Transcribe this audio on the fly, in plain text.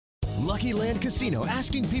Lucky Land Casino,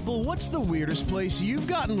 asking people, what's the weirdest place you've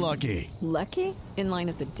gotten lucky? Lucky? In line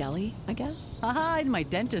at the deli, I guess? Aha, in my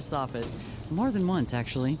dentist's office. More than once,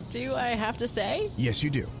 actually. Do I have to say? Yes, you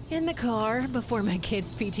do. In the car before my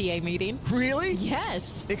kids' PTA meeting. Really?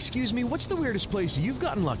 Yes. Excuse me, what's the weirdest place you've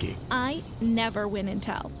gotten lucky? I never win and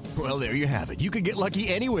tell. Well, there you have it. You can get lucky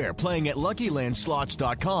anywhere, playing at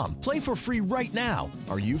LuckyLandSlots.com. Play for free right now.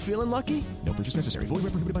 Are you feeling lucky? No purchase necessary. Void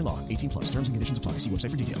where prohibited by law. 18 plus. Terms and conditions apply. See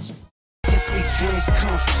website for details. These dreams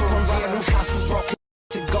come true. From revenue houses broken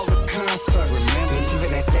to go to concert. Remember,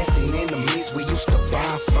 even at that scene enemies, we used to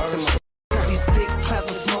bond first. These thick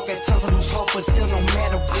clouds of smoke at times I lose hope, but still no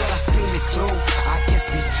matter what I seen it through. I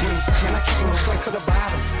guess these dreams come true. Straight for the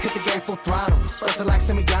bottom, hit the game full throttle. Bustin' like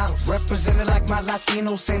semi-goddles, represented like my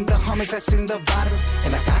Latinos and the homies that's in the bottle.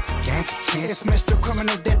 And I got the game's attention. It's Mr.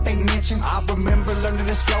 Criminal that they mentioned. I remember learning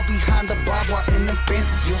to slow behind the barbed wire in the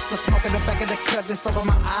fences. Used to smoke in the back of the cut, this over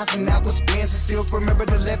my eyes, and that was Benz. Still remember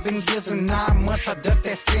the 11 years and 9 months I ducked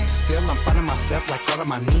that sin. Still I'm finding myself like all on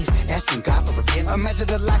my knees, asking God for forgiveness. Imagine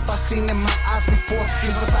the life I seen in my eyes before.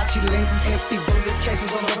 These Versace lenses, empty bullet cases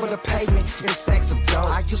all over the pavement. It's sex of dough.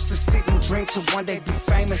 I used to sit and drink to one day be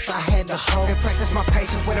famous. I had to hold and practice my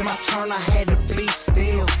patience. Waiting my turn, I had to be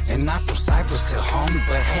still. And not from Cyprus to home,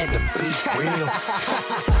 but had to be real.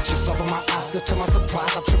 Just open my eyes, still to my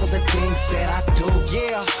surprise, I triple the things that I do.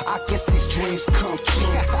 Yeah, I guess these dreams come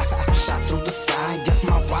true. Shot through the sky, guess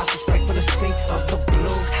my rise was straight for the seat of the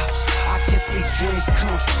blues. I guess these dreams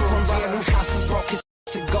come true. From revenue houses broke his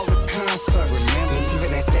to go to concert. Remember,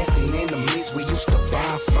 even at that scene enemies, we used to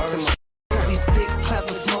bond first. These thick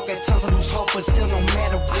clouds of smoke at times I lose hope, but still no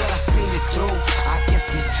matter what I seen it through. I guess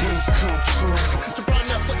these dreams come true. To run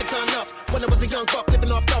up with the gun up, when I was a young buck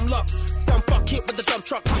living off dumb luck. Dumb fuck hit with the dump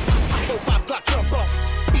truck. 4-5 Glock jump up.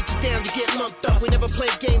 Beat you down, you get lumped up. We never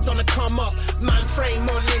played games on the come up. Mind frame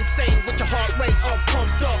on insane with your heart rate all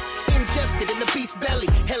pumped up. Ingested in the beast's belly.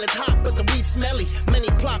 Hell is hot, but the weed smelly. Many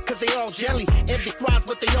plot cause they all jelly. Every thrive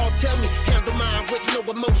what they all tell me. Handle mine with no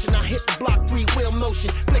emotion. I hit the block, 3-wheel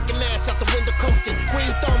motion. Flicking ass out the window coasting.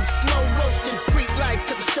 Green thumb, slow roasting. Freak life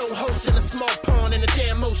to the show hosting. A small pond in a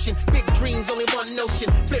damn ocean. Big dreams, only one notion.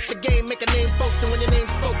 Flip the game, make a name boasting. When your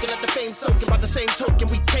name's spoken, let the fame soaking. By the same token,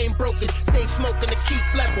 we came broken. Stay smoking to keep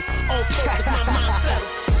level. All focus, my mindset.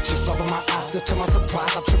 Just open my eyes, still to my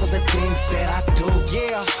surprise, I triple the things that I do.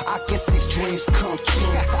 Yeah, I guess these dreams come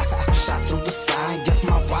true. Shot through the sky, guess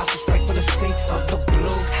my rise was straight for the seat of the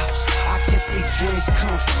blues. I guess these dreams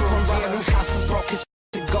come true. From revenue houses broke his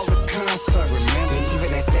to go to concert. Remember, even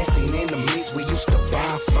at that scene enemies, we used to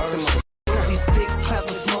bond first. These thick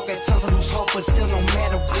clouds of smoke at times I lose hope, but still no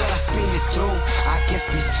matter what I seen it through. I guess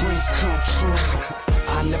these dreams come true.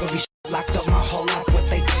 I never be locked up my whole life, what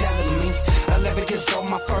they telling me. 11 years old,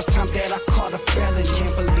 my first time that I caught a felon.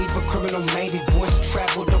 Can't believe a criminal made it. Voice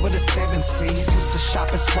traveled over the 7 seas. Used to shop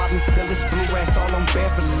and swap and still this blue rats all on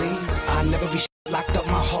Beverly. I never be locked up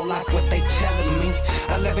my whole life, what they telling me.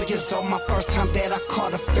 11 years old, my first time that I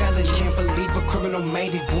caught a felon. Can't believe a criminal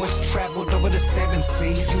made it. Voice traveled over the 7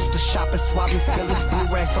 seas. Used to shop and swap and still this blue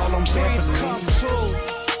rats all on Beverly. Dreams come true.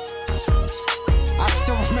 I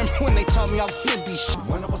still remember when they told me I would be shit.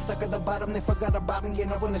 When I was stuck at the bottom, they forgot about me, you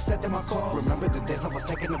know, when they said that my call. Remember the days I was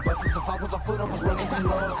taking the buses. If I was on foot, I was running from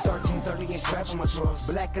law. 1338 strapped on my drawers.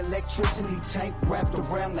 Black electricity tape wrapped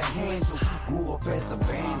around the hands. Grew up as a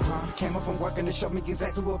band. Came up from working to show me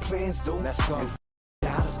exactly what plans do. Let's go.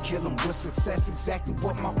 Dollars kill them with success, exactly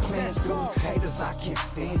what my plans do. Haters, I can't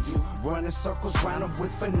stand you. Running circles round them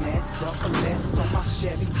with finesse. Up a less on my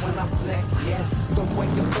Chevy when I flex, yes. Don't wake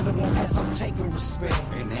up for the one as I'm taking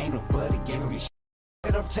respect. And ain't nobody giving me shit.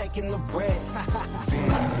 I'm taking the rest.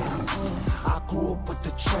 I grew up with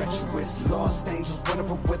the treacherous, lost angels running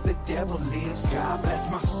from where the devil lives. God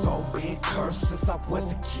bless my soul, being cursed since I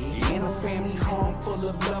was a kid. In a family home full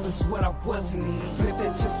of love is what I wasn't in. Flipped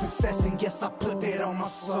into success and yes, I put that on my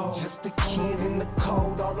soul. Just a kid in the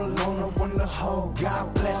cold, all alone, no one to hold.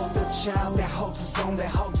 God bless the child that holds his own, that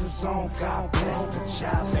holds his own. God bless the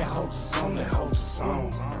child that holds his own, that holds his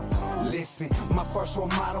own. Listen, my first role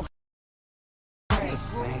model. The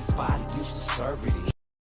same spot he used to serve it.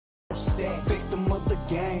 Victim of the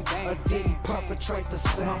game, or did he perpetrate the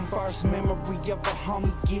same? My first memory of a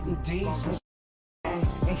homie getting D's.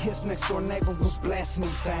 And his next door neighbor was blasting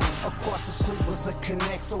things. Across the street was a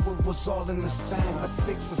connect, so it was all in the same. A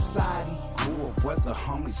sick society. Grew up where the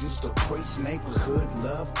homies used to preach neighborhood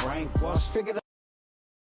love, brainwash. Figured out.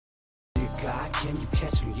 God, can you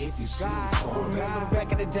catch me if you see me fall? Remember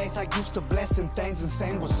back in the days I used to bless them things and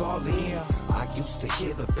saying was all in. I used to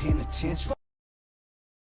hear the penitentiary.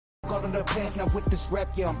 Go to the past, now with this rap,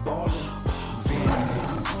 yeah, I'm ballin'.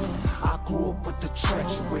 I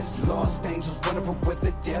treacherous. Lost angels running from where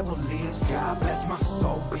the devil lives. God bless my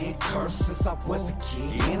soul, been cursed since I was a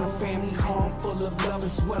kid. In a family home full of love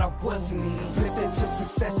is what I wasn't in. Flipped into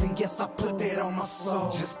success and yes, I put that on my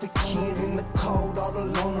soul. Just a kid in the cold, all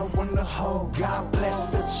alone, no one to hold. God bless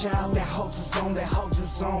the child that holds his own, that holds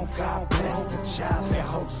his own. God bless the child that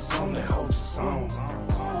holds his own, that holds his own.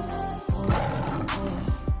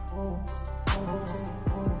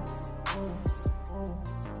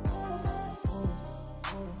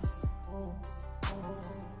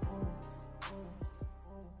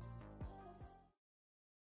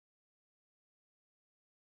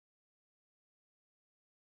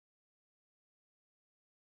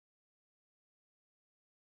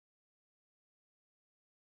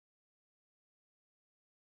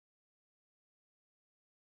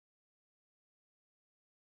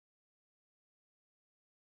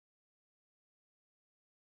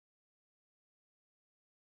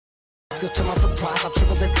 Still to my surprise, I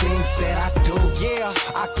triple the things that I do. Yeah,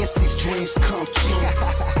 I guess these dreams come true.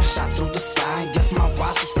 Shot through the sky and guess my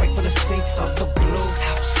rise was straight for the sea of the blues.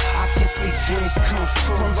 I guess these dreams come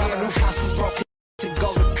true. From robbing new houses, broken to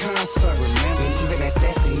go to concerts. And even at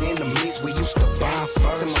that scene, enemies we used to bond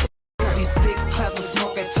first. These thick clouds of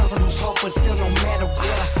smoke at times I lose hope, but still no matter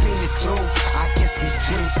what I seen it through. I guess these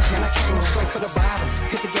dreams come true. Straight for the bottom,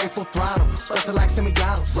 hit the game full throttle. Bustin' like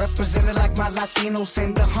semi-autos, represented like my Latinos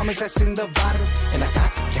and the homies that's in the bottle. And I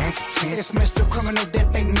got the gang's attention. It's Mr. Criminal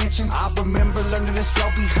that they mentioned. I remember learning to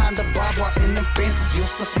slow behind the bar while in the fences.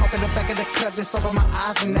 Used to smoke in the back of the club, this over my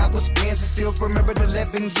eyes and I was Benz. Still remember the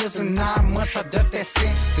 11 years and 9 months I ducked that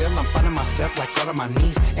sin. Still I'm finding myself like all on my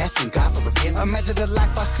knees, asking God for forgiveness. Imagine the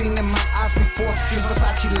life I seen in my eyes before. These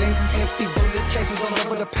Versace lenses, empty bullet cases all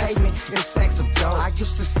over the pavement. It's sacks of dough. I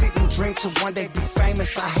used to sit and drink to one day be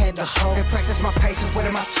famous. I had to hold and practice my patience.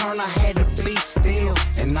 Waiting my turn, I had to be still.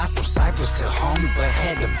 And not from Cyprus at home, but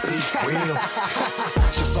had to be real.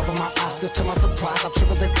 Just open my eyes, still to my surprise, I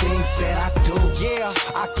triple the things that I do. Yeah,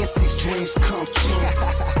 I guess these dreams come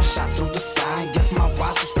true. Shot through the sky and guess my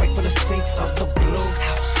rise was straight for the sea of the blues.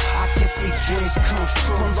 I guess these dreams come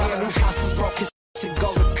true. From robbing new houses, broke his to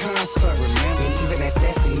go to concerts. And even at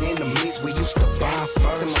that scene, enemies we used to bond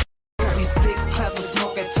first. These thick clouds of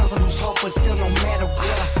smoke at times I lose hope, but still no matter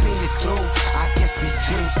what I seen it through. I guess these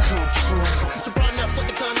dreams come true. Used to run up with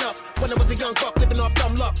the gun up when I was a young buck living off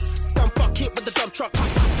dumb luck. Dumb fuck hit with the dump truck.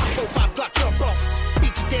 4-5 Glock jump off.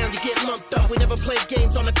 Beat you down, you get lumped up. We never played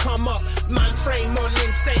games on the come up. Mind frame on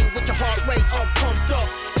insane with your heart rate all pumped up.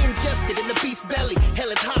 Ingested in the beast's belly.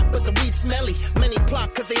 Hell is hot, but the weed smelly. Many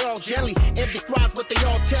plot cause they all jelly. Empty thrive what they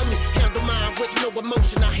all tell me. Handle mine with no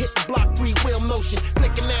emotion. I hit the block, 3-wheel motion.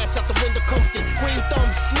 Flicking ass out the window coasting. Green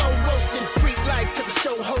thumb, slow roasting. Free life to the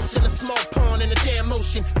show hosting. A small pond in a damn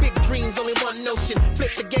ocean. Big dreams, only one notion.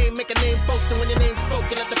 Flip the game, make a name boasting. When your name's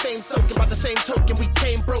spoken, at the fame soaking. By the same token, we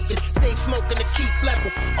came broken. Stay smoking to keep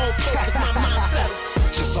level. All focus, my mindset.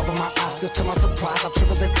 Just open my eyes, still to my surprise, I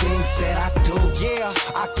triple the things that I do. Yeah,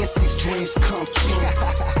 I guess these dreams come true.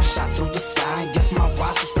 Shot through the sky and guess my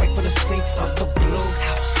rise was straight for the sea of the blues.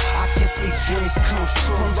 I guess these dreams come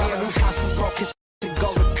true. From robbing new houses, broke his to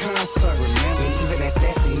go to concerts. And even at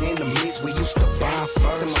that scene, enemies we used to bond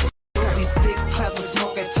first. These thick clouds of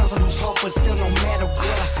smoke at times I lose hope, but still no matter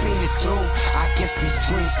what I seen it through. I guess these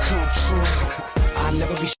dreams come true. I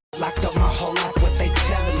never be locked up my whole life, what they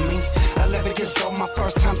telling me. 11 years old, my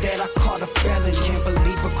first time that I caught a felon. Can't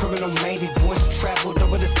believe a criminal made it. Voice traveled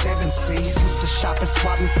over the 7 seas. Used to shop and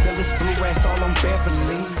swap and steal this blue rats all on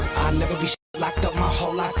Beverly. I never be locked up my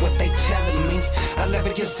whole life, what they telling me.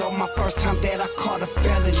 11 years old, my first time that I caught a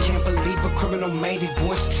felon. Can't believe a criminal made it.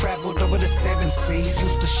 Voice traveled over the 7 seas.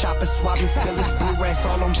 Used to shop and swap and steal this blue rats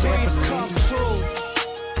all on Beverly. Dreams come true.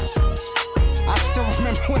 I still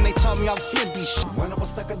remember when they told me I would be shit. When I was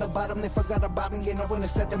stuck at the bottom, they forgot about me, you know, when they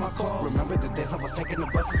said that my call. Remember the days I was taking the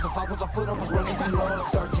buses, if I was on foot, I was running from law.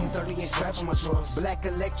 1338 straps on my drawers. Black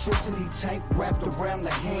electricity tape wrapped around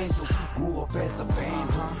the hands. Grew up as a fan,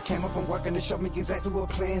 came up from working to show me exactly what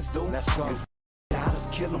plans do. Let's go. I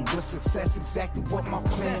just kill them with success, exactly what my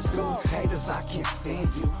plans do. Haters, I can't stand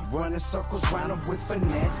you. Running circles round them with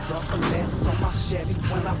finesse. Up and less on my Chevy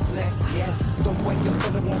when I flex, yes. The way you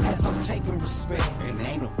put it on ass, I'm taking respect. And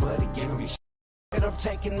ain't nobody giving me shit. I'm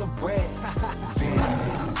taking the bread.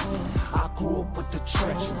 I grew up with the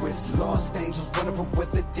treacherous. Lost angels running from where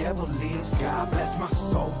the devil lives. God bless my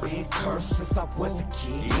soul, been cursed since I was a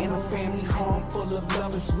kid. In a family home full of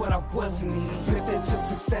love is what I wasn't in. Flipped into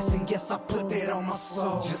success and yes, I put that on my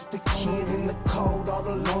soul. Just a kid in the cold, all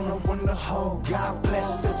alone, no one to hold. God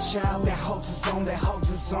bless the child that holds his own, that holds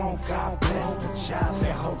his own. God bless the child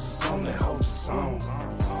that holds his own, that holds his own.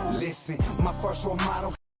 listen, my first role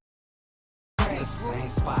model. The same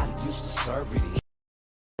spot I used to serve it.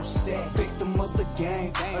 Victim of the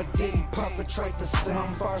game, or did he perpetrate the same? My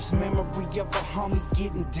first memory of a homie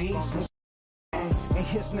getting D's. And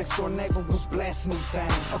his next door neighbor was blasting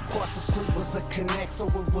things. Across the street was a connect, so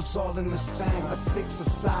it was all in the same. A sick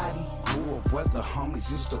society. Grew up where the homies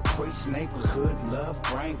used to preach neighborhood love,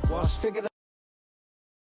 brainwash. Figured out,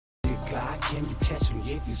 God, can you catch me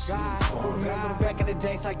if you see me? Remember back in the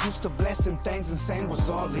days I used to bless them things and saying was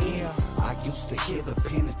all in. I used to hear the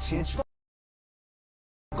penitentiary.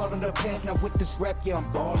 Go to the past, now with this rap, yeah,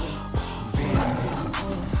 I'm ballin'.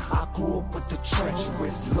 I grew up with the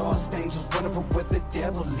treacherous, lost angels running from where the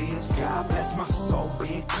devil lives. God bless my soul,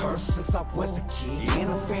 being cursed since I was a kid. In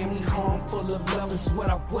a family home full of love is what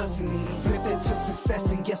I wasn't in. Flipped into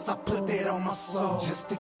success, and yes, I put that on my soul. Just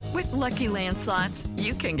to With Lucky Land Slots,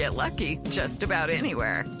 you can get lucky just about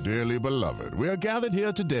anywhere. Dearly beloved, we are gathered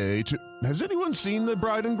here today to... Has anyone seen the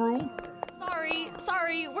bride and groom?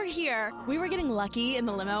 Sorry, we're here. We were getting lucky in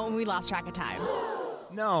the limo and we lost track of time.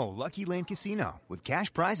 No, Lucky Land Casino, with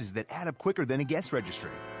cash prizes that add up quicker than a guest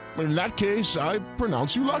registry. In that case, I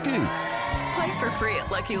pronounce you lucky. Play for free at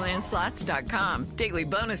LuckyLandSlots.com. Daily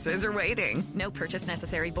bonuses are waiting. No purchase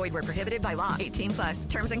necessary. Void where prohibited by law. 18+.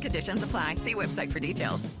 Terms and conditions apply. See website for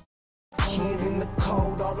details. kid in the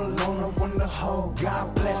cold, all alone, I wonder how.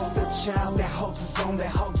 God bless the child that holds his own, that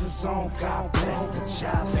holds his own. God bless the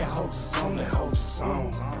child that holds his own, that holds his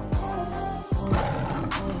own.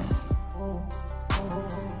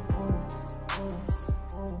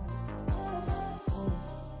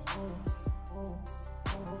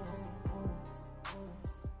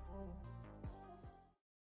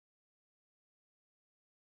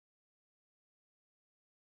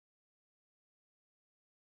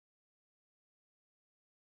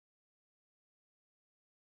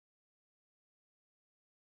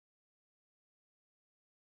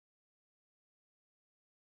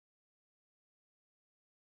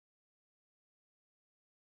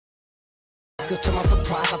 To my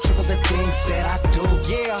surprise, I triple the things that I do.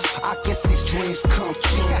 Yeah, I guess these dreams come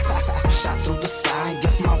true. Shot through the sky, and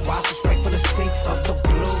guess my rise was straight for the seat of the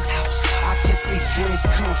blues. I guess these dreams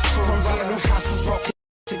come true. From running houses broken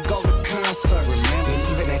to go to concert. Remember, and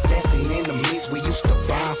even at that scene, enemies we used to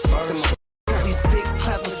bond first. These thick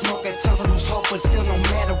clouds of smoke at times I lose hope, but still no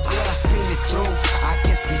matter what I seen it through. I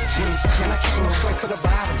guess these dreams come true. Straight to the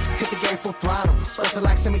bottom, hit the game full throttle. Wrestle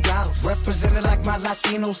like semi-goddles, represented like my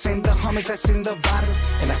Latinos and the homies that's in the bottle.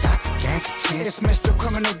 And I got the gangsta chin. It's Mr.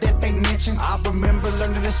 Criminal that they mentioned. I remember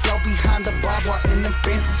learning to slow behind the bar while in the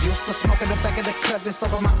fences. Used to smoke in the back of the cut, this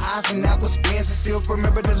over my eyes, and that was Benz. Still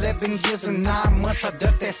remember the 11 years and 9 months I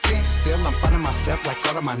ducked that stench. Still I'm finding myself like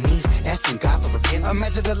all on my knees, asking God for forgiveness.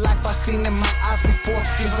 Imagine the life I seen in my eyes before.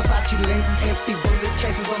 These Versace lenses, empty bullet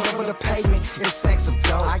cases all over the pavement. It's sex of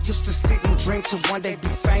dough. I used to sit and drink to one day be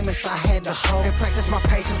famous. I had to hold and practice my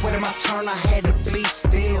patience. Waiting my turn, I had to be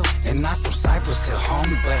still. And not from Cyprus at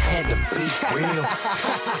home, but had to be real.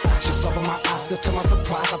 Just open my eyes, still to my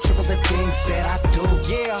surprise, I triple the things that I do.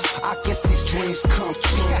 Yeah, I guess these dreams come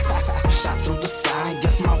true. Shot through the sky, and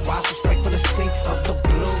guess my rise was straight for the seat of the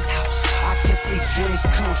blues. I guess these dreams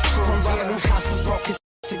come true. From running houses broken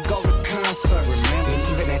to go to concert. Remember, and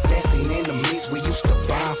even at that scene, enemies we used to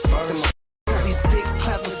bond first. These thick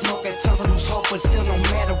clouds of smoke at times I lose hope, but still no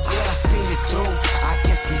matter what I seen it through. I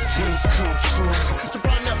guess these dreams come true. Used to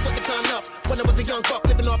run up with the gun up when I was a young buck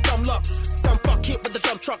living off dumb luck. Dumb fuck hit with the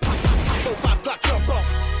dump truck. 4-5 Glock jump up.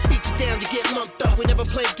 Beat you down, you get lumped up. We never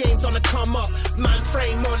played games on the come up. Mind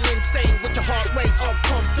frame on insane with your heart rate all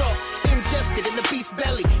pumped up. Ingested in the beast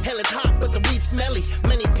belly. Hell is hot, but the weed smelly.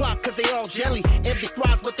 Many plot cause they all jelly. Empty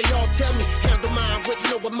thrives, but they all tell me. Handle mine with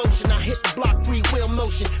no emotion. I hit the block, 3-wheel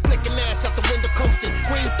motion. Flicking ass out the window coasting.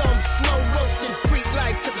 Green thumb, slow roasting. Street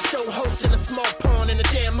life to the show hosting. A small pawn in a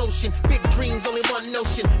damn ocean. Big dreams, only one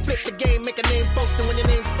notion. Flip the game, make a name boasting. When your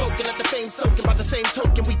name's spoken, let the fame soaking. By the same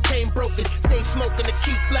token, we came broken. Stay smoking to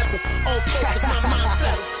keep level. On focus, my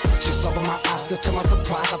mindset. Just open my eyes, still to my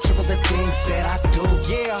surprise, I triple the things that I do.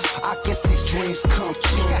 Yeah, I guess these dreams come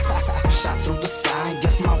true. Shot through the sky, and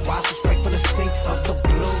guess my rise was straight for the seat of the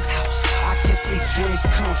blues. I guess these dreams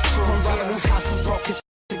come true. From running houses broken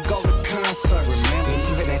to go to concert. Remember, and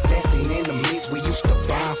even at that scene, enemies we used to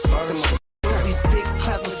bond first. These thick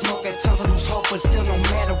clouds of smoke at times I lose hope, but still no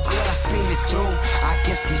matter what I seen it through. I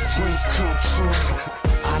guess these dreams come true.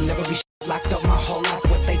 I never be locked up my whole life,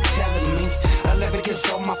 what they telling me. 11 years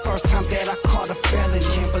old, my first time that I caught a felony.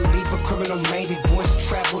 Can't believe a criminal made it. Voice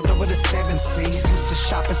traveled over the 7 seas. Used to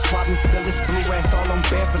shop and swap and still this blue ass all on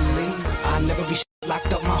Beverly. I never be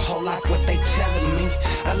locked up my whole life, what they telling me.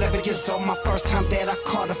 11 years old, my first time that I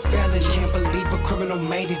caught a felony.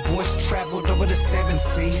 city, voice traveled over the 7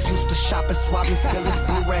 seas. Used to shop and swap and still it's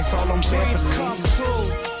blue racks all on dreams come true.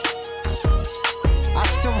 I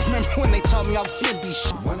still remember when they told me I would be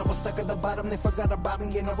shit. When I was stuck at the bottom, they forgot about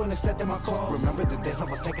me, and I wouldn't have stepped in my clothes. Remember the days I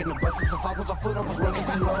was taking the buses. If I was on foot, I was running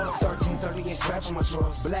for love. 1338 straps on my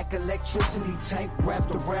drawers. Black electricity tape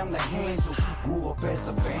wrapped around the hands. Grew up as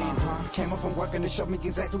a fan, Came up from working to show me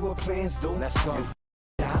exactly what plans do. Let's go.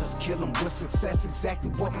 I just kill them with success, exactly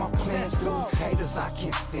what my plans do. Haters, I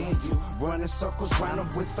can't stand you. Running circles round them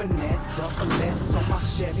with finesse. Up a less on my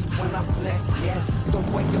Chevy when I flex, yes. Don't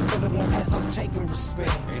wake up for the one as I'm taking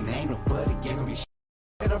respect. And ain't nobody giving me shit.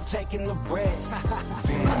 I'm taking the rest.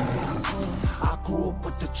 I grew up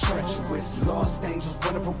with the treacherous, lost angels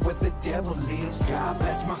running from where the devil lives. God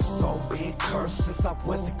bless my soul, been cursed since I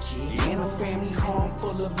was a kid. In a family home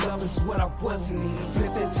full of love is what I wasn't in.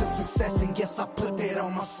 Flipped into success and yes, I put that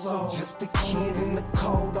on my soul. Just a kid in the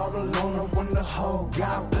cold, all alone, I want to hold.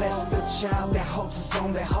 God bless the child that holds his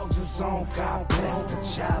own, that holds his own. God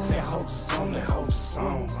bless the child that holds his own, that holds his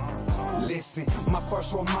own. Listen, my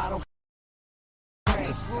first role model.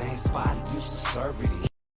 The same spot he used to serve it.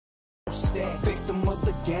 Victim of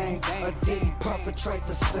the game, or did he perpetrate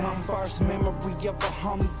the same? My first memory of a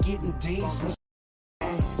homie getting D's was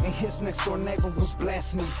and his next door neighbor was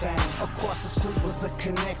blasting me things. Across the street was a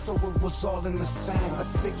connect, so it was all in the same. A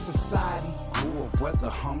sick society, grew up where the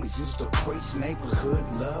homies used to preach neighborhood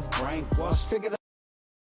love, brainwash. Figured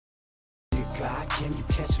God, can you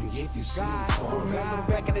catch me if you see me fall?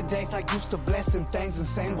 Remember back in the days I used to bless them things and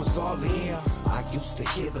saying was all in. I used to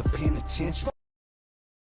hear the penitentiary.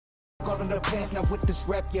 Go to the past, now with this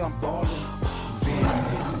rap, yeah, I'm ballin'.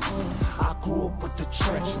 I grew up with the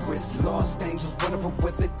treacherous, lost angels running from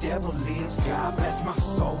where the devil lives. God bless my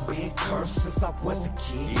soul, been cursed since I was a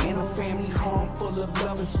kid. In a family home full of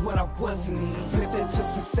love is what I wasn't in. Flipped into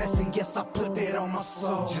success and yes, I put that on my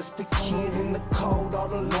soul. Just a kid in the cold,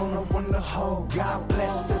 all alone, I want to hold. God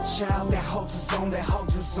bless the child that holds his own, that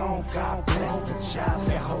holds his own. God bless the child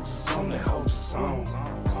that holds his own, that holds his own.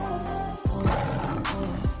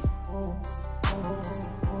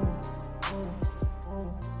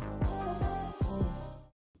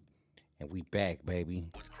 And we back, baby.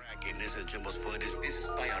 What's cracking? This is Jimbo's footage. This is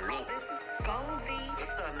Payalo. This is Goldie.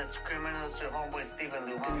 What's up, Mr. Criminal? It's your homeboy Steven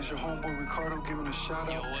Lujan. It's your homeboy Ricardo giving a shout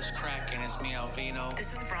out. Yo, what's cracking? It's me, Alvino.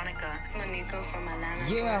 This is Veronica. It's Monica from Atlanta.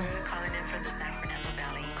 Yeah. Calling in from the San Fernando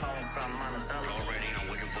Valley. Calling from Montebello. Already on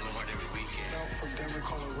Wicked Boulevard every weekend. From Denver,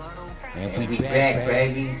 Colorado. And we back,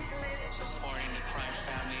 baby. Supporting the Crime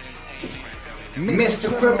Family Entertainment.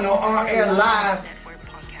 Mr. Criminal on air live. I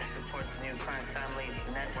support the new Crime Family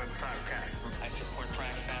Network podcast. I support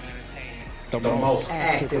Crime Family Entertainment. The most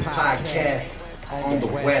active podcast on the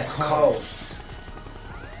West Coast.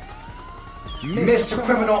 Mr.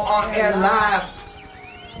 Criminal on air live.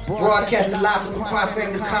 Broadcasting live from the Crime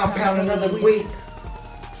Family compound another week.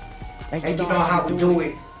 And you know how we do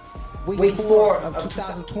it. Week 4 of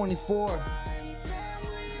 2024.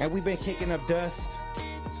 And we've been kicking up dust.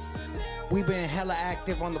 We've been hella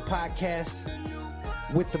active on the podcast,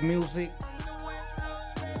 with the music,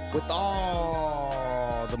 with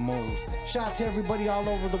all the moves. Shout out to everybody all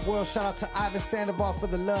over the world. Shout out to Ivan Sandoval for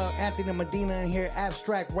the love. Anthony Medina in here.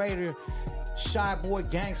 Abstract Raider. Shy Boy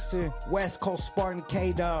Gangster. West Coast Spartan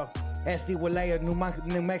K-Dog. SD Walea,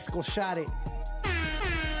 New Mexico shot it.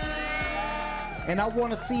 And I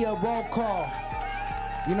want to see a roll call.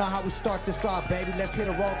 You know how we start this off, baby. Let's hit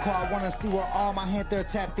a roll call. I want to see where all my gente are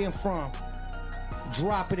tapped in from.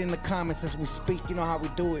 Drop it in the comments as we speak. You know how we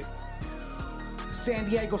do it. San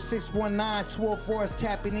Diego 619-204 is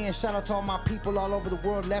tapping in. Shout out to all my people all over the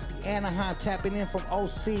world. Lefty, Anaheim tapping in from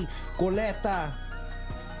OC. Goleta.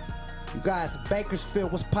 You guys,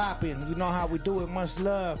 Bakersfield, what's popping? You know how we do it. Much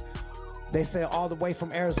love. They say all the way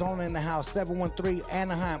from Arizona in the house. 713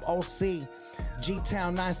 Anaheim, OC.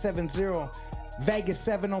 G-Town 970. Vegas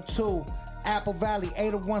 702, Apple Valley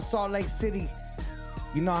 801, Salt Lake City.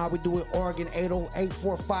 You know how we do it. Oregon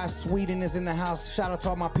 80845, Sweden is in the house. Shout out to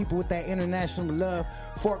all my people with that international love.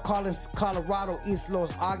 Fort Collins, Colorado, East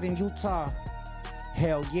Los, Ogden, Utah.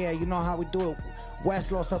 Hell yeah, you know how we do it.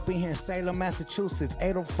 West Los up in here in Salem, Massachusetts.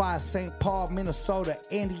 805, St. Paul, Minnesota,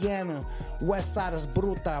 Indiana. West Side is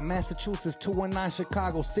Bruta, Massachusetts. 219,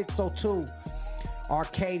 Chicago 602.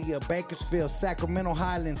 Arcadia, Bakersfield, Sacramento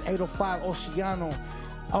Highlands, 805 Oceano,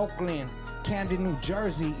 Oakland, Camden, New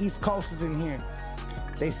Jersey, East Coast is in here.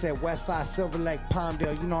 They said West Side, Silver Lake,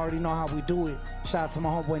 Palmdale. You already know how we do it. Shout out to my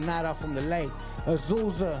homeboy Nada from the lake.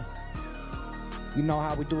 Azusa, you know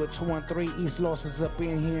how we do it. 213 East Los is up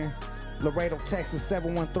in here. Laredo, Texas,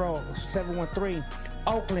 713.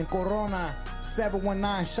 Oakland, Corona,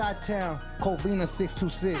 719 Shot-Town, Covina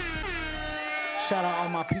 626. Shout out all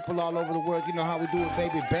my people all over the world. You know how we do it,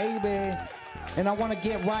 baby. And I want to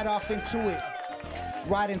get right off into it.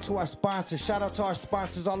 Right into our sponsors. Shout out to our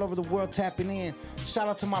sponsors all over the world tapping in. Shout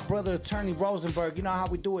out to my brother, Attorney Rosenberg. You know how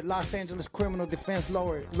we do it. Los Angeles criminal defense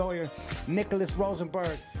lawyer Nicholas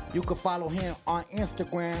Rosenberg. You can follow him on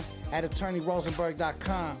Instagram at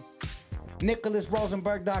attorneyrosenberg.com.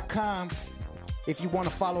 NicholasRosenberg.com if you want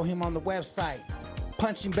to follow him on the website.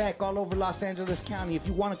 Punching back all over Los Angeles County. If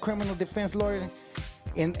you want a criminal defense lawyer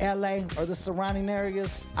in LA or the surrounding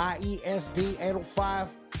areas, IESD 805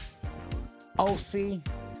 OC,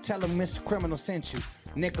 tell him Mr. Criminal sent you.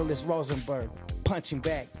 Nicholas Rosenberg, punching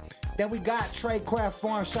back. Then we got Tradecraft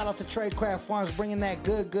Farms. Shout out to Tradecraft Farms, bringing that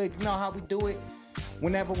good. You know how we do it.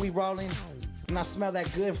 Whenever we rolling, and I smell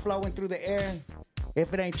that good flowing through the air.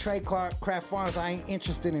 If it ain't Tradecraft Farms, I ain't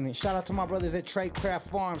interested in it. Shout out to my brothers at Tradecraft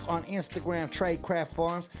Farms on Instagram, Tradecraft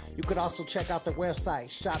Farms. You could also check out the website,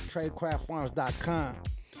 shoptradecraftfarms.com.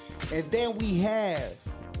 And then we have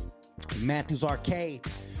Matthews Arcade,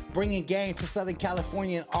 bringing game to Southern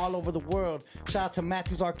California and all over the world. Shout out to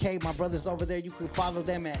Matthews Arcade, my brothers over there. You can follow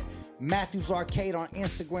them at Matthews Arcade on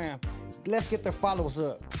Instagram. Let's get their followers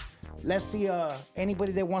up. Let's see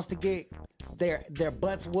anybody that wants to get their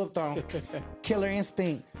butts whooped on Killer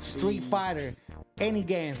Instinct, Street Fighter, any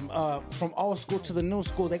game, from old school to the new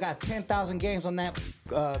school. They got 10,000 games on that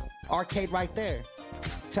arcade right there.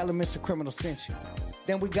 Tell them Mr. Criminal sent you.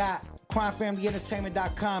 Then we got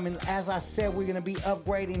CrimeFamilyEntertainment.com, and as I said, we're going to be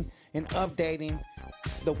upgrading and updating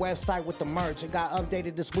the website with the merch. It got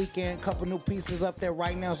updated this weekend. A couple new pieces up there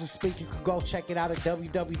right now as we speak. You can go check it out at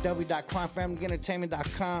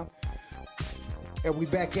www.CrimeFamilyEntertainment.com. And we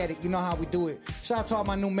back at it. You know how we do it. Shout out to all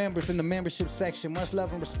my new members in the membership section. Much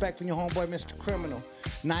love and respect from your homeboy, Mr. Criminal.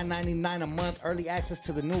 $9.99 a month. Early access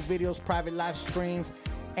to the new videos, private live streams,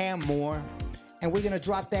 and more. And we're going to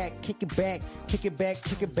drop that. Kick it back in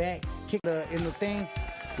the thing.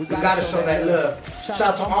 We got to show that love. Shout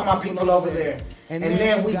out to all my people over there. And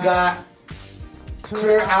then we got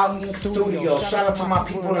Clear Out Ink Studios. Shout out to my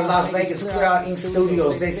people in Las Vegas, Clear Out Ink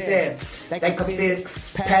Studios. They said they could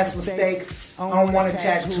fix past mistakes, unwanted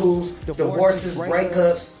tattoos, divorces,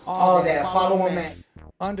 breakups, all that. Follow them at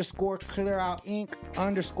 _Clear Out Ink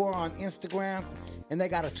 _ on Instagram. And they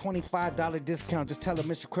got a $25 discount. Just tell them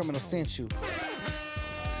Mr. Criminal sent you.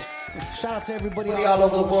 Shout out to everybody all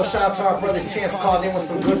over the world. Shout out to our brother Chance called in with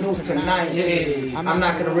some good news tonight. Yeah. I'm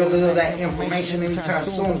not going to reveal that information anytime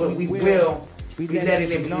soon, but we will be letting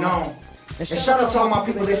it be known. And shout out to all my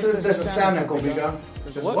people. They said there's a sound echo, big guy.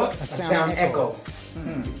 What? A sound echo.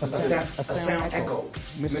 A sound echo.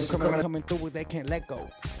 Mr. Criminal coming through with they can't let go.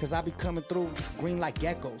 Because I be coming through green like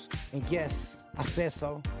geckos. And yes, I said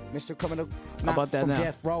so. Mr. Criminal. How about that from now?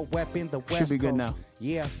 Yes, bro. Weapon, the West Should be good Coast. now.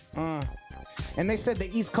 Yeah. And they said the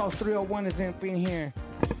East Coast 301 is in here.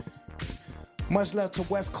 Much love to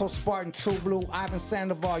West Coast Spartan, True Blue, Ivan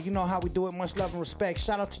Sandoval. You know how we do it. Much love and respect.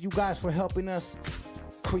 Shout out to you guys for helping us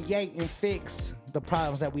create and fix the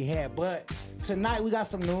problems that we had. But tonight we got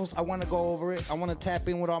some news. I want to go over it. I want to tap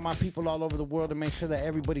in with all my people all over the world to make sure that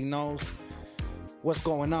everybody knows what's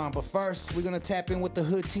going on. But first, we're going to tap in with the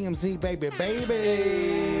Hood TMZ, baby.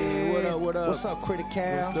 Hey, what up? What's up, Critical?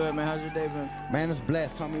 What's good, man? How's your day been? Man, it's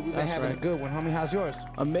blessed, homie. We've been having a good one. Homie, how's yours?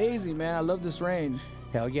 Amazing, man. I love this rain.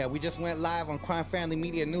 Hell yeah, we just went live on Crime Family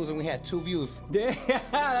Media News and we had 2 views. Yeah,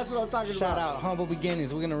 that's what I'm talking Shout about. Shout out, Humble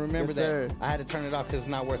Beginnings. We're going to remember that. I had to turn it off because it's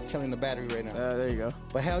not worth killing the battery right now. There you go.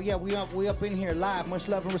 But hell yeah, we up in here live. Much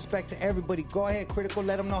love and respect to everybody. Go ahead, Critical.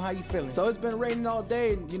 Let them know how you feeling. So it's been raining all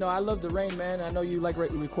day. You know, I love the rain, man. I know you like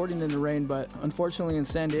recording in the rain, but unfortunately in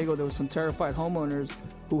San Diego, there was some terrified homeowners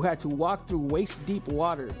who had to walk through waist-deep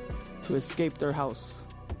water to escape their house.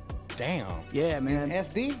 Damn. Yeah, man. In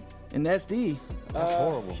SD? In SD. That's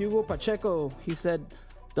horrible. Hugo Pacheco, he said,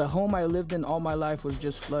 the home I lived in all my life was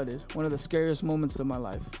just flooded. One of the scariest moments of my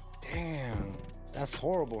life. Damn. That's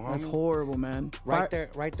horrible, homie. That's horrible, man. Right there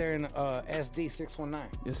in SD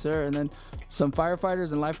 619. Yes, sir. And then some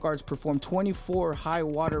firefighters and lifeguards performed 24 high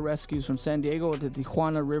water rescues from San Diego to the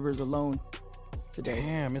Tijuana rivers alone today.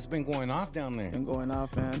 Damn, it's been going off down there. Been going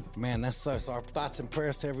off, man. Man, that sucks. Our thoughts and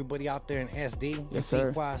prayers to everybody out there in SD. Yes,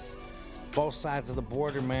 sir. Both sides of the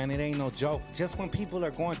border, man. It ain't no joke. Just when people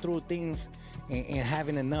are going through things and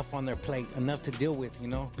having enough on their plate, enough to deal with, you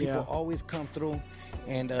know, people always come through,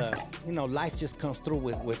 and you know, life just comes through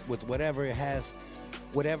with whatever it has,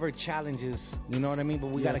 whatever challenges, you know what I mean.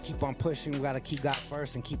 But we gotta keep on pushing. We gotta keep God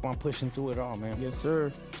first and keep on pushing through it all, man. Yes,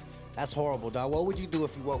 sir. That's horrible, dog. What would you do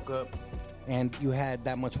if you woke up and you had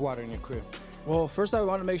that much water in your crib? Well, first I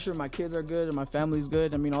want to make sure my kids are good and my family's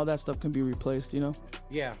good. I mean, all that stuff can be replaced, you know?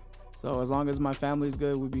 Yeah. So as long as my family's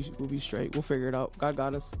good, we'll be straight. We'll figure it out. God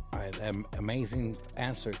got us. All right, amazing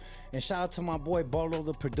answer. And shout out to my boy Bolo,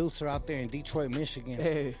 the producer out there in Detroit, Michigan.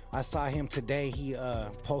 Hey. I saw him today. He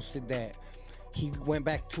posted that he went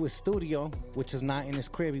back to his studio, which is not in his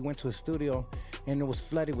crib. He went to his studio, and it was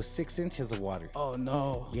flooded with 6 inches of water. Oh,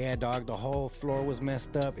 no. Yeah, dog. The whole floor was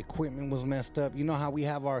messed up. Equipment was messed up. You know how we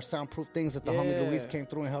have our soundproof things that the homie Luis came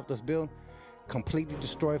through and helped us build? Completely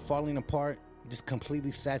destroyed, falling apart. Just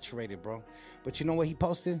completely saturated, bro. But you know what he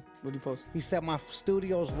posted? What did he post? He said my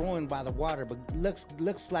studio's ruined by the water, but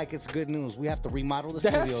looks like it's good news. We have to remodel the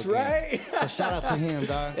studio again. That's right. So shout out to him,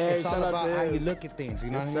 dog. Hey, it's all about how you look at things,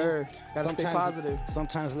 you know what I mean? Sir. Gotta stay positive.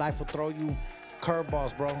 Sometimes life will throw you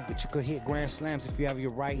curveballs, bro, but you could hit grand slams if you have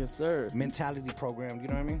your right mentality programmed, you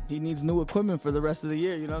know what I mean? He needs new equipment for the rest of the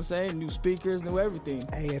year, you know what I'm saying? New speakers, new everything.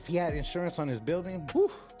 Hey, if he had insurance on his building,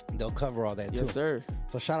 they'll cover all that too. Yes, sir.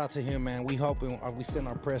 So shout out to him, man. We hope and we send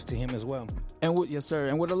our prayers to him as well. And yes, sir.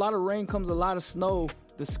 And with a lot of rain comes a lot of snow.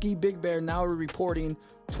 The Ski Big Bear now are reporting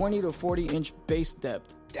 20 to 40 inch base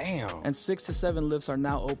depth. Damn. And 6 to 7 lifts are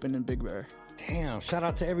now open in Big Bear. Damn. Shout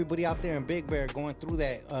out to everybody out there in Big Bear going through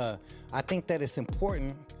that. I think that it's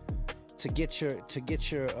important to get your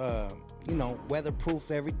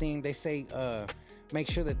weatherproof everything. They say make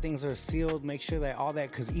sure that things are sealed, make sure that all that,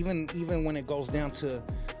 because even when it goes down to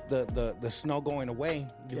the snow going away,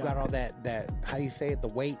 you got all that how you say it, the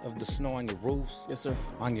weight of the snow on your roofs, yes sir,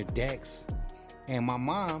 on your decks. And my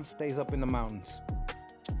mom stays up in the mountains,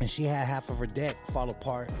 and she had half of her deck fall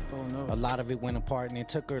apart. Oh no. A lot of it went apart, and it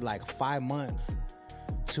took her like 5 months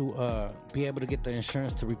to be able to get the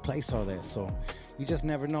insurance to replace all that. So you just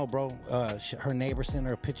never know, bro. Her neighbor sent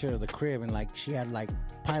her a picture of the crib, and like she had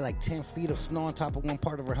probably 10 feet of snow on top of one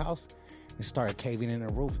part of her house. It started caving in her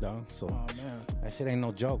roof, dog. So man, that shit ain't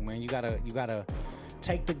no joke, man. You gotta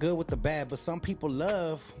take the good with the bad. But some people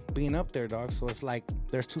love being up there, dog. So it's like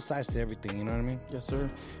there's two sides to everything. You know what I mean? Yes, sir.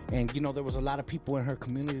 And there was a lot of people in her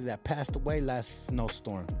community that passed away last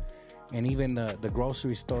snowstorm. And even the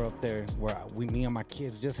grocery store up there where me and my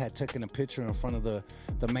kids just had taken a picture in front of the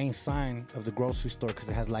main sign of the grocery store because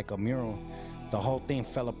it has like a mural. The whole thing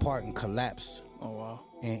fell apart and collapsed. Oh, wow.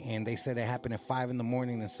 And they said it happened at 5 in the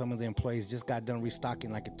morning, and some of the employees just got done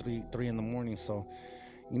restocking like at 3 in the morning. So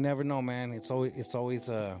you never know, man. It's always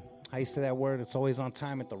how you say that word? It's always on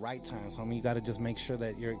time at the right times, homie. You got to just make sure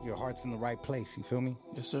that your heart's in the right place. You feel me?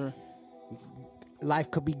 Yes, sir.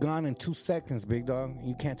 Life could be gone in 2 seconds, big dog.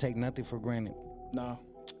 You can't take nothing for granted. No.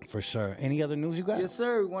 For sure. Any other news you got? Yes,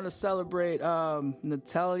 sir. We want to celebrate.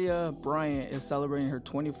 Natalia Bryant is celebrating her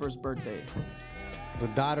 21st birthday. The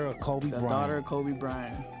daughter of Kobe Bryant. The daughter of Kobe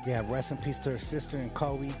Bryant. Yeah, rest in peace to her sister and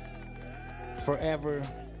Kobe. Forever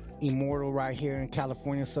immortal right here in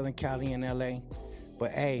California, Southern Cali, and LA.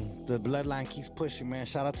 But hey, the bloodline keeps pushing, man.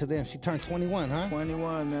 Shout out to them. She turned 21, huh?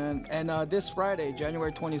 21, man. And this Friday,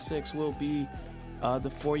 January 26th, will be the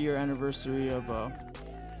 4-year anniversary of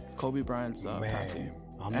Kobe Bryant's passing.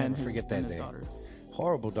 I'll never forget that day. Daughter.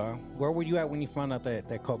 Horrible, dog. Where were you at when you found out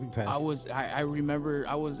that Kobe passed? I remember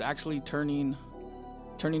I was actually turning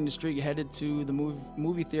the street, headed to the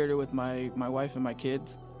movie theater with my wife and my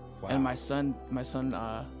kids. Wow. And my son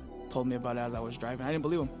told me about it as I was driving. I didn't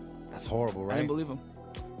believe him. That's horrible, right? I didn't believe him.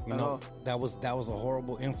 You know, that was a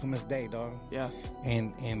horrible, infamous day, dog. Yeah.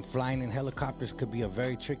 And flying in helicopters could be a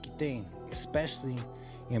very tricky thing, especially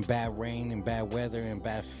in bad rain and bad weather and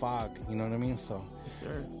bad fog. You know what I mean? So, yes,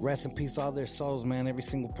 sir. Rest in peace, all their souls, man. Every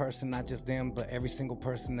single person, not just them, but every single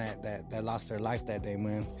person that lost their life that day,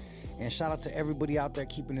 man. And shout out to everybody out there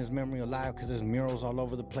keeping his memory alive, because there's murals all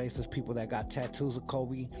over the place. There's people that got tattoos of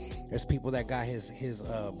Kobe. There's people that got his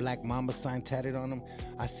Black Mamba sign tatted on them.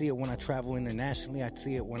 I see it when I travel internationally. I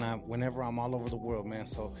see it whenever I'm all over the world, man.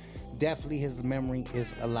 So definitely his memory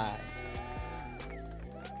is alive.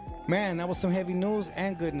 Man, that was some heavy news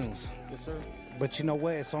and good news. Yes, sir. But you know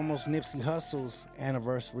what? It's almost Nipsey Hussle's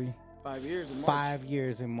anniversary. 5 years in March. 5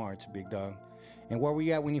 years in March, big dog. And where were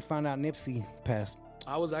you at when you found out Nipsey passed?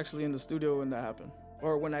 I was actually in the studio when that happened,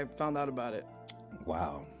 or when I found out about it.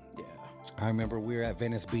 Wow. Yeah. I remember we were at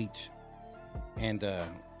Venice Beach, and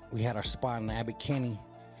we had our spot in Abbott Kinney.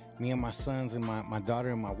 Me and my sons and my daughter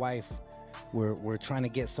and my wife were trying to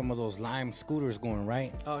get some of those Lime scooters going,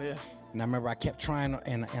 right? Oh, yeah. And I remember I kept trying,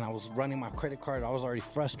 and I was running my credit card. I was already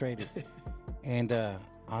frustrated. And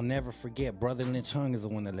I'll never forget, Brother Lynch Hung is the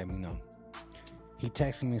one that let me know. He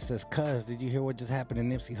texted me and says, "Cuz, did you hear what just happened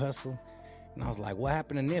to Nipsey Hussle?" And I was like, "What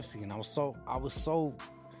happened to Nipsey?" And I was so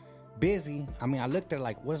busy. I mean, I looked at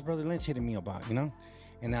like, what's Brother Lynch hitting me about, you know?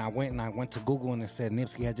 And then I went to Google and it said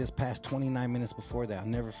Nipsey had just passed 29 minutes before that. I'll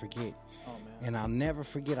never forget. Oh, man. And I'll never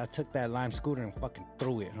forget, I took that Lime scooter and fucking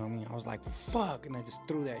threw it, homie. I was like, fuck, and I just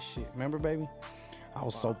threw that shit. Remember, baby? I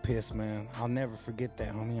was so pissed, man. I'll never forget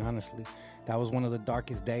that, homie, honestly. That was one of the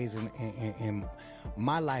darkest days in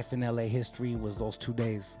my life in LA history was those 2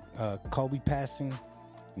 days. Kobe passing,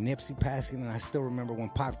 Nipsey passing, and I still remember when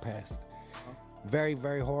Pac passed. Very,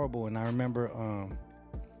 very horrible. And I remember,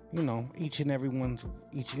 you know, each and every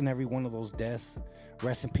one of those deaths.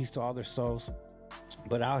 Rest in peace to all their souls.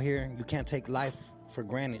 But out here, you can't take life for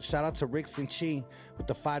granted. Shout out to Rickson Chi with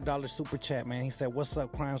the $5 super chat, man. He said, "What's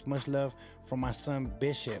up, Crimes? Much love from my son,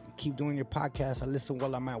 Bishop. Keep doing your podcast. I listen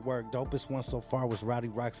while I'm at work. Dopest one so far was Rowdy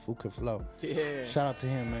Rock's Fuka Flow." Yeah. Shout out to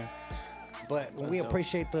him, man. But we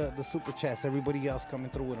appreciate the super chats, everybody else coming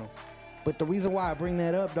through with them. But the reason why I bring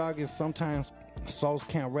that up, dog, is sometimes souls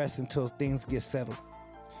can't rest until things get settled.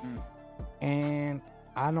 And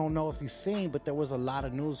I don't know if you've seen, but there was a lot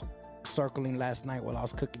of news circling last night while I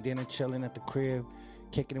was cooking dinner, chilling at the crib,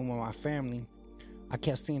 kicking it with my family. I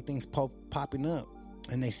kept seeing things popping up,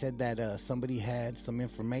 and they said that somebody had some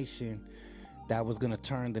information that was going to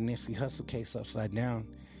turn the Nipsey Hussle case upside down.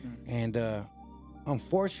 And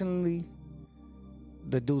unfortunately,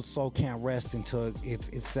 the dude's soul can't rest until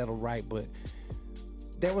it's settled right. But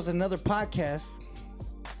there was another podcast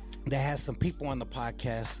that has some people on the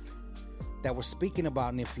podcast that were speaking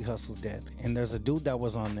about Nipsey Hussle's death. And there's a dude that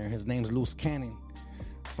was on there. His name's Loose Cannon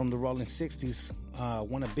from the Rolling 60s,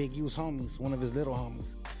 one of Big U's homies, one of his little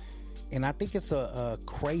homies. And I think it's a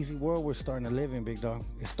crazy world we're starting to live in, big dog.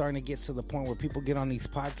 It's starting to get to the point where people get on these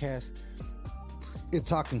podcasts, it's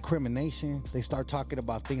talking incrimination. They start talking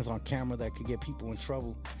about things on camera that could get people in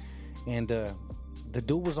trouble. And the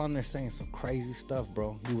dude was on there saying some crazy stuff,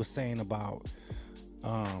 bro. He was saying about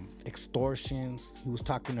extortions. He was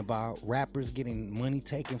talking about rappers getting money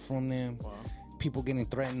taken from them, people getting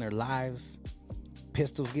threatened their lives,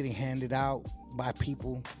 pistols getting handed out by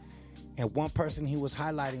people. And one person he was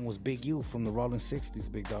highlighting was Big U from the Rolling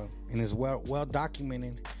 60s, big dog. And it's well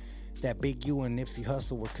documented that Big U and Nipsey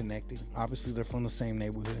Hussle were connected. Obviously, they're from the same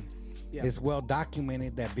neighborhood. Yeah. It's well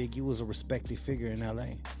documented that Big U was a respected figure in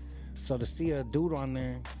LA. So to see a dude on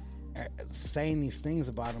there saying these things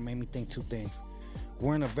about him made me think two things.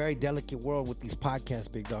 We're in a very delicate world with these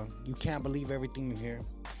podcasts, big dog. You can't believe everything you hear.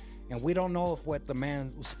 And we don't know if what the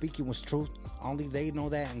man was speaking was truth. Only they know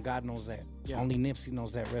that, and God knows that. Yeah. Only Nipsey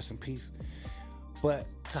knows that. Rest in peace. But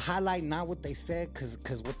to highlight not what they said,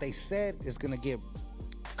 because what they said is going to get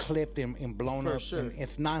clipped and blown up. Sure. And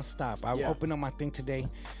it's nonstop. I opened up my thing today.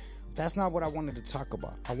 That's not what I wanted to talk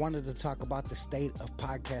about. I wanted to talk about the state of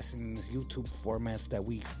podcasting in these YouTube formats that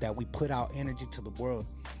we put out energy to the world.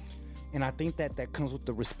 And I think that comes with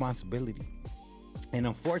the responsibility. And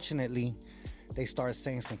unfortunately, they started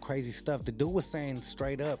saying some crazy stuff. The dude was saying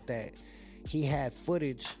straight up that he had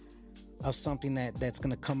footage of something that's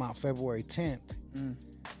going to come out February 10th.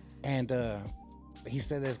 And he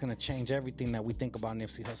said that's going to change everything that we think about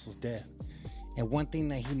Nipsey Hussle's death. And one thing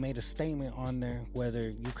that he made a statement on there, whether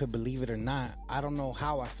you could believe it or not, I don't know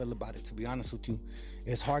how I feel about it, to be honest with you.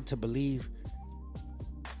 It's hard to believe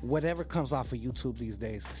whatever comes off of YouTube these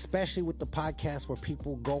days, especially with the podcast where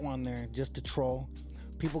people go on there just to troll.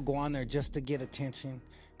 People go on there just to get attention.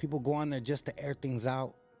 People go on there just to air things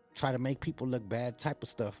out, try to make people look bad, type of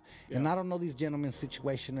stuff. Yeah. And I don't know these gentlemen's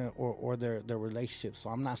situation or their relationship, so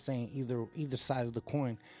I'm not saying either side of the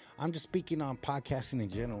coin. I'm just speaking on podcasting in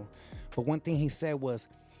general. But one thing he said was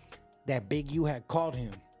that Big U had called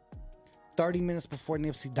him 30 minutes before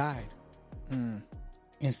Nipsey died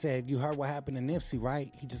and said, "You heard what happened to Nipsey,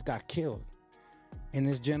 right? He just got killed." And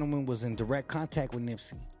this gentleman was in direct contact with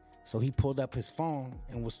Nipsey. So he pulled up his phone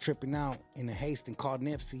and was tripping out in a haste and called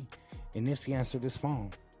Nipsey, and Nipsey answered his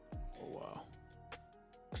phone. Oh, wow.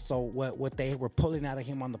 So what they were pulling out of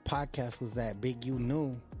him on the podcast was that Big U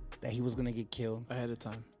knew that he was going to get killed. Ahead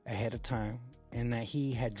of time. And that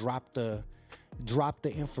he had dropped the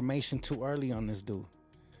information too early on this dude.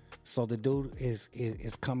 So the dude is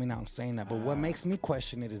coming out and saying that. But what makes me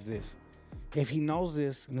question it is this. If he knows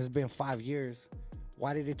this, and it's been 5 years,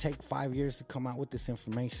 why did it take 5 years to come out with this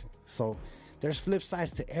information? So there's flip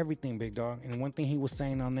sides to everything, big dog. And one thing he was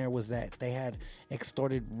saying on there was that they had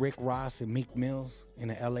extorted Rick Ross and Meek Mills in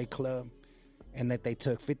an LA club, and that they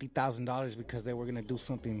took $50,000 because they were going to do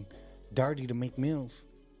something dirty to Meek Mills.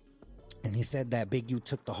 And he said that Big U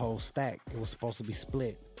took the whole stack. It was supposed to be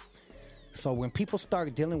split. So when people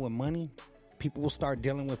start dealing with money, people will start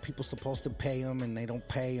dealing with people supposed to pay them and they don't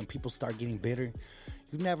pay, and people start getting bitter.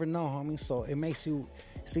 You never know, homie. So it makes you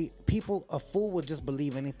see, a fool will just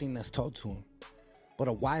believe anything that's told to him. But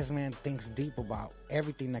a wise man thinks deep about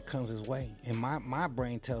everything that comes his way. And my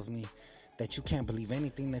brain tells me that you can't believe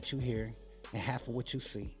anything that you hear and half of what you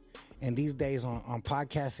see. And these days on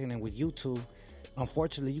podcasting and with YouTube,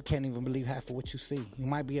 unfortunately, you can't even believe half of what you see. You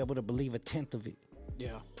might be able to believe a tenth of it.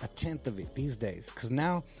 Yeah. A tenth of it these days. Because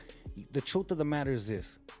now, the truth of the matter is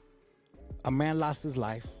this. A man lost his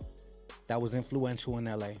life that was influential in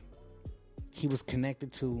LA. He was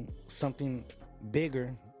connected to something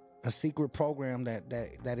bigger, a secret program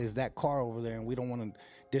that is that car over there, and we don't want to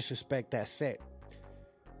disrespect that set.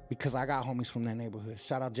 Because I got homies from that neighborhood.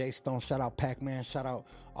 Shout out Jay Stone, shout out Pac-Man, shout out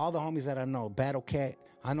all the homies that I know. Battle Cat.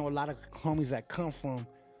 I know a lot of homies that come from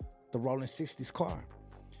the Rolling 60s car.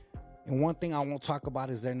 And one thing I won't talk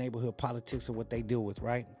about is their neighborhood politics or what they deal with,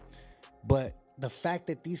 right? But the fact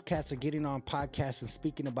that these cats are getting on podcasts and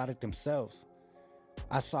speaking about it themselves.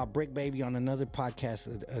 I saw Brick Baby on another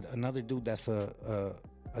podcast, another dude that's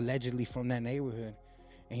allegedly from that neighborhood.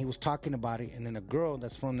 And he was talking about it, and then a girl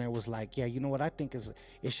that's from there was like, yeah, you know what I think is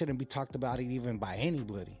it shouldn't be talked about it even by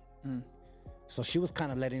anybody. So she was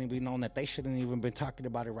kind of letting it be known that they shouldn't even been talking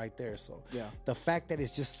about it right there. So the fact that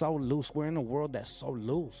it's just so loose, we're in a world that's so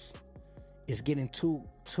loose. It's getting too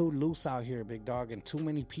loose out here, big dog, and too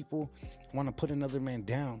many people want to put another man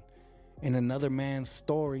down in another man's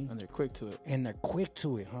story. And they're quick to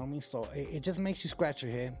it. Homie. So it just makes you scratch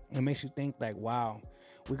your head. It makes you think like, wow,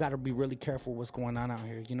 we got to be really careful what's going on out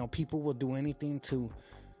here. You know, people will do anything to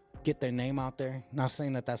get their name out there. Not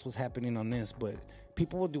saying that that's what's happening on this, but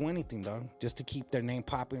people will do anything, dog, just to keep their name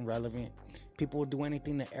popping, relevant. People will do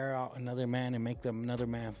anything to air out another man and make them another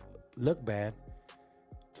man look bad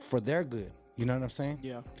for their good. You know what I'm saying?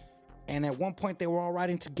 Yeah. And at one point, they were all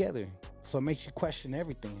riding together. So it makes you question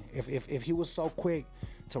everything. If he was so quick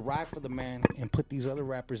to ride for the man and put these other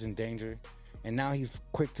rappers in danger, and now he's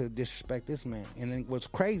quick to disrespect this man. And then what's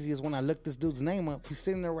crazy is when I look this dude's name up, he's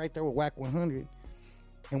sitting there right there with Whack 100.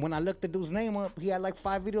 And when I looked the dude's name up, he had like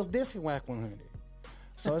 5 videos dissing Whack 100.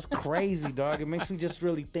 So it's crazy, dog. It makes me just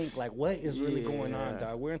really think, like, what is really going on,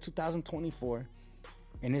 dog? We're in 2024,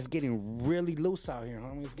 and it's getting really loose out here,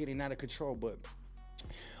 homie. It's getting out of control. But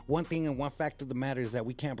one thing and one fact of the matter is that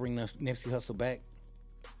we can't bring Nipsey Hussle back.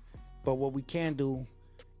 But what we can do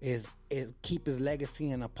is keep his legacy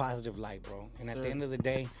in a positive light, bro. And at the end of the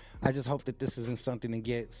day, I just hope that this isn't something to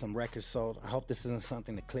get some records sold. I hope this isn't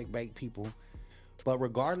something to clickbait people. But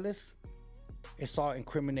regardless, it's all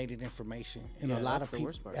incriminated information. And a lot of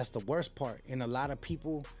people, that's the worst part. And a lot of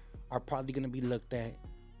people are probably going to be looked at,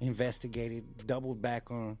 investigated, doubled back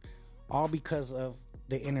on, all because of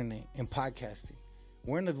the internet and podcasting.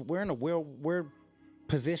 We're in a weird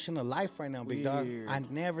position of life right now, big dog. I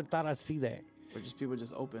never thought I'd see that. Where just people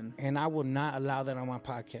just open. And I will not allow that on my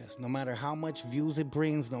podcast. No matter how much views it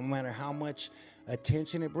brings, no matter how much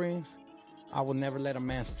attention it brings, I will never let a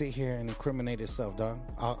man sit here and incriminate himself, dog.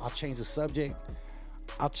 I'll change the subject.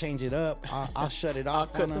 I'll change it up. I'll shut it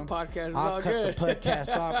off. I'll cut the podcast. I'll cut the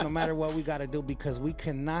podcast off no matter what we got to do, because we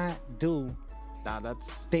cannot do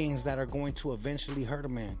things that are going to eventually hurt a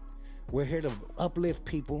man. We're here to uplift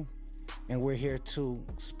people, and we're here to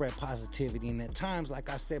spread positivity. And at times, like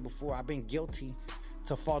I said before, I've been guilty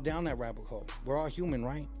to fall down that rabbit hole. We're all human,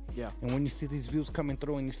 right? Yeah. And when you see these views coming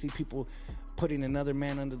through and you see people putting another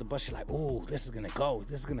man under the bus, you're like, oh, this is gonna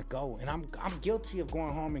go. And I'm guilty of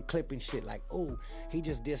going home and clipping shit like, oh, he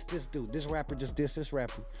just dissed this dude. This rapper just dissed this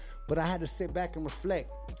rapper. But I had to sit back and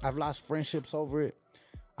reflect. I've lost friendships over it.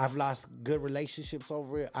 I've lost good relationships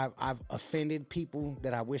over it. I've offended people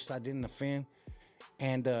that I wish I didn't offend.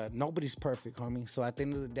 And nobody's perfect, homie. So at the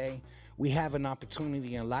end of the day, we have an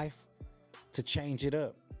opportunity in life to change it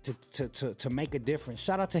up, to make a difference.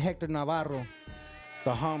 Shout out to Hector Navarro,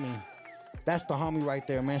 the homie. That's the homie right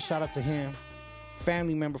there, man. Shout out to him.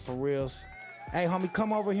 Family member for reals. Hey, homie,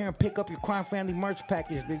 come over here and pick up your Crime Family merch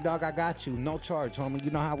package, big dog. I got you. No charge, homie. You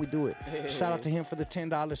know how we do it. Shout out to him for the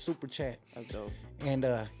 $10 super chat. That's dope. And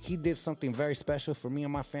he did something very special for me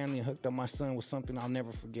and my family and hooked up my son with something I'll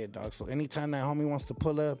never forget, dog. So anytime that homie wants to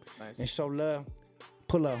pull up and show love,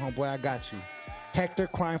 pull up, homeboy. I got you. Hector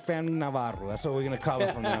Crime Family Navarro. That's what we're going to call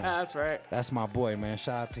him from now. That's right. That's my boy, man.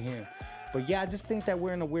 Shout out to him. But yeah, I just think that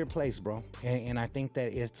we're in a weird place, bro. And I think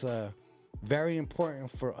that it's very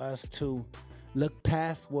important for us to look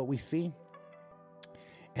past what we see.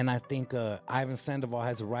 And I think Ivan Sandoval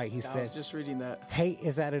has it right. He said, I was just reading that. Hate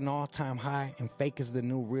is at an all-time high and fake is the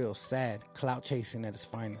new real. Sad. Clout chasing at its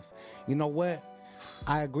finest. You know what?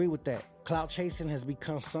 I agree with that. Clout chasing has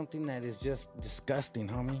become something that is just disgusting,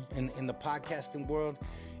 homie. In the podcasting world,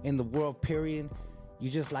 in the world period, you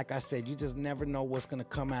just, like I said, you just never know what's going to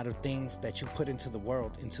come out of things that you put into the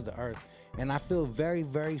world, into the earth. And I feel very,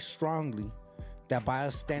 very strongly that by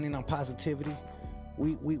us standing on positivity,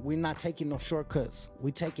 we're not taking no shortcuts.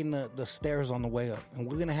 We're taking the stairs on the way up. And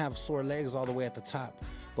we're going to have sore legs all the way at the top.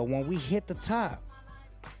 But when we hit the top,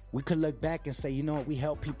 we could look back and say, you know what, we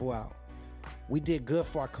helped people out. We did good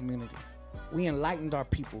for our community. We enlightened our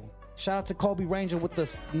people. Shout out to Kobe Ranger with the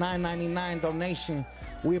 $9.99 donation.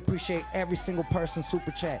 We appreciate every single person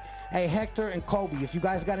super chat. Hey, Hector and Kobe, if you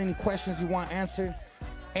guys got any questions you want answered,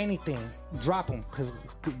 anything, drop them, because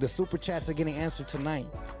the super chats are getting answered tonight.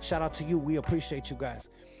 Shout out to you. We appreciate you guys.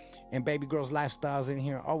 And Baby Girl's Lifestyles in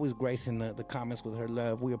here, always gracing the comments with her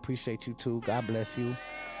love. We appreciate you too. God bless you.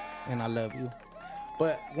 And I love you.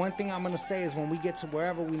 But one thing I'm going to say is when we get to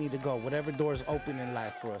wherever we need to go, whatever doors open in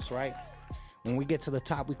life for us, right? When we get to the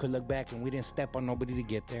top, we could look back and we didn't step on nobody to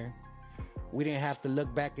get there. We didn't have to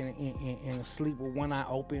look back and sleep with one eye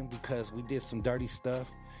open because we did some dirty stuff.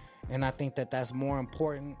 And I think that that's more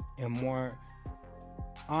important and more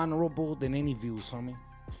honorable than any views, homie.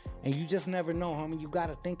 And you just never know, homie. You got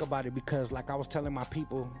to think about it because like I was telling my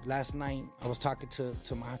people last night, I was talking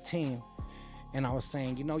to my team and I was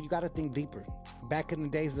saying, you know, you got to think deeper. Back in the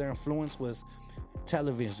days, their influence was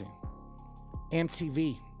television,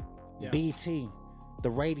 MTV, BET, the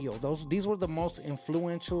radio. These were the most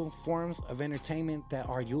influential forms of entertainment that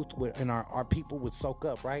our youth and our people would soak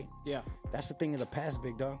up, right? Yeah. That's the thing of the past,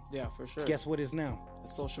 big dog. Yeah, for sure. Guess what is now?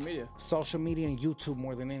 It's social media. Social media and YouTube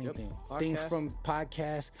more than anything. Yep. Things from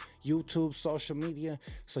podcasts, YouTube, social media.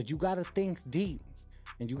 So you got to think deep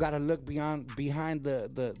and you got to look behind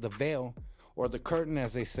the veil or the curtain,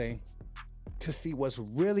 as they say, to see what's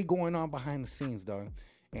really going on behind the scenes, dog.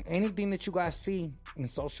 And anything that you guys see in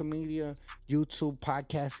social media, YouTube,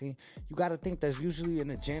 podcasting, you got to think there's usually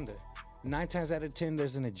an agenda. 9 times out of 10,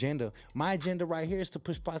 there's an agenda. My agenda right here is to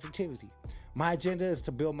push positivity. My agenda is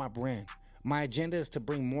to build my brand. My agenda is to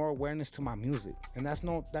bring more awareness to my music. And that's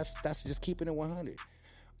just keeping it 100.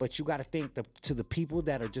 But you got to think to the people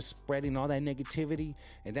that are just spreading all that negativity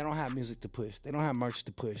and they don't have music to push. They don't have merch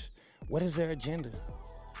to push. What is their agenda?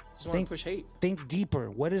 Just want to push hate. Think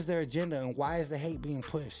deeper. What is their agenda and why is the hate being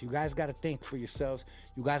pushed? You guys got to think for yourselves.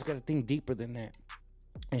 You guys got to think deeper than that.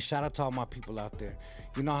 And shout out to all my people out there.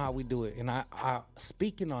 You know how we do it. And I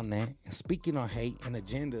speaking on that and speaking on hate and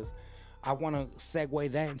agendas, I want to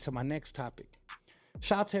segue that into my next topic.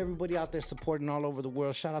 Shout out to everybody out there supporting all over the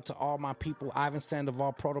world. Shout out to all my people. Ivan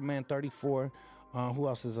Sandoval, Proto Man 34. Who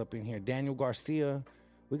else is up in here? Daniel Garcia.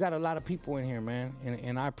 We got a lot of people in here, man.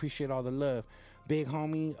 And I appreciate all the love. Big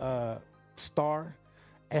homie, Star,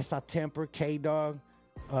 Esa Temper, K-Dog.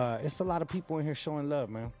 It's a lot of people in here showing love,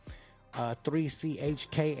 man.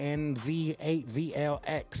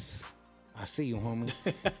 3CHKNZ8VLX. I see you, homie.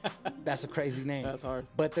 That's a crazy name. That's hard.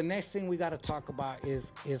 But the next thing we got to talk about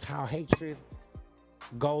is how hatred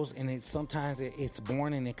goes, and sometimes it's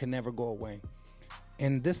born and it can never go away.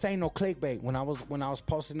 And this ain't no clickbait. When I was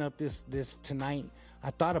posting up this tonight, I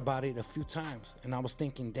thought about it a few times, and I was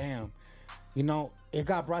thinking, damn, you know, it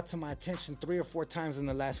got brought to my attention 3 or 4 times in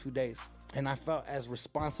the last few days, and I felt as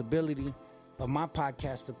responsibility of my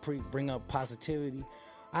podcast to bring up positivity,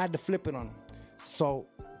 I had to flip it on them. So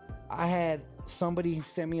I had somebody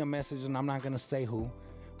send me a message, and I'm not gonna say who,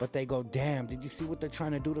 but they go, damn, did you see what they're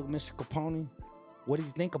trying to do to Mr. Capone? What do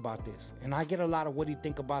you think about this? And I get a lot of what do you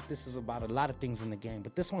think about this is about a lot of things in the game,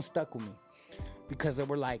 but this one stuck with me because they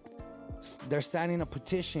were like, they're signing a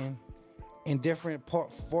petition in different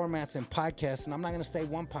formats and podcasts, and I'm not going to say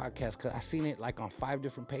one podcast because I've seen it like on 5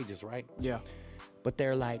 different pages, right? Yeah. But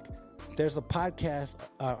they're like, there's a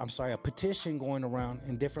petition going around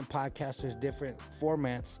in different podcasters, different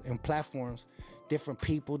formats and platforms, different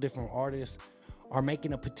people, different artists are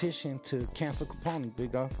making a petition to cancel Capone,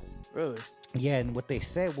 big dog. Really? Yeah, and what they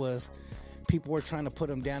said was people were trying to put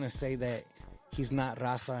him down and say that he's not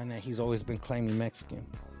raza and that he's always been claiming Mexican.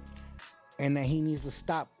 And that he needs to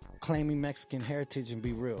stop claiming Mexican heritage and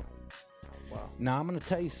be real. Wow. Now, I'm going to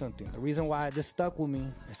tell you something. The reason why this stuck with me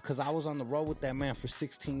is because I was on the road with that man for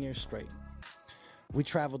 16 years straight. We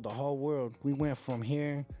traveled the whole world. We went from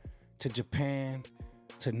here to Japan,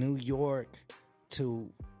 to New York, to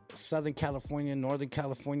Southern California, Northern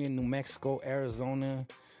California, New Mexico, Arizona.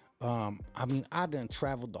 I done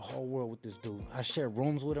traveled the whole world with this dude. I shared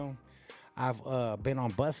rooms with him. I've been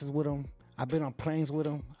on buses with him. I've been on planes with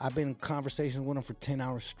him. I've been in conversations with him for 10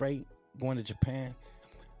 hours straight, going to Japan.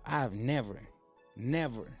 I've never,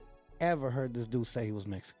 ever heard this dude say he was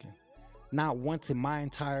Mexican. Not once in my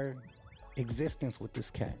entire existence with this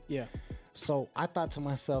cat. Yeah. So I thought to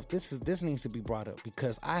myself, this needs to be brought up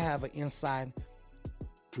because I have an inside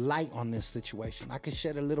light on this situation. I could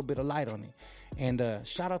shed a little bit of light on it. And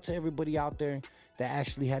shout out to everybody out there. that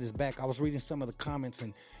actually had his back. I was reading some of the comments,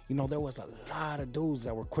 and there was a lot of dudes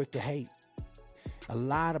that were quick to hate. A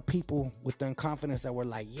lot of people with the confidence that were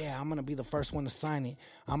like, yeah, I'm going to be the first one to sign it.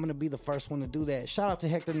 I'm going to be the first one to do that. Shout out to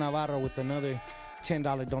Hector Navarro with another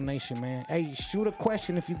 $10 donation, man. Hey, shoot a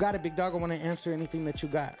question if you got it, big dog. I want to answer anything that you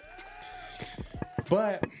got.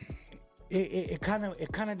 But it kind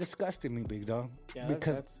of disgusted me, big dog. Yeah,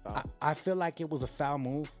 because that's foul. I feel like it was a foul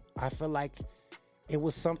move. I feel like it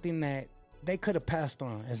was something that they could have passed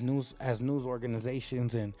on as news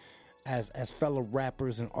organizations and as fellow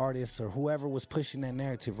rappers and artists or whoever was pushing that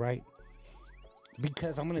narrative, right?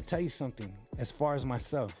 Because I'm going to tell you something. As far as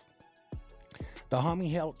myself, the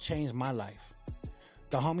homie helped change my life.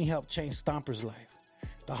 The homie helped change Stomper's life.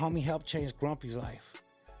 The homie helped change Grumpy's life.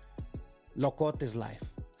 Locote's life.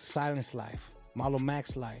 Silent's life. Malo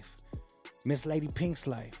Mac's life. Miss Lady Pink's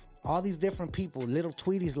life. All these different people. Little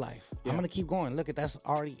Tweety's life. Yeah. I'm going to keep going. Look, that's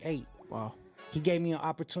already 8. Wow. He gave me an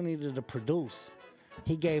opportunity to produce.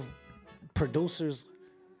 He gave producers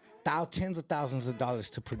tens of thousands of dollars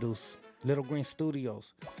to produce. Little Green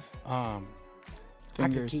Studios. I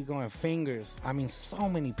could keep going. Fingers. I mean, so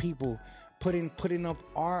many people putting up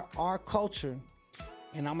our culture.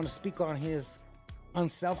 And I'm going to speak on his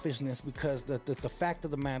unselfishness because the fact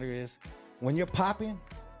of the matter is, when you're popping,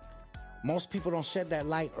 most people don't shed that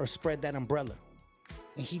light or spread that umbrella.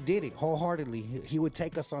 And he did it wholeheartedly. He would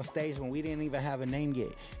take us on stage when we didn't even have a name yet.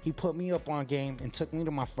 He put me up on game and took me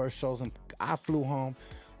to my first shows, and I flew home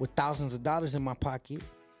with thousands of dollars in my pocket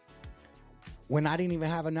when I didn't even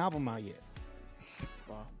have an album out yet.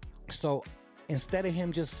 Wow. So instead of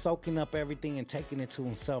him just soaking up everything and taking it to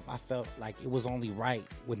himself, I felt like it was only right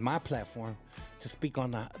with my platform to speak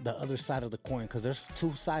on the other side of the coin, because there's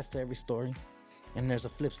two sides to every story and there's a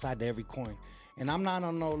flip side to every coin. And I'm not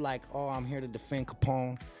on no like, oh, I'm here to defend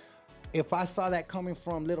Capone. If I saw that coming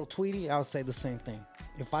from Little Tweety, I would say the same thing.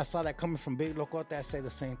 If I saw that coming from Big Locote, I'd say the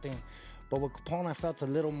same thing. But with Capone, I felt a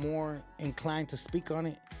little more inclined to speak on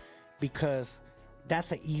it because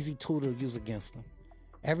that's an easy tool to use against him.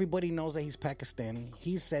 Everybody knows that he's Pakistani.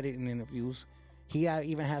 He's said it in interviews. He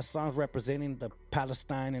even has songs representing the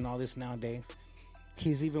Palestine and all this nowadays.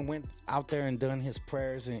 He's even went out there and done his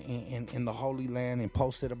prayers in the Holy Land and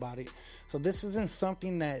posted about it. So this isn't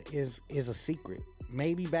something that is a secret.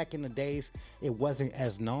 Maybe back in the days it wasn't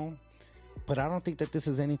as known, but I don't think that this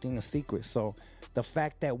is anything a secret. So the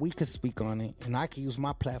fact that we could speak on it and I could use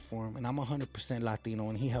my platform, and I'm 100% Latino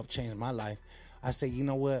and he helped change my life, I say, you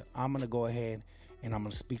know what, I'm going to go ahead and I'm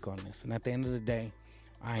going to speak on this. And at the end of the day,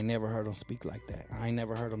 I ain't never heard him speak like that. I ain't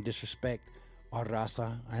never heard him disrespect our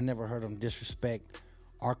raza. I never heard him disrespect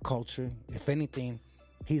our culture. If anything,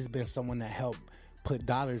 he's been someone that helped put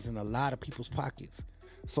dollars in a lot of people's pockets.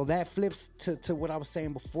 So that flips to what I was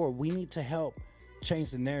saying before. We need to help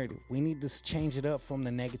change the narrative. We need to change it up from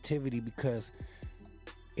the negativity because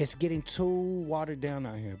it's getting too watered down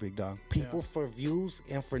out here, big dog. People for views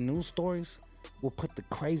and for news stories will put the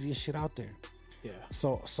craziest shit out there. Yeah.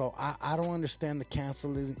 So I don't understand the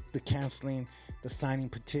canceling, the signing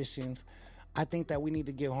petitions. I think that we need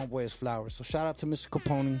to give homeboy his flowers. So shout out to Mr.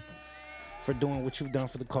 Capone for doing what you've done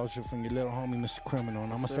for the culture from your little homie, Mr. Criminal.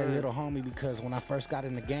 And I'm going to say little homie because when I first got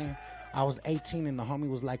in the game, I was 18 and the homie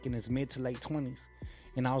was like in his mid to late 20s.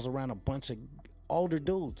 And I was around a bunch of older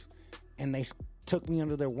dudes. And they took me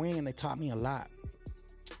under their wing and they taught me a lot.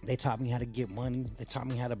 They taught me how to get money. They taught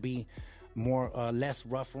me how to be less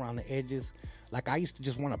rough around the edges. Like I used to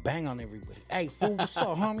just want to bang on everybody. Hey, fool, what's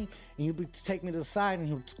up, homie? And he'd take me to the side and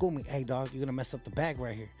he would school me. Hey, dog, you're going to mess up the bag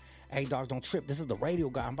right here. Hey, dog, don't trip. This is the radio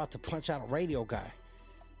guy. I'm about to punch out a radio guy.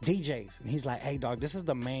 DJs. And he's like, hey, dog, this is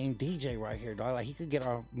the main DJ right here, dog. Like, he could get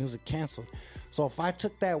our music canceled. So if I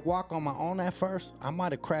took that walk on my own at first, I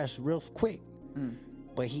might have crashed real quick.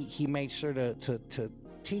 But he made sure to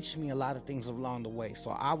teach me a lot of things along the way.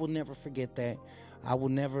 So I will never forget that. I will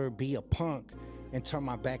never be a punk and turn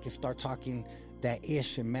my back and start talking that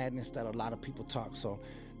ish and madness that a lot of people talk. So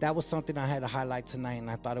that was something I had to highlight tonight, and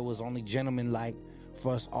I thought it was only gentleman-like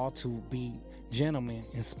for us all to be gentlemen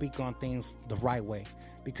and speak on things the right way.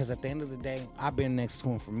 Because at the end of the day, I've been next to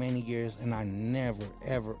him for many years, and I never,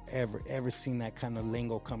 ever, ever, ever seen that kind of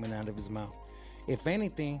lingo coming out of his mouth. If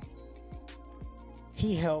anything,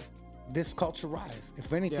 he helped this culture rise.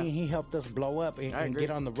 If anything, he helped us blow up and get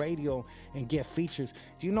on the radio and get features.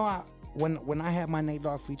 Do you know, when I had my Nate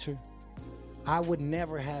Dogg feature, I would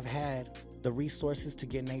never have had the resources to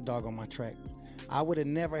get Nate Dogg on my track. I would have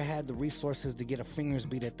never had the resources to get a Fingers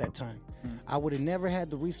beat at that time. I would have never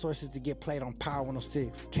had the resources to get played on Power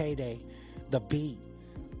 106, K-Day, The Beat,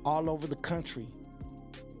 all over the country,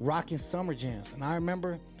 rocking summer jams. And I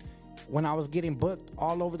remember When I was getting booked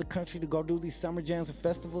all over the country to go do these summer jams and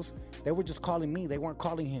festivals, they were just calling me. They weren't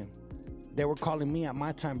calling him. They were calling me at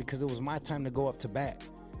my time because it was my time to go up to bat.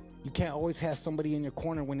 You can't always have somebody in your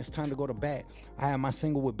corner when it's time to go to bat. I had my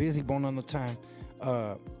single with Busy Bone on the time,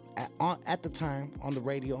 at the time on the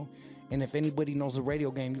radio. And if anybody knows the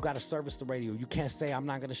radio game, you got to service the radio. You can't say, I'm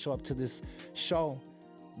not going to show up to this show.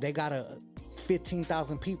 They got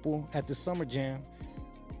 15,000 people at the summer jam,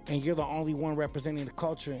 and you're the only one representing the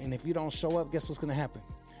culture. And if you don't show up, guess what's going to happen?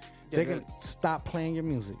 They're going to stop playing your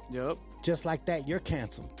music. Yep. Just like that, you're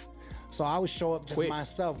canceled. So I would show up just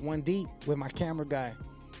myself, one deep, with my camera guy.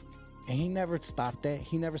 And he never stopped that.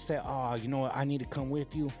 He never said, oh, you know what, I need to come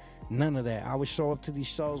with you. None of that. I would show up to these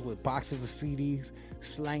shows with boxes of CDs,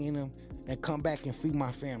 slanging them, and come back and feed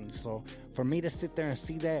my family. So for me to sit there and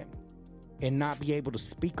see that and not be able to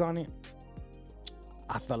speak on it,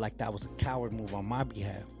 I felt like that was a coward move on my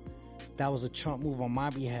behalf. That was a chump move on my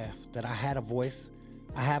behalf, that I had a voice,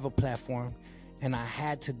 I have a platform, and I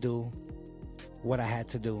had to do what I had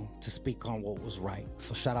to do to speak on what was right.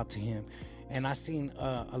 So shout out to him. And I seen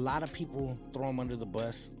a lot of people throw him under the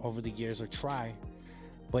bus over the years or try.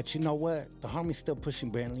 But you know what? The homie's still pushing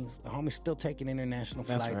Bentleys. The homie's still taking international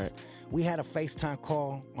flights. That's right. We had a FaceTime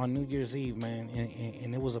call on New Year's Eve, man.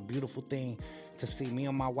 And it was a beautiful thing to see me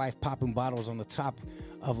and my wife popping bottles on the top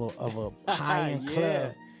of a high-end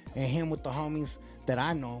club. And him with the homies that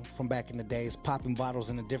I know from back in the days popping bottles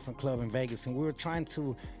in a different club in Vegas. And we were trying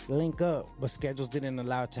to link up, but schedules didn't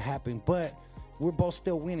allow it to happen. But we're both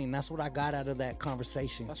still winning. That's what I got out of that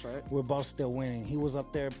conversation. That's right. We're both still winning. He was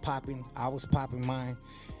up there popping. I was popping mine.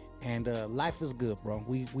 And life is good, bro.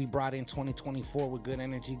 We brought in 2024 with good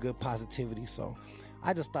energy, good positivity. So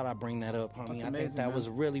I just thought I'd bring that up, homie. That's I amazing, think that was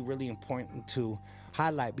really, really important to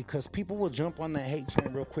highlight because people will jump on that hate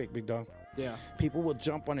train real quick, big dog. Yeah. People will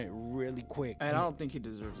jump on it really quick. And I don't think he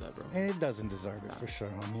deserves that, bro. And it doesn't deserve it for sure.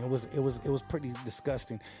 I mean, it was pretty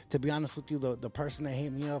disgusting. To be honest with you, the person that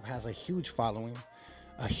hit me up has a huge following,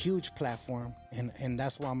 a huge platform, and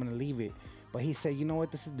that's where I'm gonna leave it. But he said, you know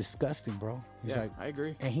what, this is disgusting, bro. He's like, I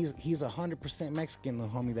agree. And he's 100% Mexican, the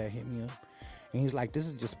homie that hit me up. And he's like, this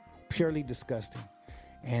is just purely disgusting.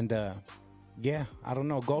 And yeah, I don't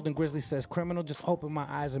know. Golden Grizzly says, criminal just opened my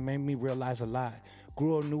eyes and made me realize a lot.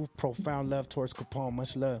 Grew a new profound love towards Capone.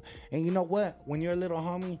 Much love. And you know what? When you're a little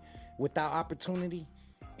homie without opportunity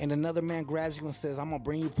and another man grabs you and says, I'm going to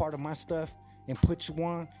bring you part of my stuff and put you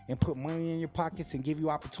on and put money in your pockets and give you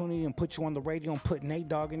opportunity and put you on the radio and put Nate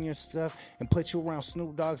Dogg in your stuff and put you around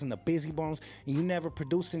Snoop Dogg's and the Busy Bones and you never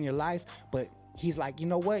produce in your life, but he's like, you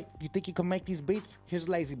know what? You think you can make these beats? Here's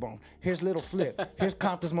Lazy Bone. Here's Little Flip. Here's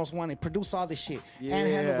Compton's Most Wanted. Produce all this shit and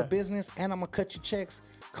handle the business and I'm going to cut you checks.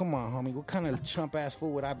 Come on, homie. What kind of chump-ass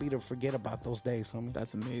fool would I be to forget about those days, homie?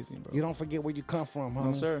 That's amazing, bro. You don't forget where you come from, homie.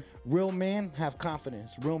 No, sir. Real men have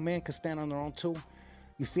confidence. Real men can stand on their own, too.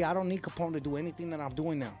 You see, I don't need Capone to do anything that I'm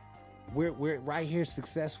doing now. We're right here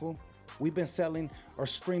successful. We've been selling or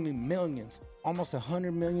streaming millions, almost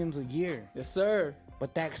 100 millions a year. Yes, sir.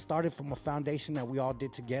 But that started from a foundation that we all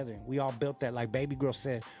did together. We all built that, like Baby Girl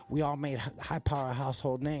said, we all made high power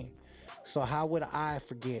household name. So how would I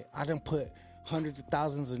forget? I done put hundreds of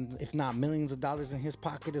thousands, and if not millions of dollars in his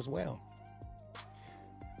pocket as well.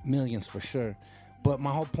 Millions for sure. But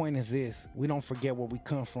my whole point is this: we don't forget where we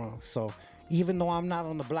come from. So even though I'm not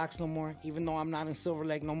on the blocks no more, even though I'm not in Silver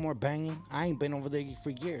Lake no more banging, I ain't been over there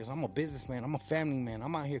for years. I'm a businessman. I'm a family man.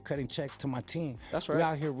 I'm out here cutting checks to my team. That's right. We're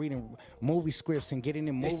out here reading movie scripts and getting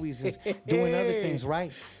in movies and doing other things,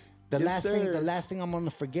 right? The last thing I'm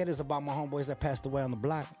gonna forget is about my homeboys that passed away on the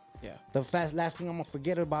block. Yeah. The last thing I'm gonna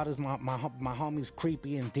forget about is my homies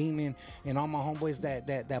Creepy and Demon and all my homeboys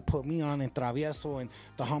that put me on and Travieso and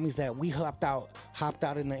the homies that we hopped out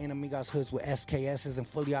in the Enemigas hoods with SKSs and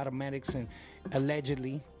fully automatics and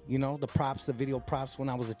allegedly, you know, the video props when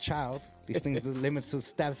I was a child. These things, the limits of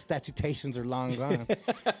statutations are long gone.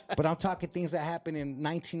 But I'm talking things that happened in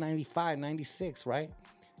 1995, 96, right?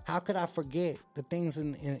 How could I forget the things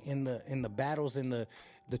in the battles and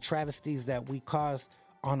the travesties that we caused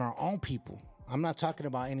on our own people? I'm not talking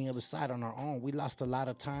about any other side. On our own, we lost a lot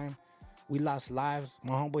of time. We lost lives.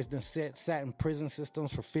 My homeboys done sat in prison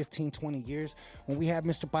systems for 15, 20 years. When we had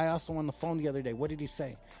Mr. Payaso on the phone the other day, what did he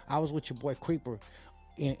say? I was with your boy Creeper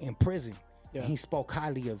in prison. Yeah. And he spoke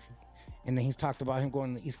highly of you. And then he talked about him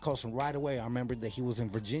going to the East Coast, and right away I remembered that he was in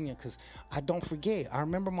Virginia, because I don't forget. I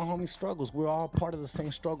remember my homie's struggles. We're all part of the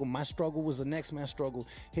same struggle. My struggle was the next man's struggle.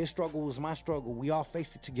 His struggle was my struggle. We all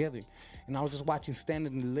faced it together. And I was just watching Stand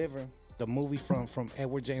and Deliver, the movie from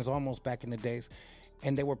Edward James Olmos back in the days,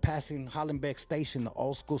 and they were passing Hollenbeck Station, the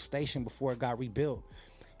old school station before it got rebuilt.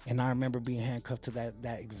 And I remember being handcuffed to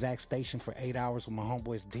that exact station for 8 hours with my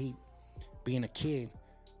homeboys deep, being a kid,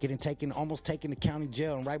 almost taken to county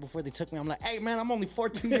jail. And right before they took me, I'm like, hey, man, I'm only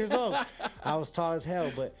 14 years old. I was tall as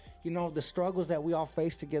hell. But, the struggles that we all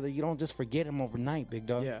face together, you don't just forget them overnight, big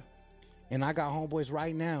dog. Yeah. And I got homeboys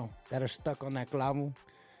right now that are stuck on that clavo,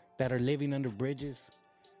 that are living under bridges,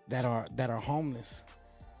 that are homeless.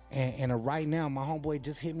 And right now, my homeboy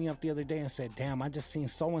just hit me up the other day and said, damn, I just seen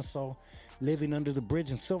so-and-so living under the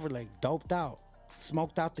bridge in Silver Lake, doped out,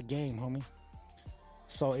 smoked out the game, homie.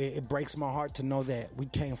 So it breaks my heart to know that we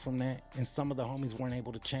came from that, and some of the homies weren't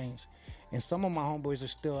able to change. And some of my homeboys are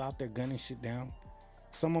still out there gunning shit down.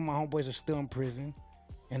 Some of my homeboys are still in prison.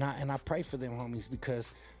 And I pray for them, homies,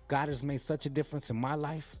 because God has made such a difference in my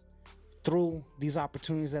life through these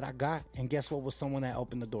opportunities that I got. And guess what was someone that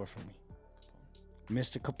opened the door for me?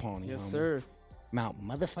 Mr. Capone. Yes, homie. sir. Mount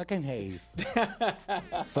motherfucking Hayes.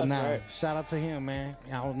 So now, right. Shout out to him, man.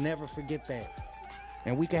 I'll never forget that.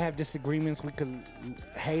 And we could have disagreements. We could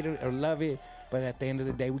hate it or love it. But at the end of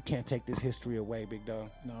the day, we can't take this history away, big dog.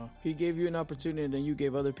 No. He gave you an opportunity, and then you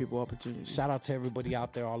gave other people opportunities. Shout out to everybody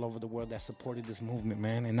out there all over the world that supported this movement,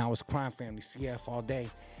 man. And now it's Crime Family, CF all day.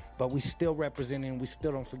 But we still representing, we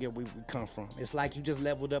still don't forget where we come from. It's like you just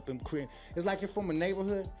leveled up and it's like you're from a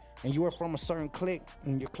neighborhood and you were from a certain clique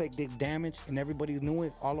and your clique did damage and everybody knew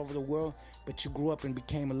it all over the world, but you grew up and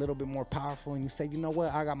became a little bit more powerful and you said, you know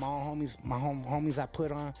what, I got my own homies, homies I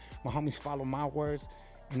put on, my homies follow my words,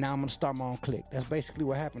 and now I'm going to start my own clique. That's basically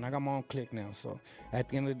what happened. I got my own clique now. So at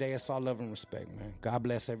the end of the day, it's all love and respect, man. God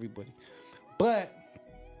bless everybody. But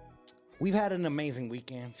we've had an amazing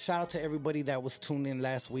weekend. Shout out to everybody that was tuned in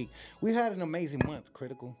last week. We had an amazing month,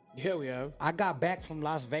 Critical. Yeah, we have. I got back from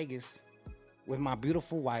Las Vegas with my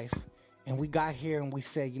beautiful wife, and we got here and we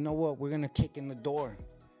said, you know what? We're going to kick in the door.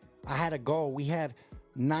 I had a goal. We had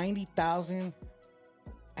 90,000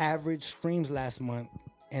 average streams last month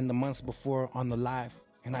and the months before on the live.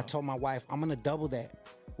 And I told my wife, I'm going to double that.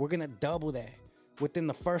 We're going to double that. Within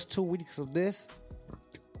the first 2 weeks of this,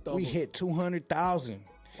 we hit 200,000.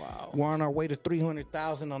 Wow. We're on our way to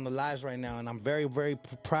 300,000 on the lives right now, and I'm very, very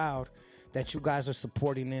proud that you guys are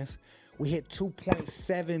supporting this. We hit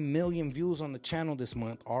 2.7 million views on the channel this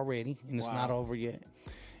month already, and it's not over yet.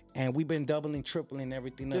 And we've been doubling, tripling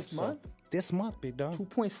everything this month? This month, big dog.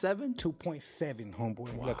 2.7? 2.7,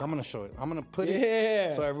 homeboy. Wow. Look, I'm going to show it. I'm going to put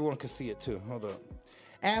it so everyone can see it too. Hold up.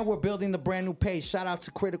 And we're building the brand new page. Shout out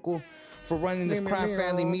to Critical for running this Crime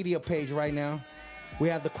Family Media page right now. We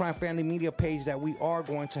have the Crime Family Media page that we are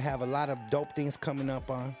going to have a lot of dope things coming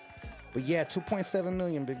up on. But yeah, 2.7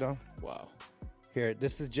 million, big dog. Wow. Here,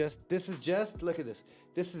 this is just, look at this.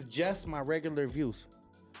 This is just my regular views.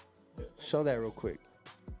 Show that real quick.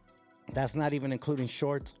 That's not even including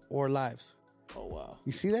shorts or lives. Oh, wow.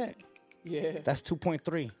 You see that? Yeah. That's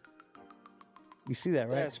 2.3. You see that,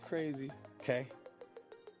 right? That's crazy. Okay.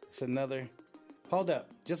 It's another, hold up,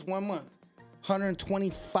 just 1 month.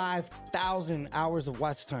 125,000 hours of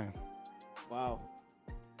watch time. Wow.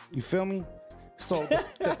 You feel me? So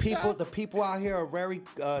the people out here are very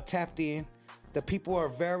tapped in. The people are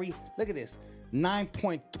very, look at this,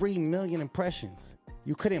 9.3 million impressions.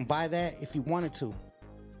 You couldn't buy that if you wanted to.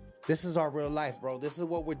 This is our real life, bro. This is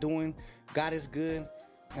what we're doing. God is good.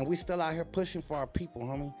 And we still out here pushing for our people,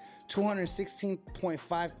 homie.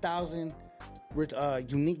 216.5 thousand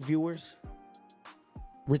unique viewers.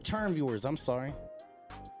 Return viewers, I'm sorry.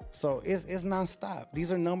 So it's nonstop.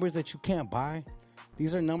 These are numbers that you can't buy.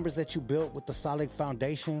 These are numbers that you built with the solid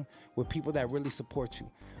foundation with people that really support you.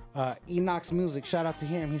 Enoch's Music, shout out to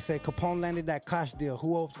him. He said, Capone landed that Kosh deal.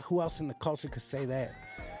 Who else in the culture could say that?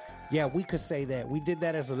 Yeah, we could say that. We did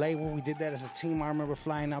that as a label. We did that as a team. I remember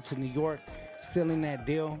flying out to New York, sealing that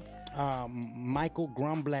deal. Michael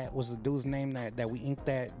Grumblatt was the dude's name that we inked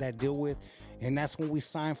that deal with. And that's when we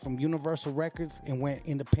signed from Universal Records and went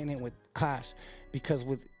independent with Kosh. Because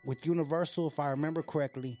with Universal, if I remember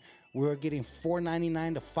correctly, we were getting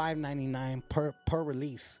 $4.99 to $5.99 per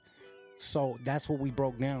release. So that's what we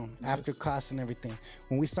broke down after Kosh and everything.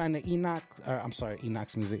 When we signed the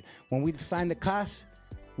Enoch's Music. When we signed the Kosh,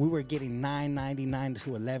 we were getting $9.99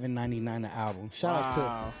 to $11.99 an album.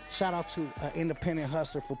 Shout out to independent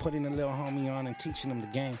hustler for putting the little homie on and teaching him the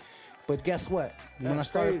game. But guess what? When I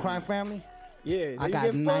started Crime Family, I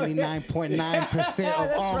got 99.9%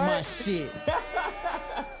 of all my shit.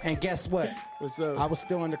 And guess what? What's up? I was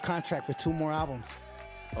still under contract for 2 more albums.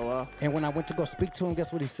 Oh, wow. And when I went to go speak to him,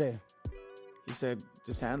 guess what he said? He said,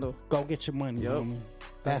 just handle. Go get your money, homie.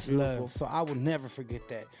 That's love. So I will never forget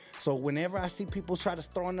that. So whenever I see people try to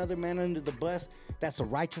throw another man under the bus, that's a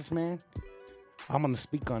righteous man, I'm going to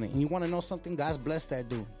speak on it. And you want to know something? God's blessed that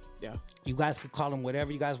dude. Yeah. You guys could call him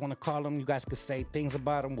whatever you guys want to call him. You guys could say things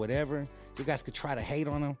about him, whatever. You guys could try to hate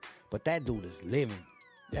on him. But that dude is living.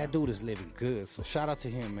 Yeah. That dude is living good. So shout out to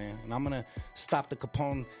him, man. And I'm going to stop the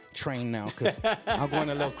Capone train now because I'm going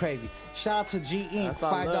a little crazy. Shout out to G Inc.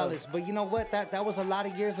 $5. But you know what? That was a lot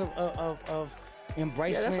of years of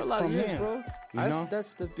embracement that's a lot from of years, him. bro.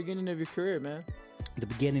 That's the beginning of your career, man. The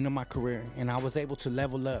beginning of my career. And I was able to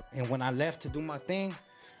level up. And when I left to do my thing,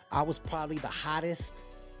 I was probably the hottest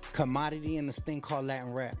commodity in this thing called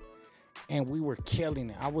Latin rap. And we were killing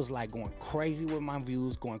it. I was like going crazy with my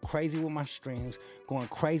views, going crazy with my streams, going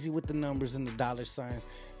crazy with the numbers and the dollar signs.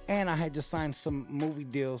 And I had just signed some movie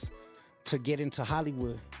deals to get into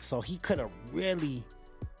Hollywood. So he could have really,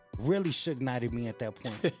 really Suge Knighted me at that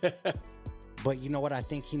point. But you know what I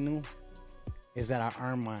think he knew? Is that I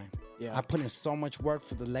earned mine. Yeah. I put in so much work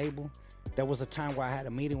for the label. There was a time where I had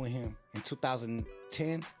a meeting with him in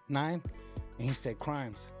 2010, 9, and he said,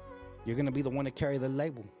 Crimes, you're going to be the one to carry the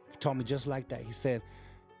label. He told me just like that. He said,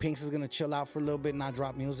 Pinks is going to chill out for a little bit, not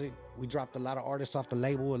drop music. We dropped a lot of artists off the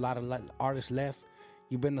label. A lot of artists left.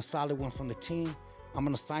 You've been the solid one from the team. I'm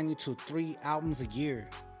going to sign you to 3 albums a year.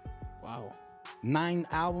 Wow. 9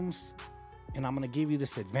 albums, and I'm going to give you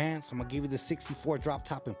this advance. I'm going to give you the 64 drop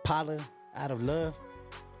top Impala, Out of Love.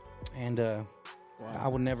 And wow. I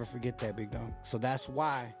will never forget that, big dog. So that's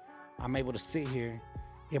why I'm able to sit here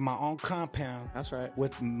in my own compound. That's right.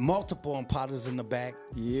 With multiple Impalas in the back.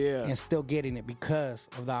 Yeah. And still getting it because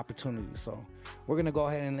of the opportunity. So we're going to go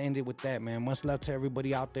ahead and end it with that, man. Much love to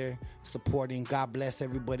everybody out there supporting. God bless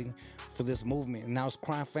everybody for this movement. And now it's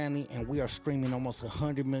Crime Family, and we are streaming almost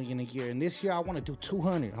 100 million a year. And this year I want to do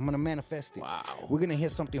 200. I'm going to manifest it. Wow. We're going to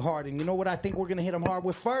hit something hard. And you know what I think we're going to hit them hard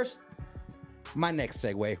with first? My next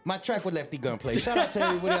segue. My track with Lefty Gunplay. Shout out to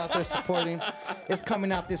everybody out there supporting. It's coming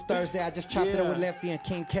out this Thursday. I just chopped it up with Lefty and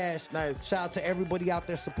King Cash. Nice. Shout out to everybody out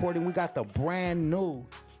there supporting. We got the brand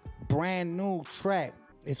new track.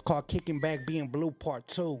 It's called Kicking Back Being Blue Part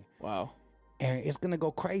 2. Wow. And it's going to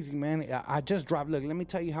go crazy, man. I just dropped, look, let me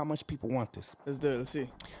tell you how much people want this. Let's do it. Let's see.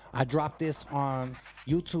 I dropped this on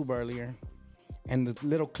YouTube earlier. And the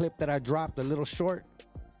little clip that I dropped, the little short,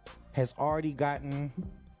 has already gotten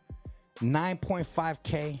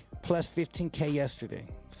 9.5K plus 15K yesterday.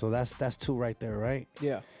 So that's 2 right there, right?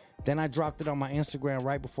 Yeah. Then I dropped it on my Instagram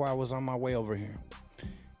right before I was on my way over here.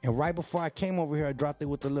 And right before I came over here, I dropped it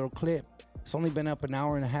with a little clip. It's only been up an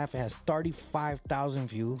hour and a half. It has 35,000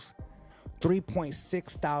 views,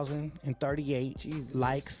 3.6 thousand and 38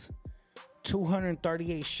 likes,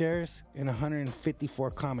 238 shares, and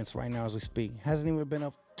 154 comments right now as we speak. Hasn't even been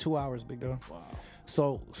up 2 hours, big dog. Wow.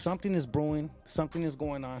 So something is brewing. Something is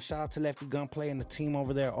going on. Shout out to Lefty Gunplay and the team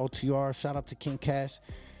over there, OTR. Shout out to King Cash.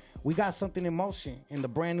 We got something in motion, and the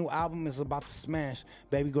brand new album is about to smash.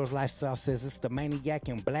 Baby Girl's Lifestyle says it's the maniac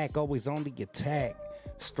in black, always on the attack.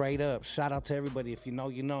 Straight up. Shout out to everybody. If you know,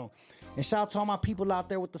 you know. And shout out to all my people out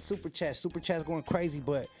there with the Super Chat. Super Chat's going crazy,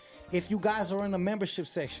 but if you guys are in the membership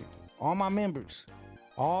section, all my members,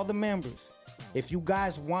 all the members, if you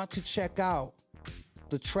guys want to check out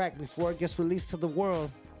the track before it gets released to the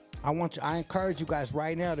world, I encourage you guys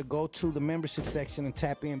right now to go to the membership section and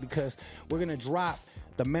tap in, because we're going to drop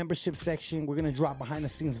the membership section. We're going to drop behind the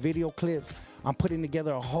scenes video clips. I'm putting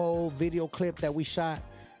together a whole video clip that we shot,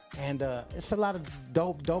 and it's a lot of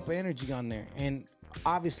dope energy on there. And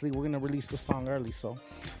obviously we're going to release the song early. So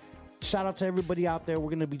shout out to everybody out there. We're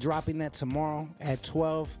going to be dropping that tomorrow at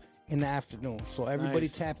 12 in the afternoon. So everybody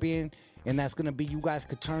tap in. And that's going to be, you guys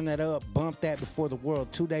could turn that up, bump that before the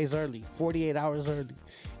world, 2 days early, 48 hours early.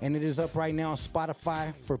 And it is up right now on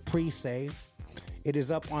Spotify for pre-save. It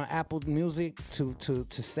is up on Apple Music to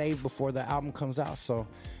save before the album comes out. So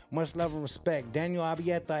much love and respect. Daniel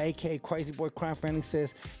Abieta, a.k.a. Crazy Boy Crime Family,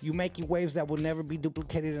 says, you making waves that will never be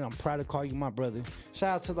duplicated, and I'm proud to call you my brother.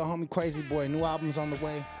 Shout out to the homie Crazy Boy. New album's on the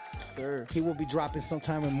way. Sure. He will be dropping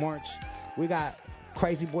sometime in March. We got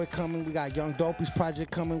Crazy Boy coming. We got Young Dopey's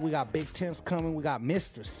project coming. We got Big Tim's coming. We got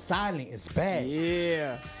Mr. Silent is back.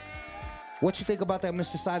 Yeah. What you think about that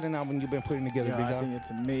Mr. Silent album you've been putting together, Big Dog? I think it's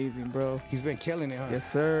amazing, bro. He's been killing it, huh? Yes,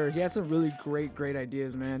 sir. He had some really great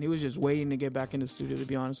ideas, man. He was just waiting to get back in the studio, to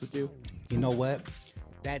be honest with you. You know what?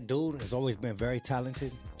 That dude has always been very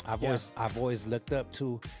talented. I've always looked up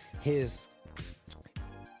to his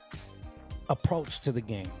approach to the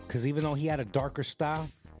game, because even though he had a darker style,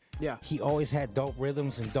 he always had dope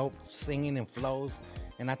rhythms and dope singing and flows.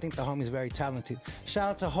 And I think the homie's very talented. Shout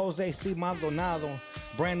out to Jose C. Maldonado,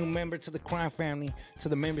 brand new member to the Crime Family, to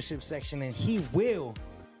the membership section. And he will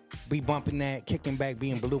be bumping that Kicking Back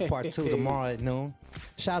Being Blue Part 2 tomorrow at noon.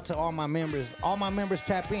 Shout out to all my members. All my members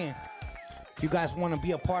tap in. you guys want to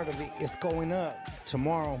be a part of it, it's going up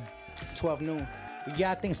tomorrow, 12 noon.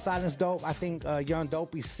 Yeah, I think Silence dope. I think Young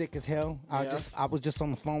Dopey's sick as hell. I was just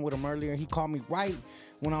on the phone with him earlier. He called me right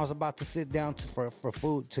when I was about to sit down for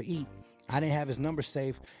food to eat. I didn't have his number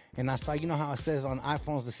saved, and I saw, you know how it says on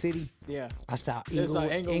iPhones the city? Yeah. I saw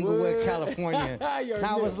Inglewood, California. And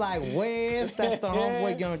I was like, Wes, that's the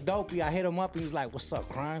homeboy Young Dopey. I hit him up, and he was like, what's up,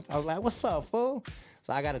 Crimes? I was like, what's up, fool?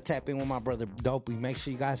 So I got to tap in with my brother Dopey. Make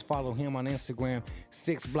sure you guys follow him on Instagram.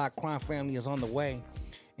 6 Block Crime Family is on the way.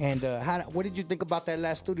 And what did you think about that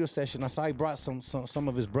last studio session? I saw he brought some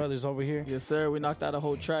of his brothers over here. Yes, sir. We knocked out a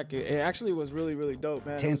whole track. It actually was really, really dope,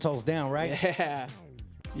 man. 10 toes down, right?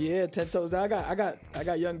 Yeah, 10 toes down. I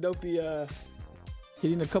got Young Dopey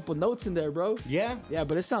hitting a couple notes in there, bro. Yeah? Yeah,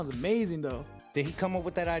 but it sounds amazing, though. Did he come up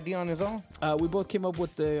with that idea on his own? We both came up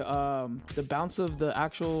with the bounce of the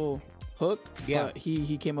actual hook. Yeah. But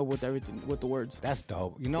he came up with everything, with the words. That's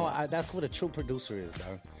dope. You know, that's what a true producer is,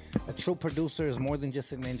 dog. A true producer is more than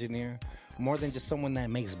just an engineer, more than just someone that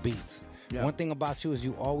makes beats. Yeah. One thing about you is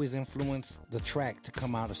you always influence the track to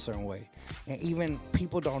come out a certain way. And even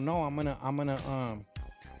people don't know, I'm gonna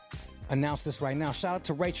announce this right now. Shout out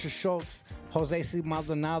to Rachel Schultz, Jose C.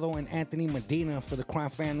 Maldonado, and Anthony Medina for the Crime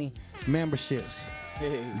Family memberships.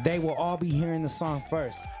 Hey. They will all be hearing the song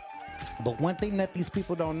first. But one thing that these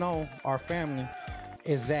people don't know, our family,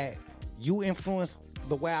 is that you influence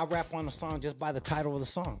the way I rap on the song just by the title of the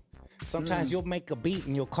song. Sometimes you'll make a beat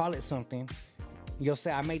and you'll call it something. You'll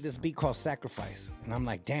say, I made this beat called Sacrifice. And I'm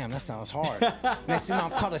like, damn, that sounds hard. Next thing you know,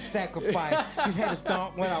 I'm called a Sacrifice. These haters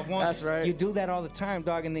don't what I want. That's right. You do that all the time,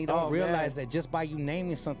 dog, and they don't realize that just by you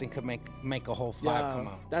naming something could make a whole vibe come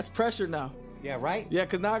out. That's pressure now. Yeah, right? Yeah,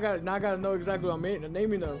 because now I got to know exactly what I'm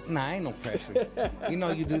naming though. Nah, ain't no pressure. You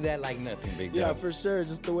know you do that like nothing, big dog. Yeah, for sure.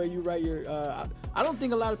 Just the way you write your... I don't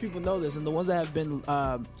think a lot of people know this, and the ones that have been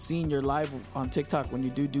seeing your live on TikTok when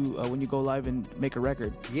you when you go live and make a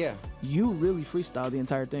record, yeah, you really freestyle the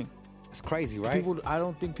entire thing. It's crazy, right? I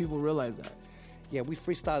don't think people realize that. Yeah, we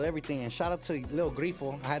freestyled everything, and shout out to Lil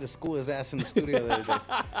Grifo. I had to school his ass in the studio the other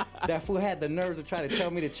day. That fool had the nerve to try to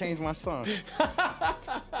tell me to change my song.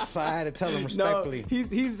 So I had to tell him respectfully. No,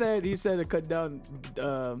 he said to cut down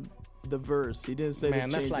the verse. He didn't say. Man,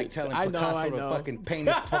 to that's change like it. telling Picasso to fucking paint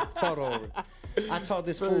his photo over. I told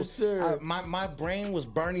this fool, sure. my brain was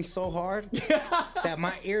burning so hard that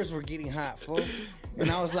my ears were getting hot, fool. And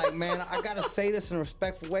I was like, man, I gotta say this in a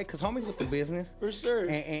respectful way, because homie's with the business. For sure.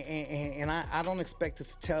 And I don't expect to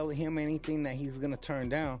tell him anything that he's gonna turn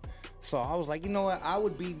down. So I was like, you know what? I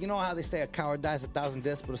would be, you know how they say a coward dies 1,000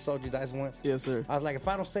 deaths, but a soldier dies once? Yes, sir. I was like, if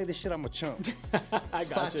I don't say this shit, I'm a chump. I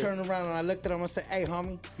turned around and I looked at him and I said, hey,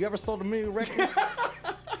 homie, you ever sold 1 million records?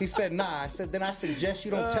 He said, nah. I said, then I suggest you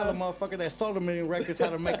don't tell a motherfucker that sold 1 million records how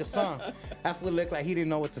to make a song. That fool looked like he didn't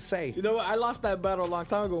know what to say. You know what? I lost that battle a long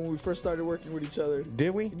time ago when we first started working with each other. Did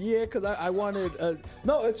we? Yeah, because I wanted...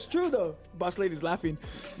 no, it's true, though. Boss Lady's laughing.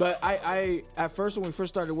 But I at first, when we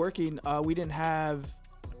first started working, we didn't have...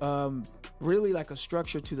 really like a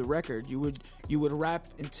structure to the record. You would rap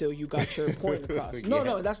until you got your point across.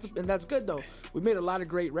 No, that's good though. We made a lot of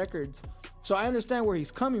great records, so I understand where he's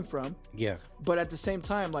coming from. Yeah. But at the same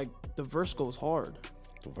time, like the verse goes hard.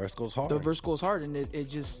 The verse goes hard, and it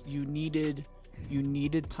just you needed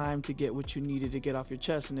time to get what you needed to get off your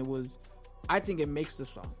chest, and it was. I think it makes the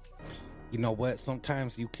song. You know what?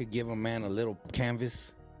 Sometimes you could give a man a little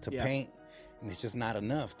canvas to paint. And it's just not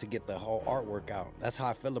enough to get the whole artwork out. That's how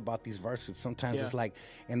I feel about these verses. Sometimes it's like,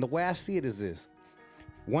 and the way I see it is this.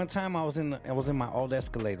 One time I was in my old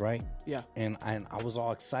Escalade, right? Yeah. And I was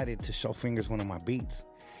all excited to show Fingers one of my beats.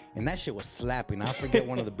 And that shit was slapping. I forget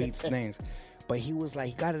one of the beats' names. But he was like,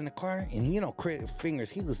 he got in the car, and he,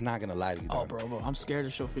 Fingers, he was not gonna lie to you, dog. Oh, bro, I'm scared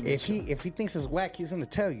to show Fingers. If he thinks it's whack, he's gonna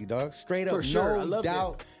tell you, dog. Straight up, for sure. No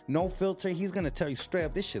doubt, no filter. He's gonna tell you straight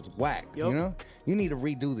up, this shit's whack. Yep. You know, you need to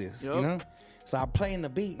redo this. Yep. You know. So I'm playing the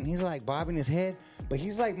beat, and he's like bobbing his head, but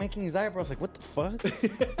he's like making his eyebrows like, what the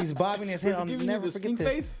fuck? He's bobbing his head. I'll never forget that.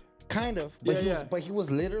 Face? Kind of, but he was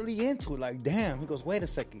literally into it. Like, damn. He goes, wait a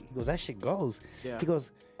second. He goes, that shit goes. Yeah. He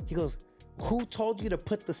goes, who told you to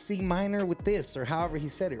put the C minor with this, or however he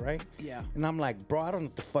said it, right? Yeah. And I'm like, bro, I don't know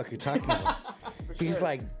what the fuck you're talking about. He's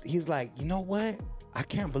like, you know what? I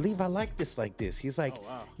can't believe I like this like this. He's like, oh,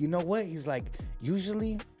 wow. You know what? He's like,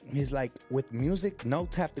 usually, he's like, with music,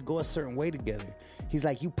 notes have to go a certain way together. He's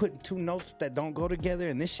like, you put 2 notes that don't go together,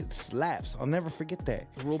 and this shit slaps. I'll never forget that.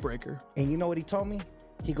 A rule breaker. And you know what he told me?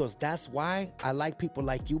 He goes, that's why I like people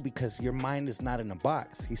like you, because your mind is not in a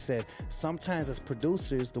box. He said, sometimes as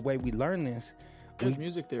producers, the way we learn this, It's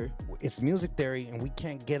music theory. It's music theory, and we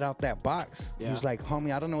can't get out that box. Yeah. He was like,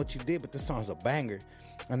 homie, I don't know what you did, but this song's a banger.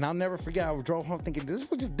 And I'll never forget, I drove home thinking, this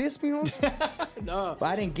was just diss me, homie? No. But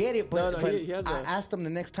I didn't get it. But, No, but he has I asked him the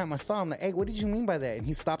next time I saw him, like, hey, what did you mean by that? And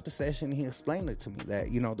he stopped the session, and he explained it to me,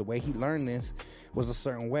 that, the way he learned this was a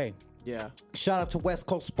certain way. Yeah. Shout out to West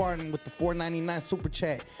Coast Spartan with the $4.99 super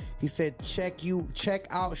chat. He said, check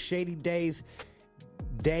out Shady Days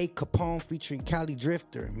Day Capone featuring Cali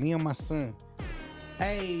Drifter, me and my son.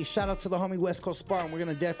 Hey, shout out to the homie West Coast Spartan. We're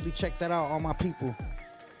gonna definitely check that out, all my people.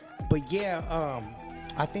 But yeah,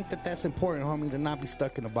 I think that's important, homie, to not be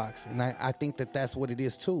stuck in a box. And I think that's what it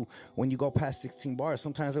is too. When you go past 16 bars,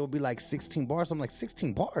 sometimes it will be like 16 bars. I'm like,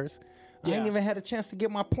 16 bars? I ain't even had a chance to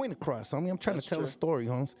get my point across. I mean, I'm trying to tell a story,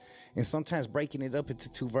 Holmes. And sometimes breaking it up into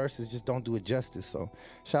 2 verses just don't do it justice. So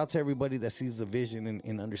shout out to everybody that sees the vision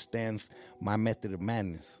and understands my method of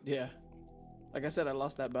madness. Yeah. Like I said, I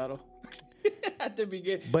lost that battle at the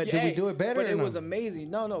beginning. But did we do it better? But it was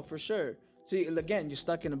amazing. No, for sure. See, again, you're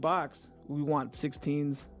stuck in a box. We want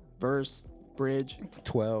 16s, verse, bridge.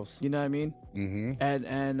 12s. You know what I mean? Mm-hmm.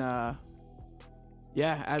 And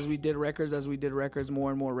yeah, as we did records,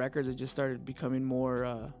 more and more records, it just started becoming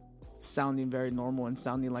more sounding very normal and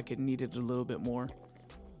sounding like it needed a little bit more.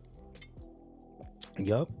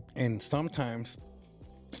 Yup. And sometimes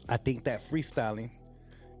I think that freestyling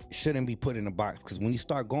shouldn't be put in a box, because when you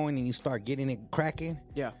start going and you start getting it cracking,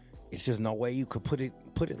 yeah, it's just no way you could put it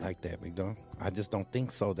like that, big dog. I just don't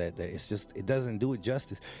think so. That it's just, it doesn't do it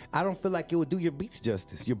justice. I don't feel like it would do your beats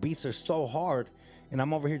justice. Your beats are so hard, and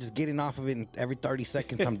I'm over here just getting off of it, and every 30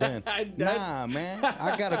 seconds I'm done. Nah, man,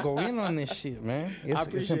 I gotta go in on this shit, man.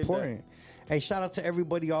 It's important. Hey, shout out to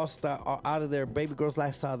everybody out of their baby girls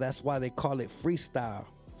lifestyle. That's why they call it freestyle.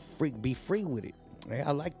 Be free with it. Hey,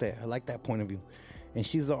 I like that. I like that point of view. And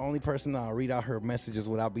she's the only person that'll read out her messages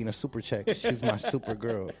without being a super check. She's my super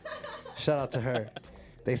girl. Shout out to her.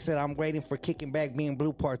 They said, I'm waiting for Kicking Back Being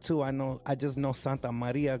Blue Part 2. I just know Santa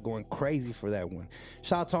Maria going crazy for that one.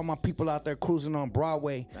 Shout out to all my people out there cruising on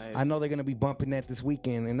Broadway. Nice. I know they're going to be bumping that this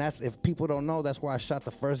weekend. And that's, if people don't know, that's where I shot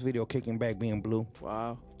the first video, Kicking Back Being Blue.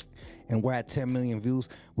 Wow. And we're at 10 million views.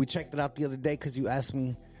 We checked it out the other day because you asked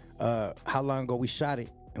me how long ago we shot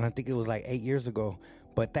it. And I think it was like 8 years ago.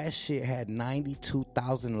 But that shit had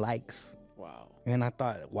 92,000 likes. Wow. And I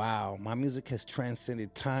thought, wow, my music has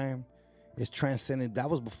transcended time. It's transcended. That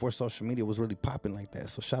was before social media was really popping like that.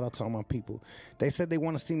 So shout out to all my people. They said they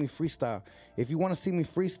want to see me freestyle. If you want to see me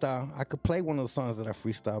freestyle, I could play one of the songs that I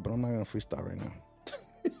freestyle, but I'm not going to freestyle right now.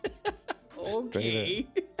 Okay.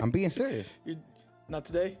 I'm being serious. Not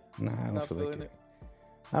today? Nah, I don't feel like it.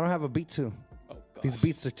 I don't have a beat to. Oh, gosh. These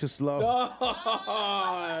beats are too slow.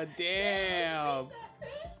 Oh, damn.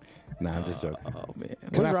 Nah, I'm just joking. Oh, man.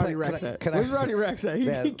 Where's Roddy Rex at? Where's Roddy Rex at?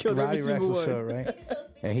 He killed every single one. Show, right?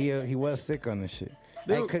 And he was sick on this shit.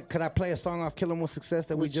 Hey, could I play a song off Kill 'Em With Success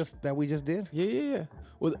that we just did? Yeah.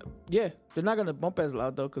 Well, yeah. They're not gonna bump as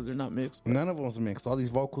loud though because they're not mixed. None of them's mixed. All these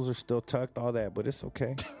vocals are still tucked, all that, but it's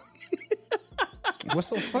okay. What's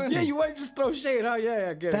so funny? Yeah, you might just throw shade. Oh yeah,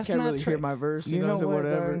 I get it. I can't really hear my verse. You know what?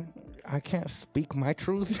 Whatever. I can't speak my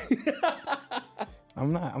truth.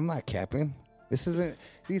 I'm not capping. This isn't.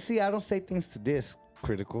 You see, I don't say things to diss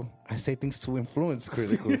critical. I say things to influence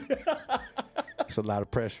critical. It's a lot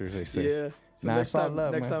of pressure, they say. Yeah. So nah, next time,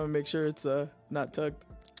 love, next time I make sure it's not tucked.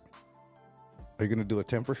 Are you gonna do a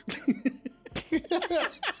temper?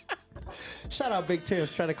 Shout out Big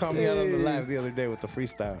Temps trying to call me out on the live the other day with the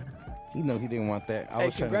freestyle. He knew he didn't want that.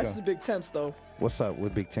 Hey, congrats to Big Temps though. What's up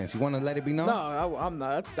with Big Temps? You want to let it be known? No, I'm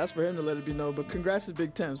not. That's for him to let it be known. But congrats to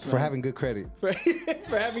Big Temps, man. For having good credit. For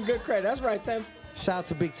having good credit. That's right, Temps. Shout out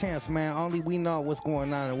to Big Temps, man. Only we know what's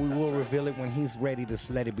going on, and we will reveal it when he's ready to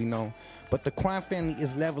let it be known. But the crime family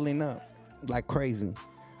is leveling up like crazy.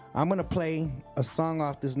 I'm going to play a song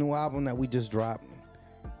off this new album that we just dropped,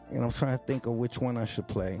 and I'm trying to think of which one I should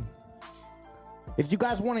play. If you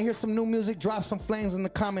guys want to hear some new music, drop some flames in the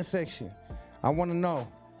comment section. I want to know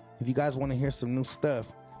if you guys want to hear some new stuff,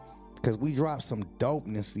 because we dropped some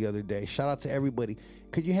dopeness the other day. Shout out to everybody.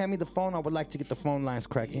 Could you hand me the phone? I would like to get the phone lines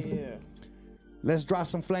cracking. Yeah. Let's drop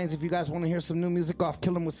some flames if you guys want to hear some new music off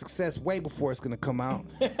Kill 'Em With Success way before it's going to come out.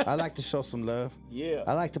 I like to show some love. Yeah.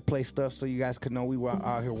 I like to play stuff so you guys can know we were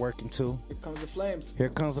out here working too. Here comes the flames. Here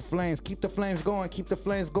comes the flames. Keep the flames going. Keep the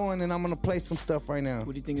flames going, and I'm going to play some stuff right now.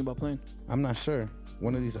 What are you thinking about playing? I'm not sure.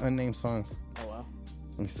 One of these unnamed songs. Oh, wow.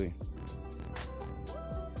 Let me see.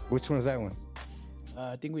 Which one is that one?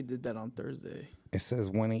 I think we did that on Thursday. It says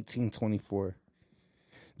 11824.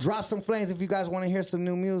 Drop some flames if you guys want to hear some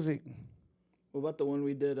new music. What about the one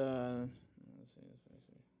we did? You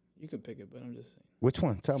can pick it, but I'm just saying. Which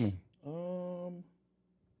one? Tell me.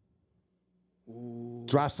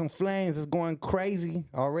 Drop Some Flames is going crazy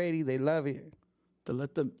already. They love it.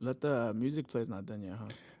 Let the music play's not done yet,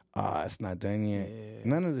 huh? It's not done yet. Yeah.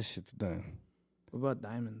 None of this shit's done. What about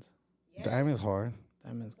Diamonds? Yeah. Diamonds hard.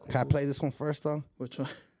 Diamonds cool. Can I play this one first though? Which one?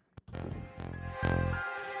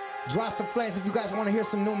 Drop Some Flames if you guys want to hear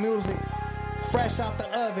some new music. Fresh out the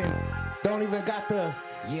oven. Don't even got the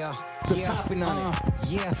topping on it.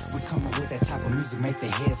 Yeah, we coming with that type of music, make the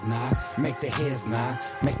heads nod, make the heads nod,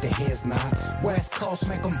 make the heads nod. West Coast,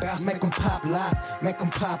 make them bounce, make them pop lock, make them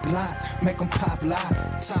pop lock, make them pop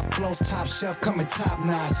lock. Top flows, top shelf, coming top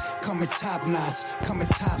notch, coming top notch, coming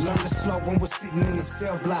top. Learn this flow when we're sitting in the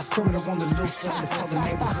cell blocks, criminals on the loose, trying to call the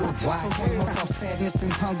neighborhood wide. Came up off sadness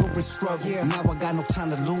and hunger and struggle. Now I got no time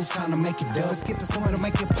to lose, time to make it done. Let's get this one to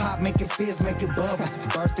make it pop, make it fizz, make it bubble.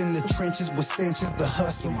 Birthed in the trenches with stenches, the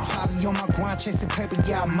hustle. Probably on my grind, chasing paper,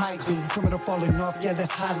 yeah, I might be. Criminal falling off, yeah,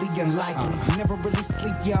 that's highly unlikely. Never really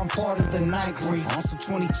sleep, yeah, I'm part of the night breed. On some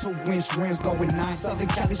 22-inch rims going 9. Southern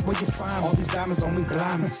Cali's where you find me. All these diamonds on me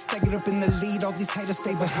blind me. Stack it up in the lead, all these haters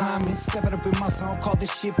stay behind me. Step it up in my zone, call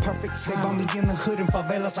this shit perfect time. They bump me in the hood in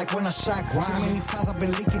favelas like when I shot grind. Too many times I've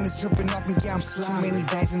been leaking, it's dripping off me, yeah, I'm slimy. Too many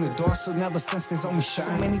days in the dark, so now the senses on me shine.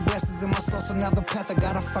 So many blessings in my soul, so now the path I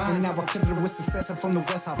gotta find. And now I killed it with success, and from the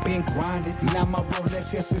west I've been grinding. Now my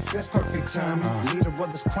Rolex, yes, it's perfect timing. Leader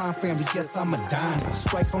of this crime family, yes, I'm a dime.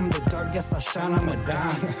 Straight from the dark, yes, I shine, I'm a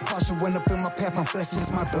dime. Caution went up in my path, I'm flexing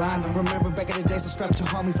just my blind. Remember back in the days, I strapped to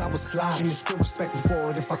homies, I was sliding. And still respect me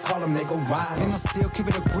for it, if I call them, they go ride. And I still keep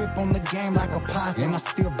it a grip on the game like a pot. And I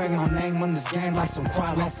still bang my name on this game like some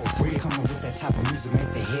crime. Like for real, coming with that type of music,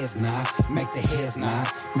 make the heads nod, make the heads nod,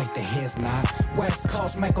 make the heads nod. West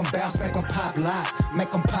Coast, make them bounce, make them pop lock, make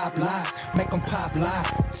them pop lock, make them pop lock.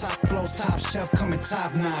 Top flows, top shelf, coming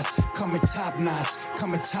top notch, coming top notch,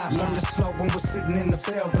 coming top. Learn this flow when we're sitting in the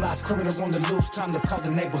cell blocks. Criminals on the loose, time to call the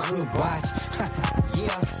neighborhood watch.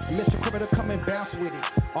 Yeah, Mr. Criminal come and bounce with it.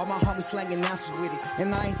 All my homies slanging ounces with it,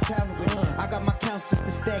 and I ain't telling with it. I got my counts just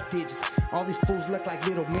to stack digits. All these fools look like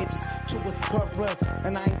little midgets. Chew a scrub up,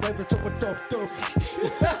 and I ain't able to a dope.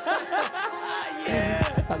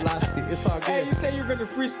 Yeah, I lost it. It's all good. Hey, you say you're gonna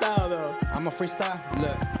freestyle though. I'm a freestyle.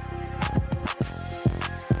 Look.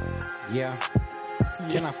 Yeah.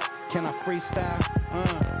 Can I freestyle?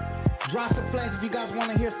 Drop some flames if you guys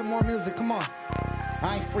want to hear some more music. Come on.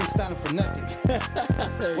 I ain't freestyling for nothing.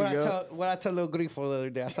 What I tell Lil Grifo the other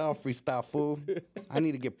day, I said I don't freestyle, fool. I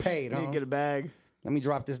need to get paid. You need to get a bag. Let me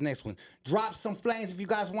drop this next one. Drop some flames if you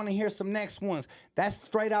guys want to hear some next ones. That's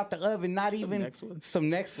straight out the oven, not even some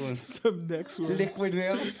next ones. Some next ones. Liquid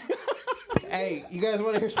nails. Hey, you guys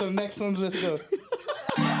want to hear some next ones? Let's go.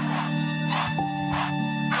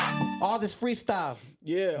 All this freestyle.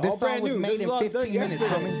 Yeah, this all song was new. made in 15 minutes,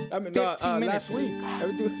 homie. I mean, 15 minutes. last week.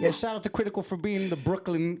 Yeah, shout out to Critical for being the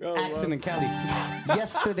Brooklyn accent in Cali.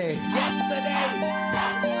 Yesterday.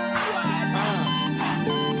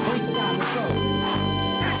 Freestyle, let's go.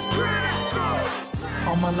 It's critical.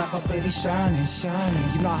 All my life I steady shining.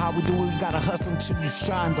 You know how we do it, we gotta hustle until you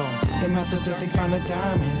shine though. And after that they find a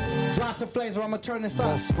diamond. Drop some flames or I'ma turn this Go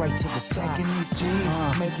up. straight to the side. Making these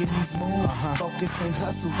G's, making these moves. Focus and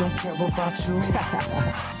hustle, don't care about you.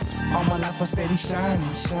 All my life I steady shining.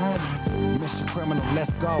 Mr. Criminal,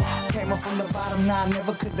 let's go. Came up from the bottom, now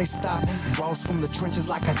never could they stop me. Rose from the trenches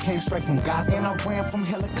like I came straight from God. And I ran from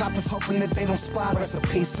helicopters hoping that they don't spot us. Rest in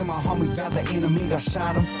peace to my homie Val, the enemy, I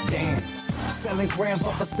shot him. Damn. Selling grams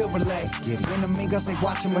off of Silver Lakes. Enemigos, they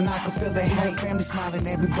watching when I can feel they hate. Family smiling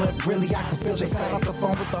at me, but really I can feel they fade. Off the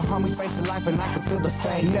phone with the homie facing life and I can feel the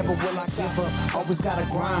fade. Never will I give up, always gotta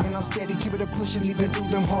grind. And I'm steady, keep it a pushing, even through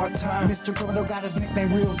them hard times. Mr. Criminal got his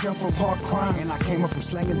nickname real young from hard crime. And I came up from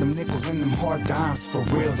slanging them nickels and them hard dimes, for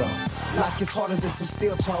real though. Life is harder than some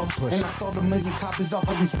steel toes. And I sold 1 million copies off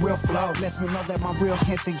of these real flows. Lets me know that my real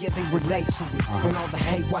hint, yeah, they relate to it. And all the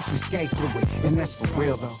hate, watch me skate through it. And that's for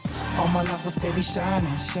real though. All my life was steady shining.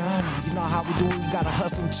 You know how we do it, we gotta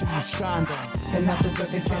hustle until you shine though. And after that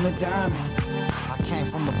they found a diamond. I came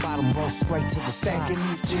from the bottom, rose straight to the side. Stacking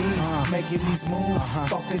these G's, making these moves.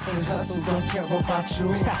 Focus and hustle, don't care about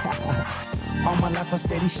you. All my life I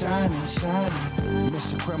steady shining.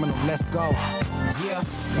 Mr. Criminal, let's go. Yeah,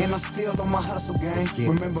 and I'm still on my hustle game.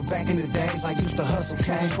 Remember back in the days I used to hustle,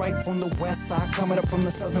 came straight from the west side, coming up from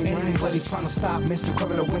the southern rain. Anybody trying to stop Mr.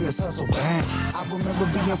 Criminal when this hustle bang. I remember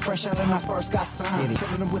being fresh out when I first got signed.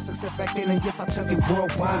 Killing them with success back then, and yes, I took it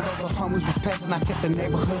worldwide. All the homies was passing, I kept the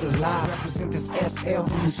neighborhood alive. Represent this SL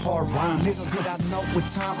through these hard rhymes. Little did I know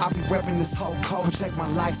with time I'll be repping this whole code. Protect my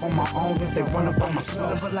life on my own if they run up on my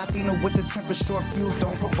soul. Of a Latino with the tripping short fuse,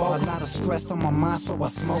 don't provoke. A lot of stress on my mind, so I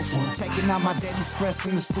smoke one. Taking out my daily stress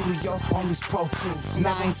in the studio on these Pro Tools.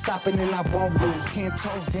 Now I ain't stopping and I won't lose. 10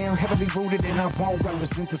 toes down, heavily rooted, and I won't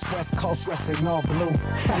represent this West Coast dressing all blue.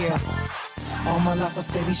 Yeah. All my life I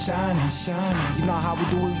steady shining, shining. You know how we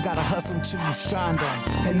do it, we gotta hustle until you shine down.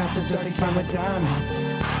 And not the dirty find a diamond.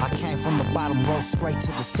 I came from the bottom, roll straight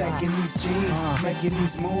to the sky. Taking these G's, making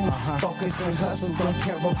these moves. Focus and hustle, don't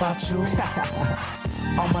care about you.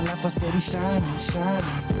 All my life I steady shining,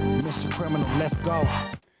 shining. Mr. Criminal, let's go.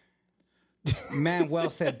 Manuel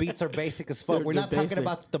said beats are basic as fuck. We're not talking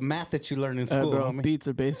about the math that you learn in school, bro, homie. Beats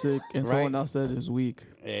are basic, and someone else said it was weak.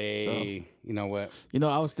 Hey, you know what? You know,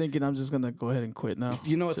 I was thinking I'm just gonna go ahead and quit now.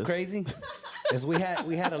 You know what's crazy? Is we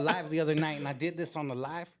had a live the other night, and I did this on the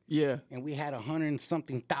live. Yeah. And we had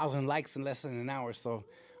 100-something thousand likes in less than an hour. So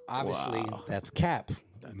obviously that's cap,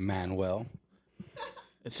 Manuel.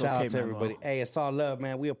 Shout out to everybody. Hey, it's all love,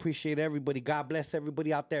 man. We appreciate everybody. God bless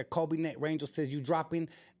everybody out there. Kobe Net Rangel says you dropping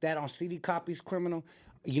that on CD copies, Criminal.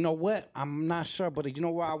 You know what? I'm not sure, but you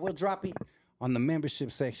know where I will drop it? On the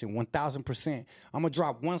membership section, 1,000%. I'm going to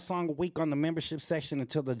drop one song a week on the membership section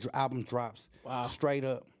until the album drops. Wow. Straight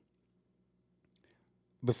up.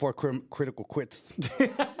 Before Critical quits. I'm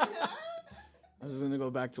just going to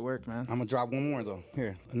go back to work, man. I'm going to drop one more, though.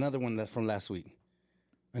 Here, another one that's from last week.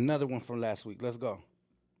 Another one from last week. Let's go.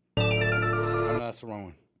 Oh, no, that's the wrong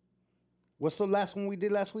one. What's the last one we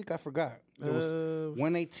did last week? I forgot. There was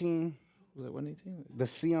 118. Was it 118? The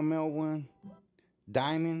CML one.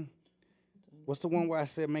 Diamond. What's the one where I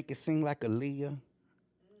said make it sing like Aaliyah?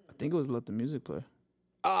 I think it was Let the Music Play.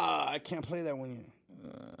 I can't play that one yet.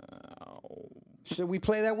 Should we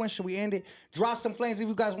play that one? Should we end it? Drop some flames if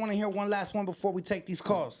you guys want to hear one last one before we take these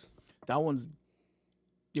calls. That one's...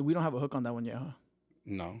 Yeah, we don't have a hook on that one yet, huh?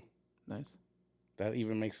 No. Nice. That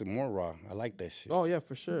even makes it more raw. I like that shit. Oh, yeah,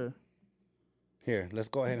 for sure. Here, let's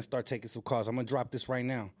go ahead and start taking some calls. I'm going to drop this right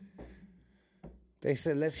now. They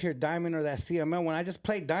said, let's hear Diamond or that CML one. I just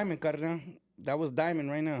played Diamond, Carnal. That was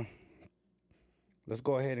Diamond right now. Let's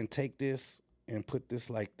go ahead and take this and put this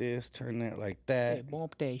like this, turn that like that. Hey,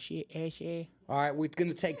 bump that shit, Ashy. All right, we're going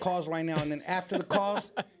to take calls right now, and then after the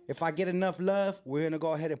calls, if I get enough love, we're going to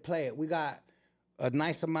go ahead and play it. We got a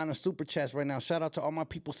nice amount of super chats right now. Shout out to all my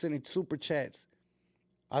people sending super chats.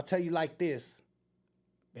 I'll tell you like this.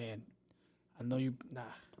 Man, I know you... Nah.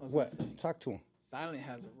 What? Talk to him. Silent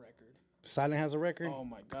has a record. Silent has a record? Oh,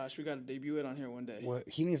 my gosh. We got to debut it on here one day. Well,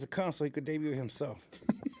 he needs to come so he could debut it himself.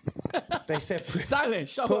 They said... Silent,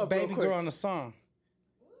 show put up Baby Girl on the song.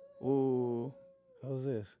 Ooh. How's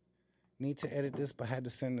this? Need to edit this, but had to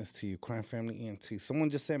send this to you. Crime Family ENT. Someone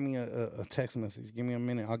just sent me a text message. Give me a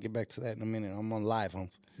minute. I'll get back to that in a minute. I'm on live,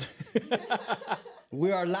 Holmes.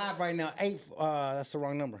 We are live right now. That's the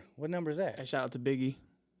wrong number. What number is that? Hey, shout out to Biggie.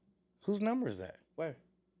 Whose number is that? Where?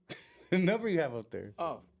 The number you have up there.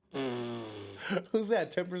 Oh. Who's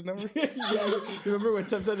that? Temper's number? Yeah. You remember when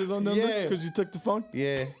Temp said his own number? Yeah. Because you took the phone?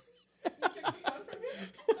 Yeah.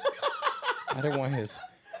 I didn't want his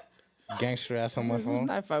gangster ass on my phone. Whose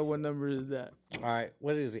 951 number is that? All right.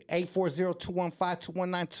 What is it?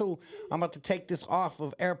 840-215-2192. I'm about to take this off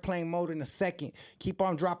of airplane mode in a second. Keep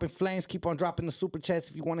on dropping flames. Keep on dropping the super chats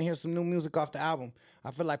if you want to hear some new music off the album.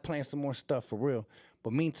 I feel like playing some more stuff for real.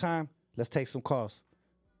 But meantime, let's take some calls.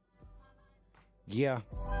 Yeah.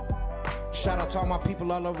 Shout out to all my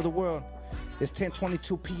people all over the world. It's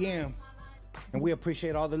 10:22 p.m. and we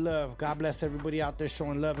appreciate all the love. God bless everybody out there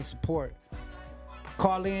showing love and support.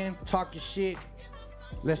 Call in, talk your shit.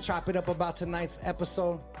 Let's chop it up about tonight's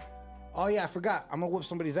episode. Oh yeah, I forgot. I'm gonna whip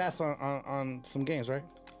somebody's ass on some games, right?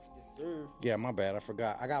 Yes, sir. Yeah, my bad. I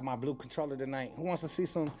forgot. I got my blue controller tonight. Who wants to see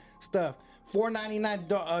some stuff?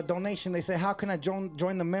 $4.99 donation. They say, how can I join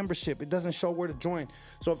the membership? It doesn't show where to join.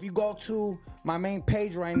 So if you go to my main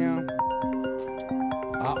page right now,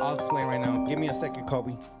 I'll explain right now. Give me a second,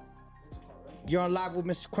 Kobe. You're on live with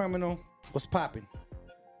Mr. Criminal. What's popping?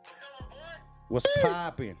 What's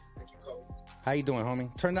popping? How you doing,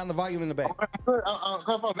 homie? Turn down the volume in the back. I'm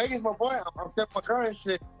coming from Vegas, my boy. I'm setting my car and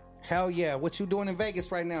shit. Hell yeah. What you doing in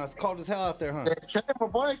Vegas right now? It's cold as hell out there, huh? Check my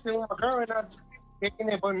boy. Setting my car right now. Kicking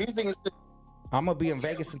it for music and shit. I'm gonna be in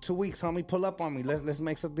Vegas in 2 weeks, homie. Pull up on me. Let's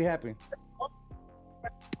make something happen.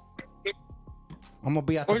 I'm gonna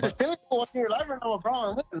be out there.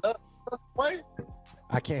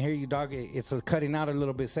 I can't hear you, dog. It's cutting out a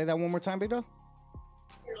little bit. Say that one more time, big dog.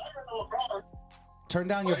 Turn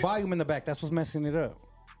down your volume in the back. That's what's messing it up.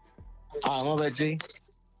 I know that, G.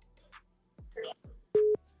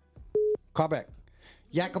 Call back.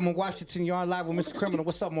 Yakima, Washington, you're on live with Mr. Criminal.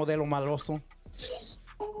 What's up, Modelo Maloso?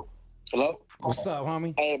 Hello? What's up,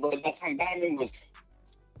 homie? Hey, bro, that song Diamond was...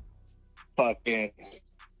 fucking,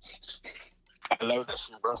 I love that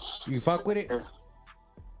shit, bro. You fuck with it?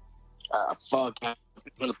 Fuck,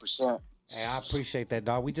 100%. Hey, I appreciate that,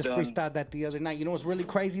 dog. We just freestyled that the other night. You know what's really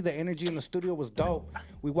crazy? The energy in the studio was dope.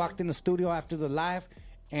 We walked in the studio after the live,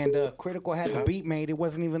 and Critical had the beat made. It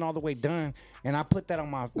wasn't even all the way done. And I put that on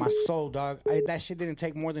my soul, dog. That shit didn't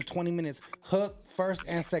take more than 20 minutes. Hook, first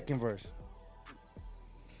and second verse.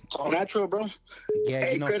 It's all natural, bro. Yeah,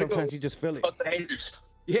 hey, you know, Critical, sometimes you just feel it. Fuck the haters.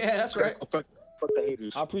 Yeah, that's right. Fuck the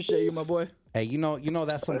haters. I appreciate you, my boy. Hey, you know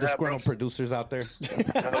that's some disgruntled producers out there.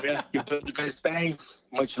 You do the best thing.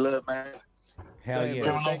 Much love, man. Hell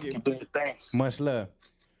yeah. Thank you. Do your thing. Much love.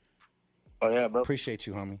 Oh yeah, bro. Appreciate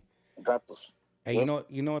you, homie. Got this. Hey, you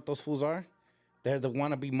know what those fools are? They're the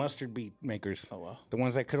wannabe mustard beat makers. Oh wow. The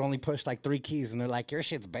ones that could only push like 3 keys, and they're like, your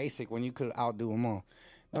shit's basic when you could outdo them all.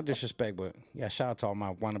 No disrespect, but yeah, shout out to all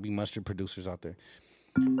my wannabe mustard producers out there.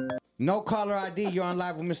 No caller ID. You're on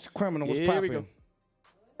live with Mr. Criminal. What's poppin'?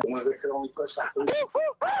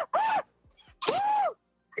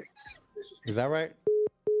 Is that right?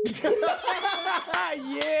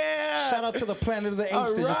 Yeah. Shout out to the Planet of the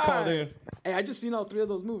Apes that just called in. Hey, I just seen all 3 of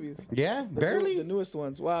those movies. Yeah, barely. The newest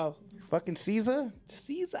ones. Wow. Fucking Caesar.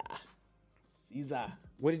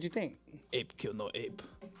 What did you think? Ape kill no ape.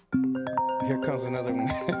 Here comes another one.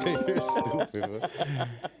 You're stupid, bro.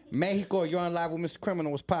 Mexico, you're on live with Mr.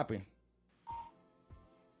 Criminal. What's popping?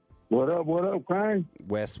 What up, crime?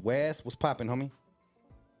 West, what's popping, homie?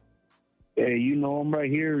 Hey, you know I'm right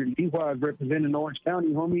here in Tijuana representing Orange County,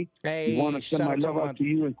 homie. Hey, want to send my love out to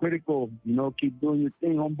you and Critical. You know, keep doing your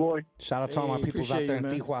thing, homeboy. Shout out to all my peoples out there in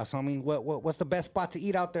Tijuana, homie. What's the best spot to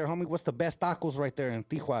eat out there, homie? What's the best tacos right there in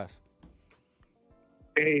Tijuana?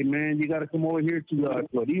 Hey, man, you got to come over here to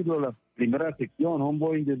Florido, La Primera Sección,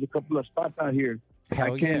 homeboy. There's a couple of spots out here.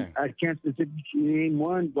 Hell yeah. I can't specifically name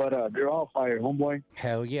one, but they're all fire, homeboy.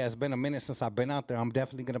 Hell yeah. It's been a minute since I've been out there. I'm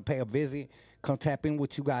definitely going to pay a visit, come tap in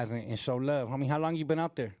with you guys and show love. Homie, how long you been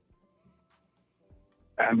out there?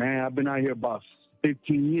 Man, I've been out here about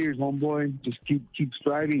 15 years, homeboy. Just keep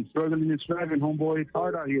striving, struggling and striving, homeboy. It's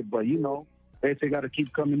hard out here, but, you know, they got to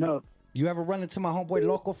keep coming up. You ever run into my homeboy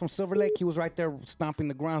Loco from Silver Lake? He was right there stomping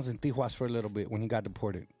the grounds in Tijuana for a little bit when he got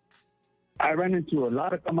deported. I ran into a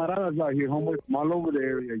lot of camaradas out here, homeboy, from all over the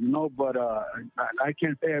area, you know, but I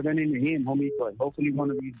can't say I ran into him, homie, but hopefully one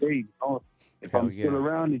of these days, you know, if I'm still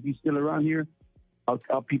around, if he's still around here,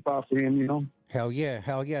 I'll peep out for him, you know. Hell yeah.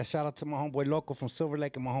 Shout out to my homeboy Loco from Silver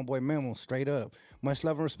Lake and my homeboy Memo, straight up. Much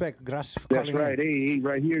love and respect. Gracias for calling. That's right. Hey,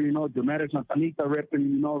 right here, you know, Dramatic Santa Anita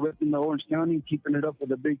repping the Orange County, keeping it up with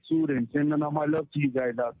the big suit and sending all my love to you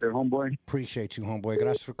guys out there, homeboy. Appreciate you, homeboy.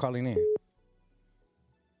 Gracias for calling in.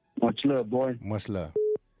 Much love, boy. Much love.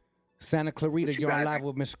 Santa Clarita, you're on live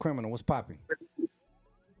with Mr. Criminal. What's popping?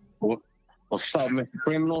 What's up, Mr.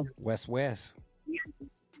 Criminal? West.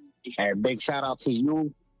 Hey, big shout out to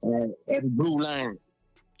you and Eddie Blue Line.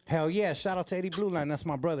 Hell yeah. Shout out to Eddie Blue Line. That's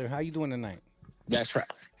my brother. How you doing tonight? That's right.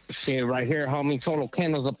 Shit, right here, homie. Cholo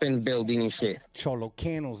Candles up in the building and shit. Cholo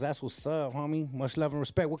Candles. That's what's up, homie. Much love and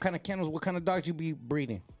respect. What kind of candles, what kind of dogs you be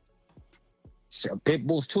breeding? Pit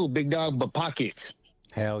bulls too, big dog, but pockets.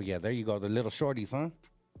 Hell yeah. There you go. The little shorties, huh?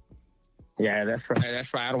 Yeah, that's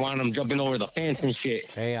right. I don't want them jumping over the fence and shit.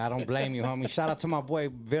 Hey, I don't blame you, homie. Shout out to my boy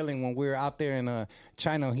Villain when we were out there in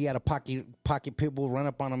China. He had a pocket pit bull run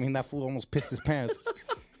up on him, and that fool almost pissed his pants.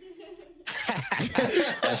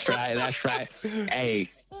 That's right. Hey,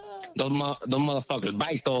 those motherfuckers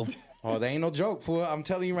bite though. Oh, they ain't no joke, fool. I'm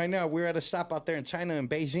telling you right now, we're at a shop out there in China in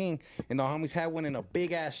Beijing, and the homies had one in a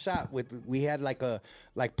big ass shop we had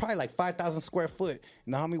probably 5,000 square foot.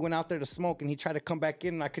 And the homie went out there to smoke, and he tried to come back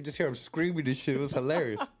in, and I could just hear him screaming and shit. It was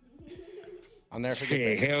hilarious. I'll never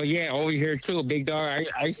forget that. Hell yeah, over here too, big dog.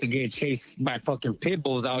 I used to get chased by fucking pit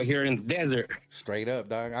bulls out here in the desert. Straight up,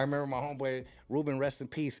 dog. I remember my homeboy Ruben, rest in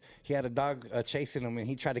peace. He had a dog chasing him, and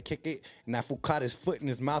he tried to kick it, and that fool caught his foot in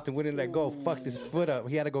his mouth and wouldn't let go. Fucked his foot up.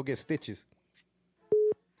 He had to go get stitches.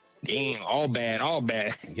 Damn, all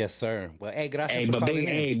bad. Yes, sir. Well, hey, gracias for calling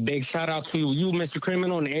in. Big shout out to you, Mr.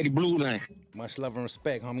 Criminal, and Eddie Blue Line. Much love and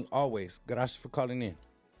respect, homie. Always. Gracias for calling in.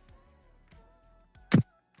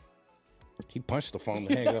 He punched the phone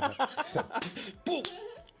to hang up. So, boom.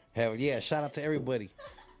 Hell yeah. Shout out to everybody.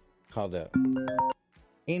 Called up.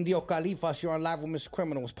 Indio Califas, you're on live with Mr.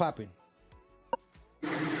 Criminal. What's popping?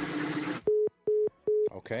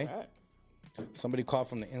 Okay. Right. Somebody called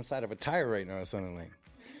from the inside of a tire right now or something like.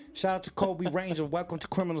 Shout out to Kobe Ranger. Welcome to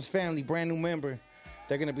Criminals Family. Brand new member.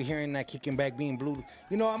 They're going to be hearing that Kicking Back Being Blue.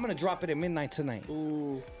 You know, I'm going to drop it at midnight tonight.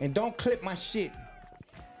 Ooh. And don't clip my shit,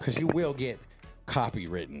 because you will get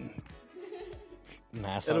copywritten.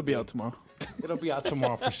 Nah, it'll be out tomorrow. It'll be out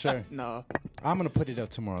tomorrow for sure. No. I'm going to put it up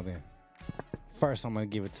tomorrow then. First, I'm going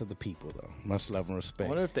to give it to the people, though. Much love and I respect.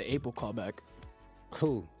 wonder if the ape will call back.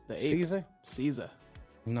 Cool. The ape. Caesar? Caesar.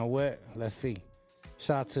 You know what? Let's see.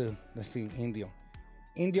 Shout out to, let's see, Indio.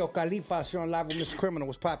 Indio Khalifa, you're on live with Mr. Criminal.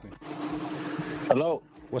 What's popping? Hello.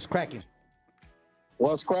 What's cracking?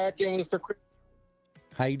 What's cracking, Mr. Chris?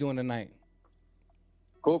 How you doing tonight?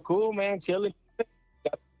 Cool, man. Chilling.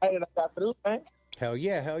 I got through, man. Hell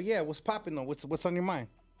yeah. What's popping, though? What's on your mind?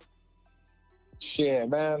 Shit,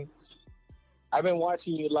 man. I've been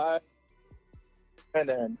watching you live. And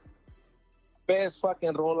then best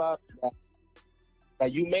fucking rollout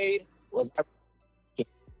that you made was...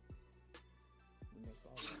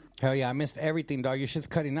 Hell yeah, I missed everything, dog. Your shit's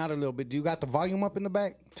cutting out a little bit. Do you got the volume up in the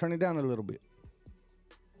back? Turn it down a little bit.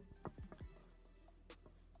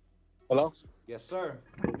 Hello? Yes, sir.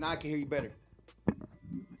 Now I can hear you better.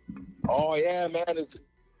 Oh, yeah, man.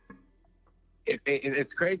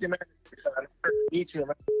 It's crazy, man. I never meet you,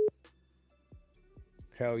 man.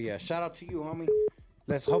 Hell yeah. Shout out to you, homie.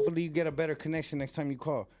 Hopefully you get a better connection next time you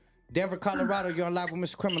call. Denver, Colorado, you're on live with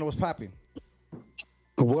Mr. Criminal. What's popping?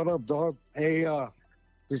 What up, dog? Hey,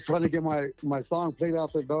 just trying to get my song played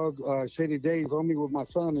out there, dog. Shady Days, homie, with my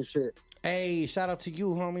son and shit. Hey, shout out to you,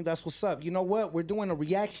 homie. That's what's up. You know what? We're doing a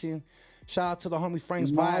reaction. Shout out to the homie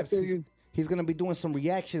Frank's Vibes. He's going to be doing some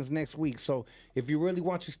reactions next week. So if you really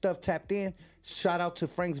want your stuff tapped in, shout out to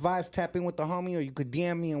Frank's Vibes. Tap in with the homie, or you could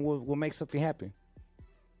DM me and we'll make something happen.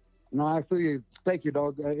 No, actually, thank you,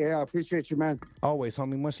 dog. Yeah, I appreciate you, man. Always,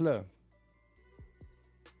 homie. Much love.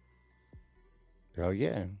 Hell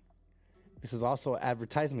yeah. This is also an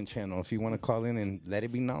advertisement channel if you want to call in and let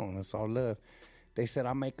it be known. That's all love. They said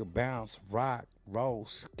I make a bounce, rock, roll,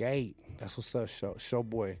 skate. That's what's up,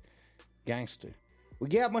 showboy, gangster. Well,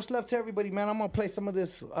 yeah, much love to everybody, man. I'm going to play some of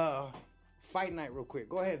this fight night real quick.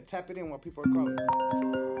 Go ahead and tap it in while people are calling.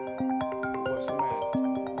 Bust some ass.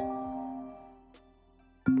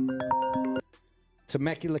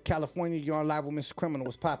 Temecula, California, you're on live with Mr. Criminal.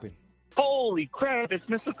 What's popping? Holy crap, it's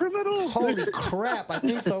Mr. Criminal. Holy crap, I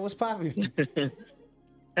think so. What's popping?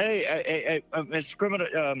 Hey, Mr. Criminal,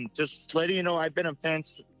 just letting you know, I've been a fan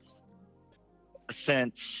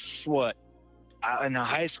since what? In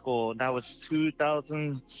high school. That was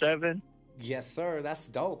 2007. Yes, sir. That's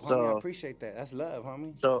dope, homie. So, I appreciate that. That's love,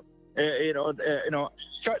 homie. So,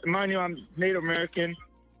 mind you, I'm Native American.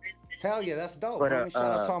 Hell yeah, that's dope. But, homie. Shout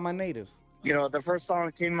out to all my natives. You know, the first song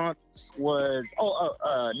that came out was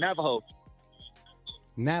Navajo.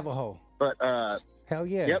 Navajo. But hell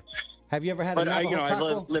yeah. Yep. Have you ever had a Navajo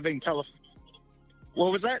taco? I live in California.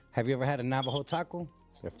 What was that? Have you ever had a Navajo taco?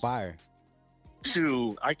 They're fire.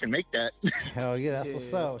 Shoot, I can make that. Hell yeah, that's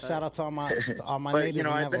what's up. Shout out to all my natives. You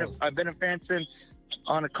know, I've been a fan since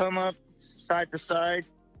on a come up, side to side.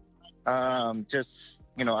 Just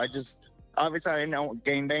obviously I know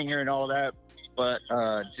game banger and all that, but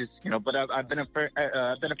I've been a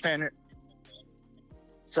fan of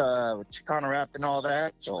Chicano rap and all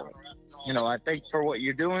that. So, you know, I thank for what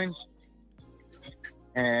you're doing,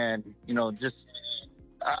 and you know,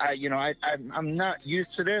 I'm not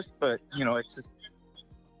used to this, but you know, it's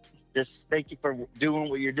just thank you for doing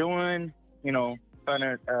what you're doing. You know, kind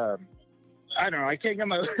of, I don't know. I can't get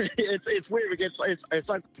my. It's weird because it's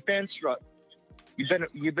like fan struck.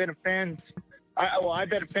 You've been a fan. I've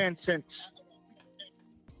been a fan since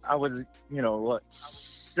I was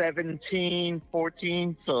 17,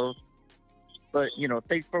 14. So, but you know,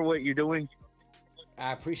 thanks for what you're doing.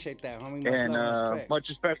 I appreciate that, homie. Much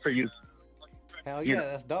respect for you. Hell yeah,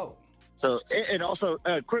 that's dope. So, and also,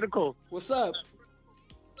 Critical. What's up?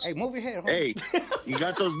 Hey, move your head, homie. Hey, you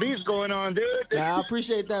got those beats going on, dude. Yeah, I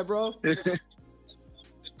appreciate that, bro.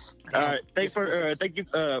 All right, thank you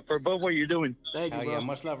for both what you're doing. Thank you, Hell bro. yeah,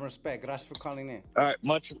 much love and respect. Gracias for calling in. All right,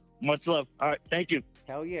 much love. All right, thank you.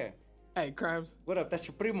 Hell yeah. Hey, Crimes. What up? That's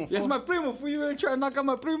your primo. That's my primo. Fool, you really trying to knock out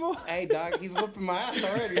my primo? Hey, dog, he's whooping my ass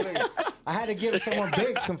already. Look, I had to give it someone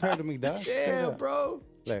big compared to me, dog. Yeah, bro.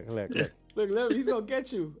 Look. He's gonna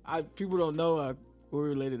get you. People don't know we're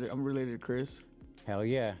related. I'm related to Chris. Hell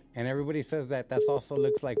yeah. And everybody says that. That's also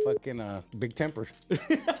looks like fucking Big Temper.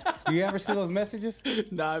 You ever see those messages?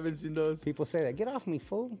 Nah, I haven't seen those. People say that. Get off me,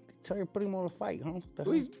 fool. Tell your primo to fight, huh?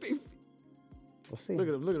 He's beef. We'll see. Look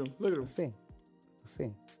at him. We'll see.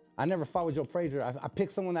 I never fought with Joe Frazier. I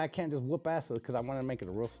picked someone that I can't just whoop ass with because I want to make it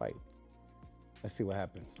a real fight. Let's see what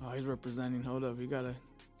happens. Oh, he's representing. Hold up. You gotta.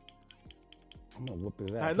 I'm gonna whoop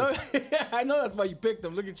his ass. I know. I know that's why you picked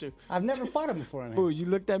him. Look at you. I've never fought him before. Fool, you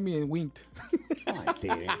looked at me and winked. I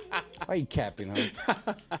did. Why you capping,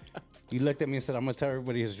 huh? You looked at me and said, I'm going to tell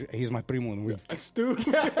everybody he's my primo. And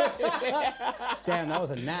Stupid. Damn, that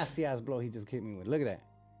was a nasty-ass blow he just hit me with. Look at that.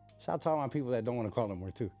 Shout out to all my people that don't want to call no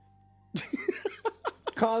more, too.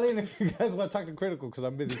 Call in if you guys want to talk to Critical, because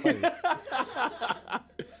I'm busy fighting.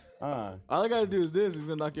 All I got to do is this. He's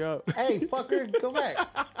going to knock you out. Hey, fucker, go back.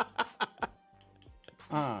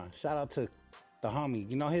 Shout out to the homie.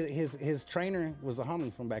 You know, his trainer was the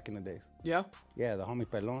homie from back in the days. Yeah? Yeah, the homie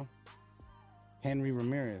Pelon. Henry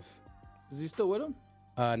Ramirez. Is he still with him?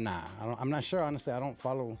 Nah. I'm not sure, honestly. I don't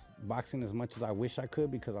follow boxing as much as I wish I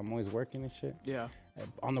could because I'm always working and shit. Yeah.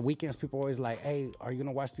 On the weekends, people are always like, hey, are you going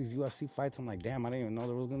to watch these UFC fights? I'm like, damn, I didn't even know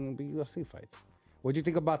there was going to be UFC fights. What'd you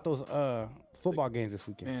think about those football games this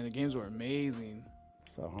weekend? Man, the games were amazing.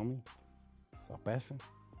 So, homie. Stop bashing.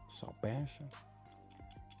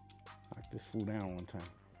 Knock this fool down one time.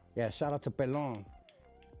 Yeah, shout out to Pelon.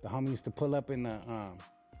 The homie used to pull up in the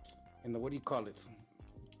what do you call it?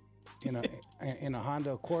 In a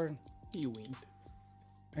Honda Accord. You winked.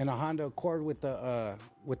 In a Honda Accord with the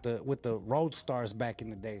Road Stars back in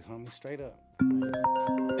the days, homie. Straight up.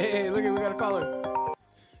 Hey, look at, we got a caller.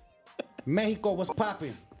 Mexico, what's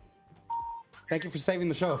popping? Thank you for saving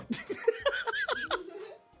the show.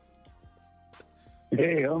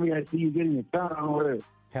 Hey, homie, I see you getting it down over there.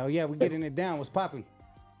 Hell yeah, we're getting it down. What's popping?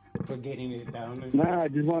 We're getting it down. Nah, I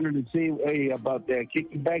just wanted to say, hey, about that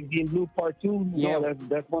Kicking Back Being Blue Part 2. Yeah.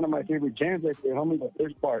 That's one of my favorite jams right there, homie, the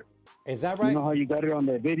first part. Is that right? You know how you got it on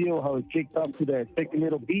that video, how it kicked up to that second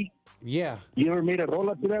little beat? Yeah. You ever made a roll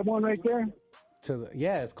up to that one right there?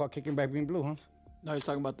 Yeah, it's called Kicking Back Being Blue, huh? No, you're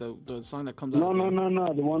talking about the song that comes out.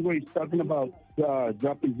 No. The one where he's talking about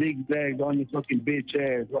dropping zigzags on your fucking bitch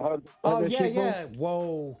ass. Oh, yeah.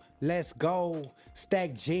 Whoa, let's go.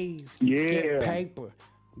 Stack G's. Yeah. Get paper.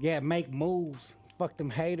 Yeah, make moves. Fuck them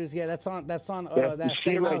haters. Yeah, that's on That's that the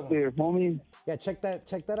shit right there, homie. Yeah, check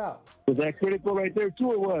that out. Was that Critical right there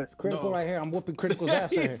too, or what? It's Critical right here. I'm whooping Critical's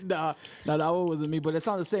ass right here. Nah, that one wasn't me, but it's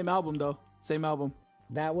on the same album though. Same album.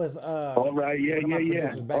 That was all right, yeah.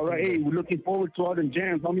 All right, hey, we're looking forward to all the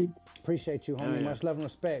jams, homie. Appreciate you, homie. Yeah. Much love and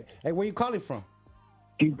respect. Hey, where you calling from?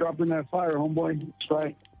 Keep dropping that fire, homeboy. That's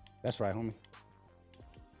right. That's right, homie.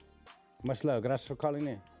 Much love. Gracias for calling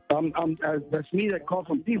in. That's me that called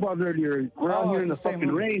from Tijuana earlier. We're out here in the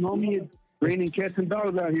fucking rain, homie. It's raining cats and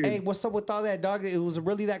dogs out here. Hey, what's up with all that, dog? It was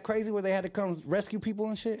really that crazy where they had to come rescue people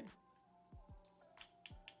and shit?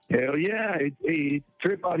 Hell yeah. It's a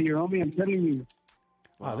trip out here, homie. I'm telling you.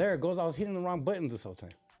 Wow, there it goes. I was hitting the wrong buttons this whole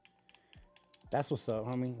time. That's what's up,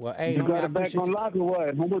 homie. Well, hey, you homie, got it back on lock or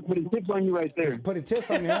what? Homeboy putting tips on you right there. He's putting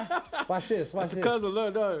tips on me, huh? Watch this. That's cousin,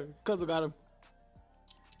 look, cousin got him.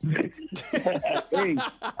 Hey,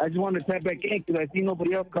 I just want to tap back in because I see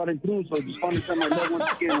nobody else caught it through, so I just want to tell my love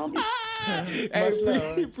once again, homie.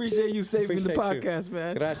 Hey, appreciate you saving the podcast,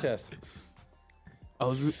 man. Gracias.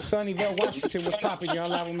 Sunnyvale, Washington, what's popping? Y'all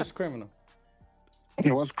live with Miss Criminal. Hey,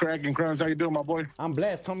 what's cracking, Crimes? How you doing, my boy? I'm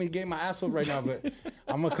blessed. Homie getting my ass whipped right now, but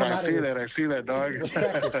I'm gonna come out of this. I see that, dog.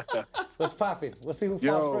 What's popping? Let's see who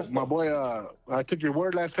falls first. My boy, I took your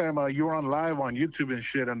word last time you were on live on YouTube and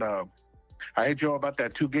shit, and I hit you about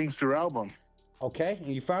that 2 Gangster album. Okay,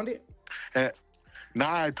 and you found it?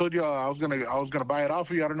 Nah, I told you I was gonna buy it off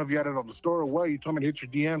of you. I don't know if you had it on the store or what. You told me to hit your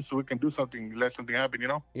DM so we can do something, let something happen, you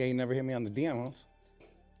know? Yeah, you never hit me on the DM, huh?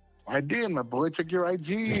 I did, my boy. Check your IG.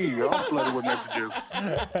 You're all flooded with messages.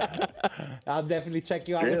 I'll definitely check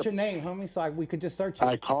you out. What's your name, homie? So we could just search you.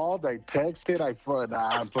 I called, I texted,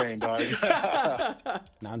 I'm playing, dog.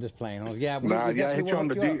 Nah, I'm just playing. Yeah, I hit you on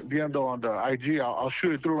the DM though, on the IG. I'll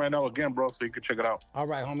shoot it through right now again, bro, so you can check it out. All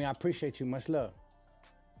right, homie. I appreciate you. Much love.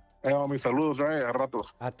 Hey, homie, saludos, right? A ratos.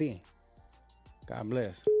 A ti. God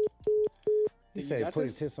bless. He said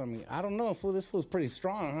putting tips on me. I don't know, fool. This fool's pretty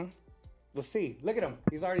strong, huh? We'll see. Look at him.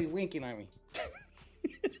 He's already winking at me.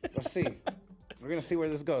 Let's see. We're going to see where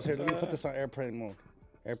this goes. Here, let me put this on airplane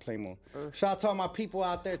mode. Shout out to all my people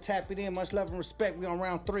out there tapping in. Much love and respect. We on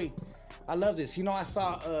round 3. I love this. You know, I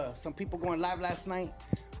saw some people going live last night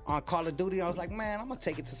on Call of Duty. I was like, man, I'm going to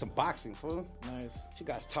take it to some boxing, fool. Nice. What you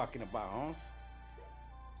guys talking about, huh?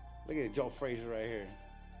 Look at Joe Frazier right here.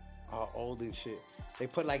 All old and shit. They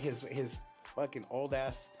put like his fucking old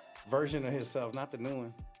ass version of himself, not the new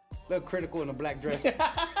one. Look, Critical in a black dress,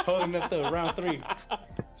 holding up the round 3.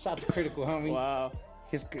 Shout out to Critical, homie. Wow.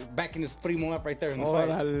 He's backing his primo up right there in the fight.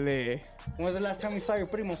 When was the last time you saw your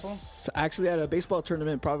primo, fool? Actually, at a baseball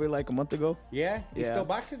tournament, probably like a month ago. Yeah? He's still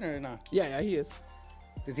boxing or not? Yeah, he is.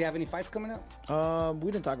 Does he have any fights coming up?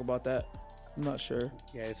 We didn't talk about that. I'm not sure.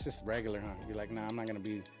 Yeah, it's just regular, huh? You're like, nah, I'm not going to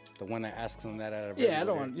be the one that asks him that out of I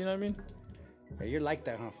don't want, you know what I mean? Yeah, you're like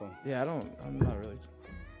that, huh, fool? Yeah, I'm not really.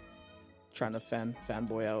 trying to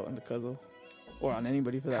fanboy out on the Hussle, or on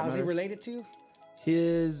anybody for that How's matter. he related to you?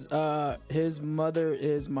 His mother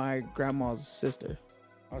is my grandma's sister.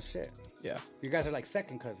 Oh shit. Yeah. You guys are like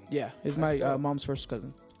second cousins. Yeah, he's my mom's first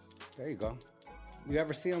cousin. There you go. You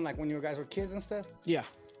ever see him like when you guys were kids and stuff? Yeah.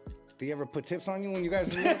 Did he ever put tips on you when you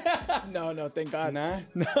guys were little? No, thank God. Nah?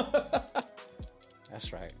 No.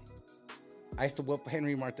 That's right. I used to whoop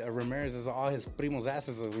Henry Ramirez's all his primos'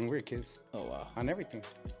 asses when we were kids. Oh, wow. On everything.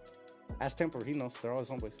 Ask Temper. He knows. They're always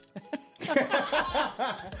homeboys.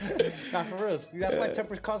 Not for real. That's why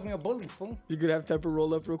Temper calls me a bully, fool. You could have Temper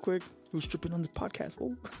roll up real quick. Who's tripping on this podcast,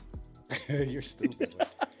 fool? You're stupid. Bro.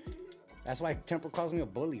 That's why Temper calls me a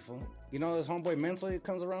bully, fool. You know this homeboy Mental that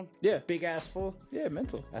comes around? Yeah. Big ass fool? Yeah,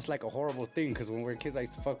 Mental. That's like a horrible thing because when we were kids, I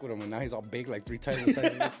used to fuck with him and now he's all big, like 3 times the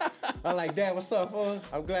size of me. I'm like, Dad, what's up, fool?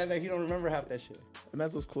 I'm glad that he don't remember half that shit.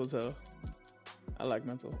 Mental's cool as hell. I like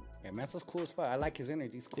Mental. Yeah, Mental's cool as fuck. I like his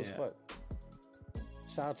energy. He's cool as fuck.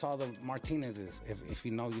 Shout out to all the Martinezes. If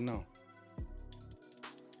you know, you know.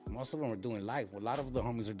 Most of them are doing live. A lot of the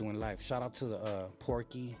homies are doing live. Shout out to the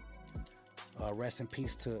Porky. Rest in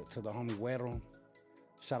peace to the homie Güero.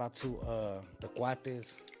 Shout out to the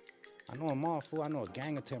Cuates. I know them all, fool. I know a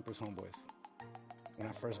gang of Tempers homeboys. When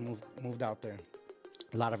I first moved out there,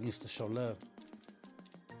 a lot of them used to show love.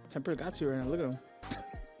 Temper got you right now. Look at him.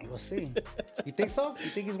 We'll see. You think so? You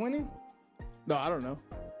think he's winning? No, I don't know.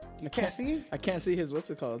 You can't see? I can't see his,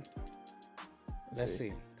 what's it called? Let's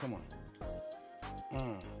see. Come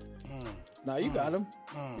on. No, you got him.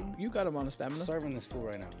 You got him on the stamina. Serving this fool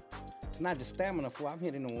right now. It's not just stamina, fool. I'm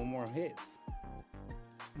hitting him with more hits.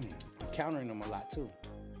 I'm countering him a lot too.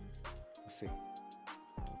 Let's see.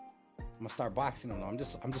 I'm gonna start boxing him though.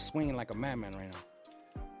 I'm just swinging like a madman right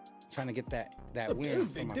now. Trying to get that win.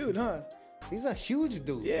 Big dude, huh? He's a huge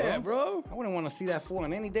dude. Yeah, bro. I wouldn't want to see that fool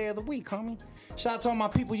on any day of the week, homie. Shout out to all my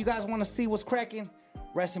people. You guys want to see what's cracking?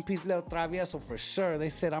 Rest in peace, Lil Travieso, for sure. They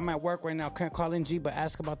said, I'm at work right now. Can't call in G, but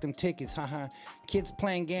ask about them tickets. Haha. Kids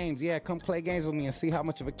playing games. Yeah, come play games with me and see how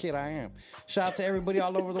much of a kid I am. Shout out to everybody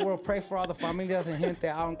all over the world. Pray for all the familias and gente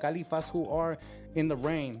out in Califas who are in the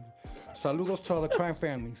rain. Saludos to all the crime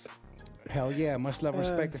families. Hell yeah, much love and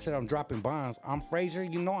respect. They said I'm dropping bombs. I'm Frazier.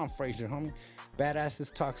 You know I'm Frazier, homie.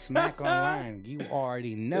 Badasses talk smack online. You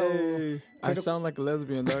already know. Hey, I sound like a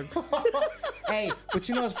lesbian, dog. Hey, but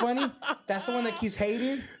you know what's funny? That's the one that keeps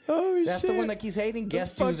hating. Oh, That's the one that keeps hating.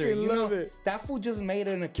 Guest user. You know, it. That fool just made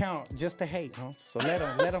an account just to hate, huh? So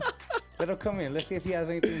let him come in. Let's see if he has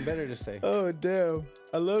anything better to say. Oh, damn.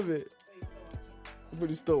 I love it. But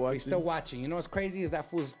he's still watching. He's still watching. You know what's crazy is that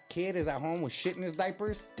fool's kid is at home with shit in his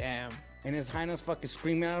diapers. Damn. And his highness fucking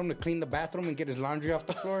screaming at him to clean the bathroom and get his laundry off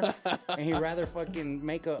the floor. And he'd rather fucking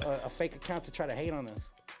make a fake account to try to hate on us.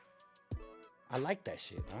 I like that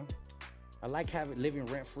shit, huh? I like living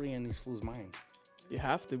rent-free in these fools' minds. You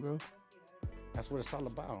have to, bro. That's what it's all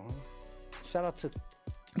about, huh? Shout out to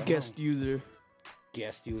guest user.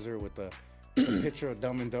 Guest user with the picture of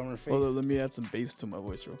Dumb and Dumber face. Hold on, let me add some bass to my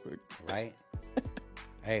voice real quick. Right?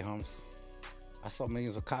 Hey, Holmes. I sold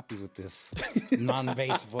millions of copies with this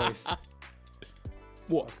non-bass voice.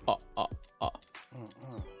 What? Let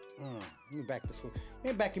me back this fool. You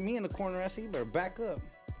ain't backing me in the corner. I see you better back up.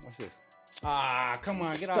 Watch this. Ah, come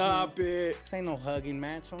on, get off. Stop it. This ain't no hugging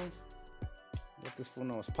match, Holmes. Let this fool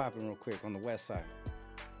know it's popping real quick on the west side.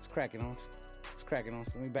 It's cracking, Holmes. It's cracking, Holmes.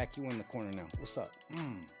 Let me back you in the corner now. What's up?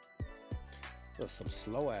 That's some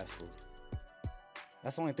slow ass food.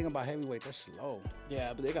 That's the only thing about heavyweight. They're slow.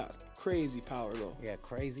 Yeah, but they got crazy power, though. Yeah,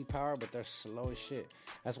 crazy power, but they're slow as shit.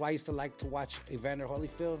 That's why I used to like to watch Evander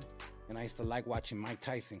Holyfield, and I used to like watching Mike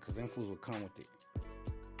Tyson, because them fools would come with it.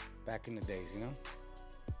 Back in the days, you know?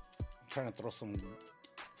 I'm trying to throw some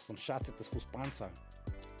shots at this fool's sponsor.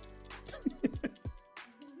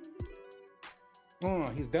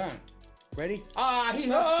 He's done. Ready? He saw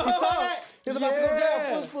that. He's about to go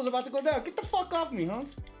down. Fool's about to go down. Get the fuck off me,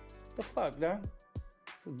 Hans. The fuck, dog?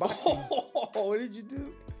 What did you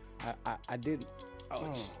do? I did.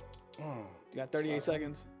 Ouch. You got 38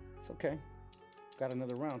 seconds. It's okay. Got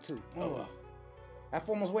another round, too. Oh, wow. That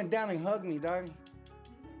fool almost went down and hugged me, dog.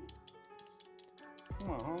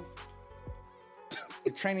 Come on, Hans.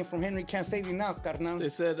 The training from Henry can't save you now, carnal. They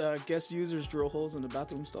said guest users drill holes in the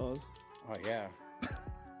bathroom stalls. Oh, yeah.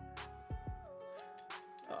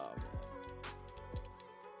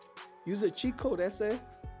 Use a cheat code, essay.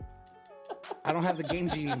 I don't have the Game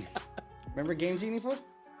Genie. Remember Game Genie, fool?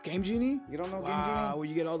 Game Genie? You don't know Game Wow, Genie? where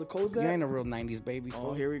you get all the codes at? You ain't a real 90s baby, fool.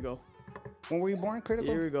 Oh, here we go. When were you born,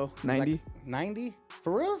 Critical? Here we go. 90. Like 90?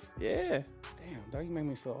 For reals? Yeah. Damn, dog, you make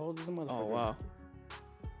me feel old as a motherfucker. Oh, wow.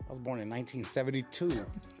 I was born in 1972. No,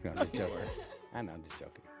 I'm just joking. I know, I'm just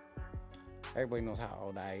joking. Everybody knows how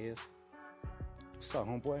old I is. What's up,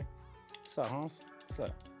 homeboy? What's up, Holmes? What's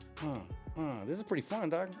up? This is pretty fun,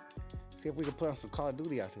 dog. See if we can put on some Call of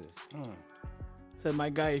Duty after this. Said my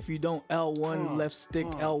guy, if you don't L1 left stick,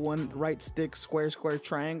 L1 right stick, square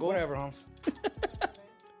triangle. Whatever, Holmes.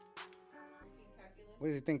 What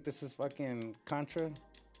does he think this is, fucking Contra?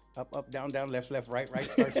 Up, down, left, right,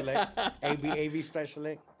 start select. A, B, start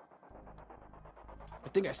select. I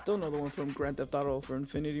think I still know the one from Grand Theft Auto for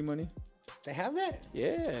Infinity Money. They have that?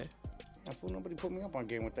 Yeah. Yeah, fool, nobody put me up on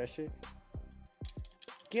game with that shit.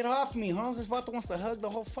 Get off me, Holmes. This vato wants to hug the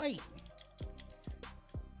whole fight.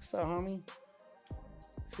 What's up, homie?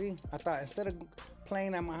 See, I thought instead of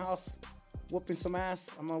playing at my house, whooping some ass,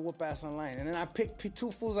 I'm gonna whoop ass online. And then I picked two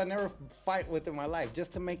fools I never fight with in my life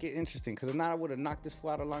just to make it interesting. Because if not, I would have knocked this fool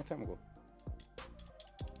out a long time ago.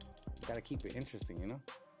 Gotta keep it interesting, you know?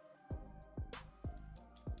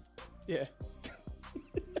 Yeah.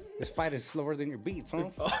 This fight is slower than your beats, huh?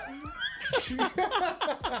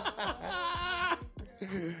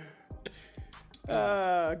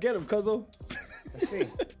 Get him, cuzzo. Let's see.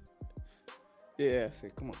 Yeah. Let's see.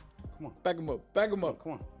 Come on. Back him up.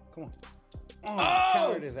 Come on.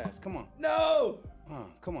 Countered his ass. Come on. No.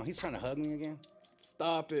 Come on. He's trying to hug me again.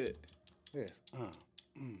 Stop it. Yes.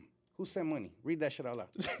 Who sent money? Read that shit out loud.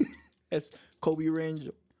 It's Kobe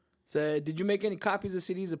Rangel. Said, did you make any copies of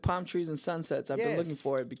CDs of Palm Trees and Sunsets? I've been looking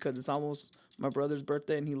for it because it's almost my brother's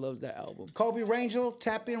birthday and he loves that album. Kobe Rangel,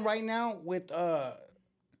 tap in right now with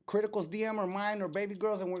Critical's DM or mine or Baby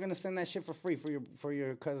Girls, and we're gonna send that shit for free for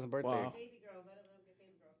your cousin's birthday. Wow.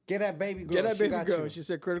 Get that Baby Girl. Get that Baby Girl. She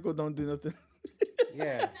said Critical don't do nothing.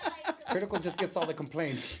 Yeah. Critical just gets all the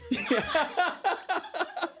complaints.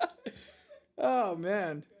 Oh,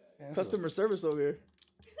 man. Yeah, customer service over here.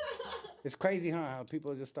 It's crazy, huh? How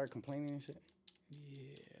people just start complaining and shit.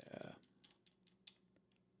 Yeah.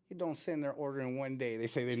 You don't send their order in one day. They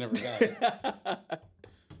say they never got it. All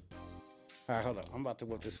right, hold up. I'm about to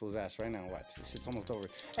whip this fool's ass right now. Watch. This shit's almost over.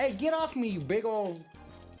 Hey, get off me, you big old...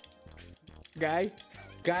 Guy?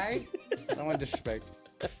 I don't want disrespect.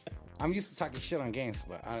 I'm used to talking shit on games,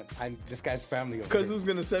 but this guy's family over Cuz who's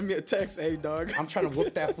gonna send me a text, hey dog. I'm trying to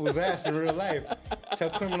whoop that fool's ass in real life. Tell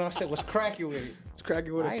Criminal I said, what's cracking with it? It's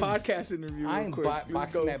cracking with a podcast interview. I ain't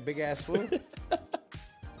boxing that big ass fool.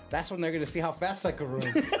 That's when they're gonna see how fast I can run.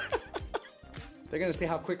 They're gonna see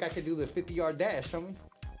how quick I can do the 50-yard dash, homie.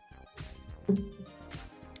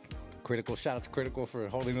 Critical, shout out to Critical for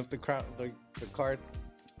holding up the card.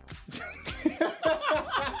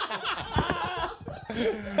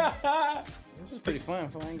 This was pretty fun.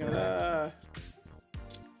 I ain't gonna lie.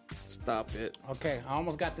 Stop it. Okay, I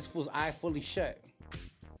almost got this fool's eye fully shut.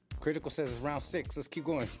 Critical says it's round 6. Let's keep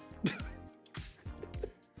going.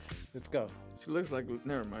 Let's go. She looks like...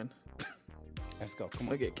 Never mind. Let's go. Come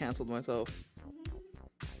on. I get canceled myself.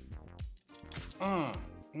 I'm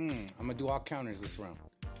gonna do all counters this round.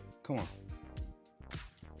 Come on.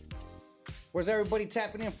 Where's everybody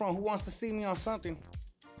tapping in from? Who wants to see me on something?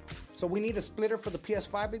 So we need a splitter for the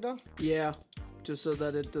PS5, big dog? Yeah, just so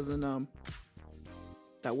that it doesn't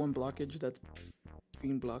that one blockage that's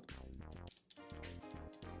being blocked.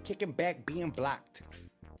 Kicking back, being blocked.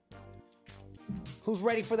 Who's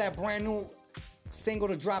ready for that brand new single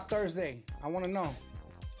to drop Thursday? I want to know.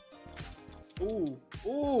 Ooh.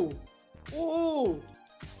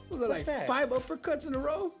 Was that like that? 5 uppercuts in a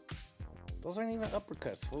row? Those aren't even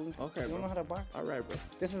uppercuts, fool. Okay, you don't know how to box? All right, bro.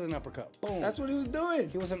 This is an uppercut. Boom. That's what he was doing.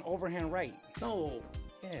 He was an overhand right. No.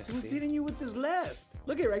 Yes, he was hitting you with his left.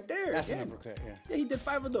 Look at it right there. That's an uppercut, yeah. Yeah, he did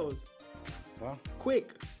 5 of those. Well.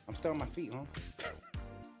 Quick. I'm still on my feet, huh?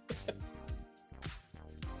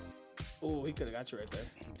 Oh, he could have got you right there.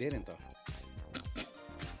 He didn't, though.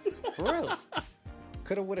 For real.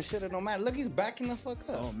 Coulda, woulda, shoulda, no matter. Look, he's backing the fuck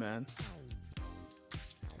up. Oh, man.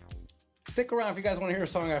 Stick around if you guys want to hear a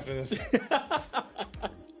song after this.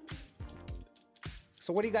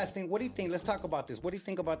 So what do you guys think? What do you think? Let's talk about this. What do you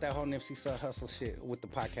think about that whole Nipsey Hussle shit with the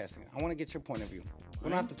podcasting? I want to get your point of view. We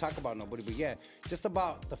don't have to talk about nobody, but yeah, just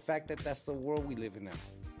about the fact that that's the world we live in now.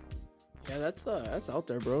 Yeah, that's out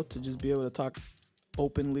there, bro. To just be able to talk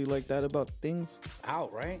openly like that about things. It's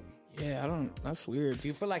out, right? Yeah, that's weird. Do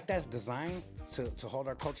you feel like that's designed to hold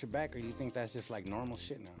our culture back, or you think that's just like normal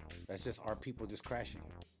shit now? That's just our people just crashing?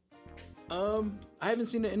 I haven't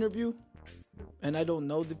seen the interview, and I don't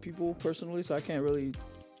know the people personally, so I can't really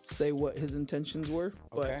say what his intentions were.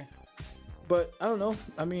 Okay. But I don't know.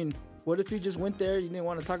 I mean, what if he just went there, you didn't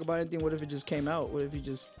want to talk about anything? What if it just came out? What if he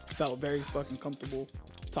just felt very fucking comfortable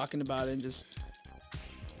talking about it and just...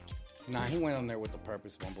 Nah, he went on there with the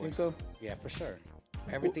purpose, one boy. Think so? Yeah, for sure.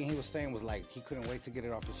 Everything he was saying was like he couldn't wait to get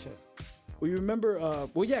it off his chest. Well, you remember?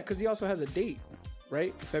 Well, yeah, because he also has a date,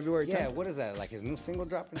 right? February 10th. Yeah, what is that? Like his new single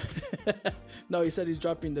dropping? No, he said he's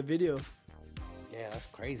dropping the video. Yeah, that's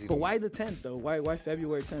crazy. But why the 10th though? Why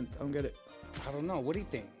February 10th? I don't get it. I don't know. What do you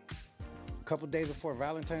think? A couple days before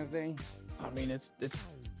Valentine's Day? I mean, it's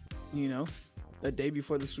you know, the day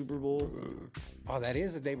before the Super Bowl. Oh, that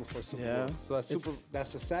is the day before Super Bowl. So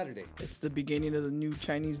that's a Saturday. It's the beginning of the new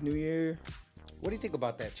Chinese New Year. What do you think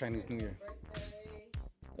about that Chinese New Year?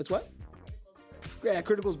 It's what? Yeah,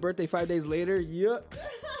 Critical's birthday 5 days later. Yep.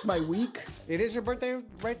 It's my week. It is your birthday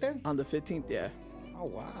right there? On the 15th, yeah. Oh,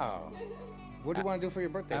 wow. What do you want to do for your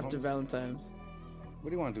birthday? After Valentine's. What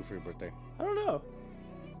do you want to do for your birthday? I don't know.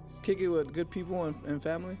 Kick it with good people and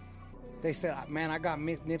family. They said, man, I got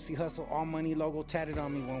Nipsey Hussle All Money logo tatted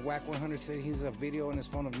on me when Whack 100 said he's a video on his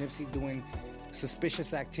phone of Nipsey doing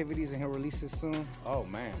suspicious activities and he'll release it soon. Oh,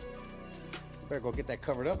 man. You better go get that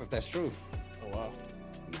covered up if that's true. Oh, wow.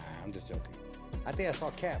 Nah, I'm just joking. I think I saw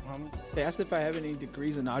Cap, homie. They asked if I have any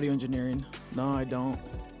degrees in audio engineering. No, I don't.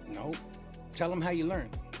 Nope. Tell them how you learn.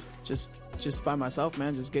 Just by myself,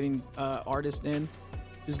 man. Just getting artists in.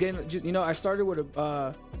 I started with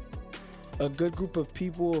a good group of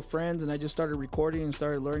people, friends, and I just started recording and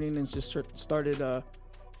started learning and just started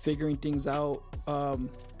figuring things out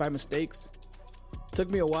by mistakes. It took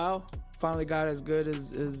me a while. Finally got as good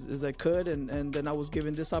as I could, and then I was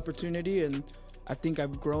given this opportunity, and I think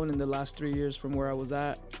I've grown in the last 3 years from where I was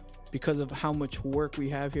at because of how much work we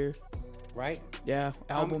have here. Right? Yeah,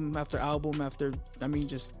 album after album after, I mean,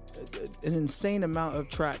 just an insane amount of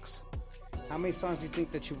tracks. How many songs do you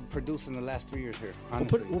think that you've produced in the last 3 years here?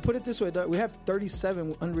 Honestly. We'll put it this way. We have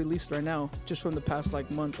 37 unreleased right now, just from the past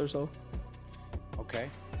month or so. Okay,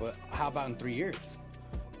 but how about in 3 years?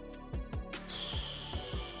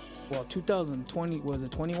 Well, 2020, was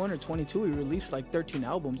it 21 or 22? We released 13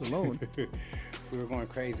 albums alone. We were going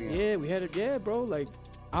crazy. Huh? Yeah, we had it. Yeah, bro. I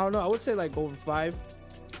don't know. I would say over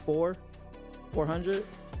 400,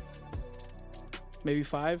 maybe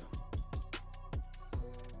 5.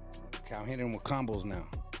 Okay, I'm hitting with combos now.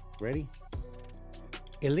 Ready?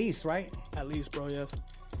 At least, right? At least, bro. Yes.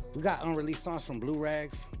 We got unreleased songs from Blue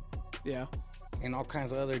Rags. Yeah. And all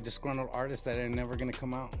kinds of other disgruntled artists that are never gonna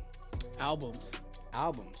come out. Albums,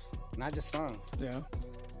 not just songs. Yeah.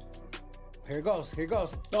 Here it goes.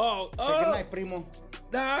 Oh, Say goodnight, primo.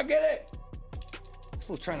 Nah, I get it. This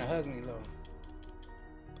fool trying to hug me, though.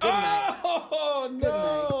 Oh,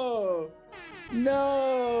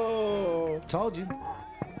 no. Told you.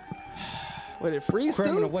 What, it freeze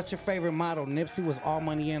Criminal, too? what's your favorite model? Nipsey was All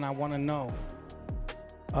Money In. I want to know.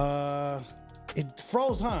 It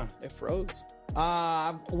froze, huh? It froze.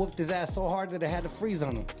 I whooped his ass so hard that it had to freeze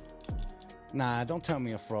on him. Nah, don't tell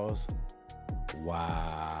me it froze.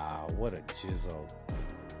 Wow, what a jizzo.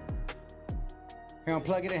 Here,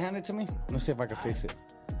 unplug it and hand it to me. Let's see if I can fix it.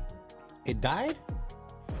 It died?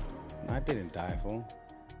 No, it didn't die, fool.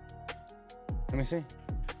 Let me see.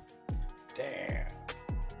 Damn.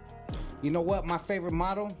 You know what? My favorite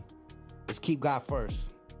motto is keep God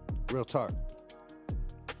first. Real talk.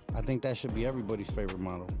 I think that should be everybody's favorite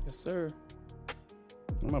motto. Yes, sir.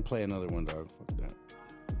 I'm gonna play another one, dog. Fuck that.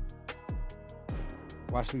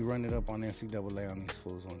 Watch me run it up on NCAA on these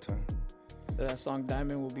fools one time. So that song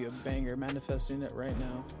Diamond will be a banger, manifesting it right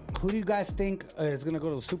now. Who do you guys think is gonna go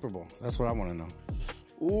to the Super Bowl? That's what I want to know.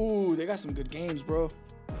 Ooh, they got some good games, bro.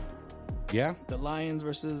 Yeah? The Lions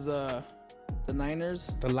versus the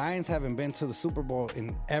Niners. The Lions haven't been to the Super Bowl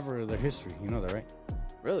in ever their history. You know that, right?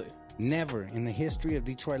 Really? Never. In the history of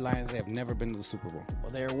Detroit Lions, they have never been to the Super Bowl.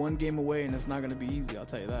 Well, they are one game away, and it's not going to be easy, I'll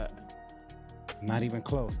tell you that. Not even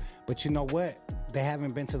close. But you know what? They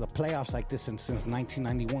haven't been to the playoffs like this since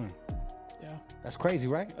 1991. Yeah. That's crazy,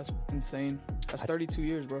 right? That's insane. That's 32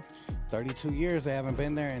 years, bro. 32 years they haven't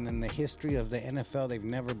been there, and in the history of the NFL, they've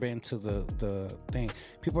never been to the thing.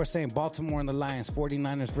 People are saying Baltimore and the Lions,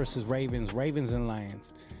 49ers versus Ravens, Ravens and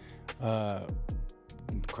Lions.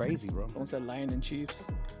 Crazy, bro. Someone said Lion and Chiefs.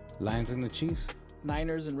 Lions and the Chiefs?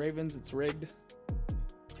 Niners and Ravens, it's rigged.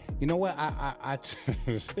 You know what? I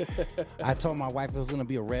told my wife it was going to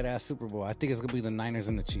be a red-ass Super Bowl. I think it's going to be the Niners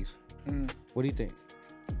and the Chiefs. What do you think?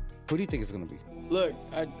 Who do you think it's going to be? Look,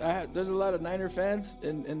 there's a lot of Niner fans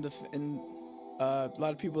and a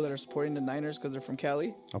lot of people that are supporting the Niners because they're from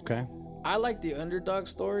Cali. Okay. I like the underdog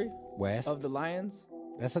story West of the Lions.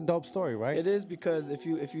 That's a dope story, right? It is, because if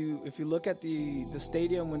you look at the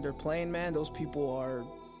stadium when they're playing, man, those people are,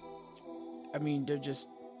 I mean,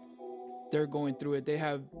 they're going through it.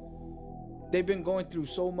 They've been going through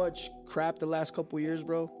so much crap the last couple years,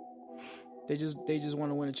 bro. They just want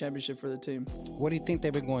to win a championship for the team. What do you think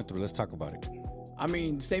they've been going through? Let's talk about it. I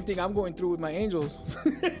mean, same thing I'm going through with my Angels.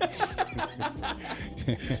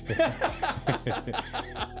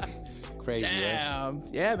 Crazy, Damn.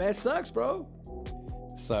 Right? Yeah, man, it sucks, bro.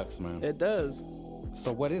 Sucks, man. It does.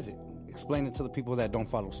 So what is it? Explain it to the people that don't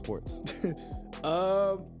follow sports.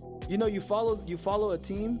 You know, you follow a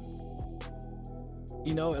team.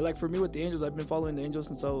 You know, like for me with the Angels, I've been following the Angels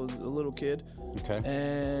since I was a little kid. Okay.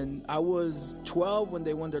 And I was 12 when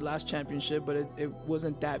they won their last championship, but it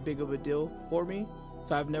wasn't that big of a deal for me.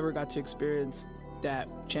 So I've never got to experience that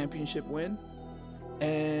championship win.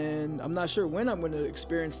 And I'm not sure when I'm going to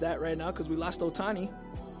experience that right now because we lost Ohtani.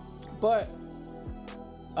 But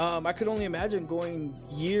I could only imagine going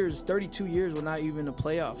 32 years with not even a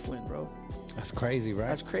playoff win, bro. That's crazy, right?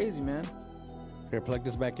 That's crazy, man. Here, plug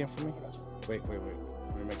this back in for me. Wait.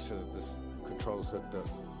 Let me make sure that this control's hooked up.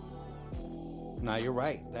 Nah, you're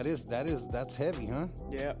right. That's heavy, huh?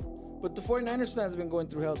 Yeah. But the 49ers fans have been going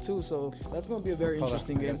through hell too, so that's going to be a very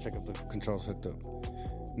interesting game. I gotta check if the control's hooked up.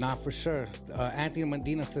 Nah, for sure. Anthony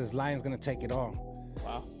Medina says Lions going to take it all.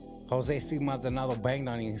 Wow. Jose C. Maldonado banged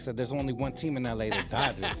on you. He said there's only one team in LA, the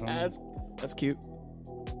Dodgers. Huh? That's cute.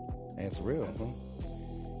 It's real, huh?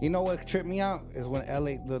 You know what tripped me out is when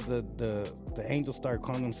LA the Angels started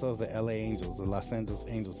calling themselves the LA Angels, the Los Angeles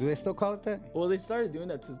Angels. Do they still call it that? Well, they started doing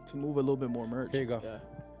that to move a little bit more merch. Here you go.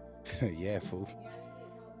 Yeah, yeah, fool.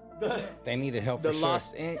 They needed help for sure.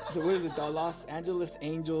 What is it? The Los Angeles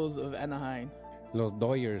Angels of Anaheim. Los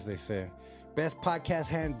Doyers, they said. Best podcast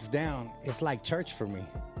hands down. It's like church for me.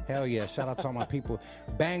 Hell yeah. Shout out to all my people.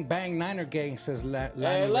 Bang, bang, Niner gang, says Lonnie.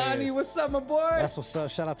 Hey, Lonnie, Reyes. What's up, my boy? That's what's up.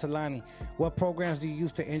 Shout out to Lonnie. What programs do you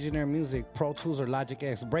use to engineer music? Pro Tools or Logic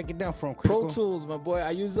X? Break it down for him, Critical. Pro Tools, my boy. I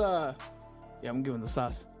use, yeah, I'm giving the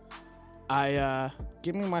sauce.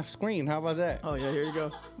 Give me my screen. How about that? Oh, yeah, here you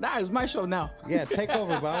go. Nah, it's my show now. Yeah, take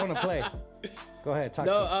over, but I want to play. Go ahead, talk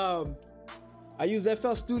to me. I use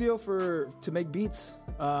FL Studio to make beats.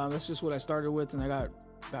 That's just what I started with, and I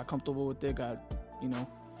got comfortable with it.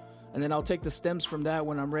 And then I'll take the stems from that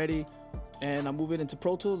when I'm ready, and I move it into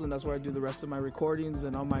Pro Tools, and that's where I do the rest of my recordings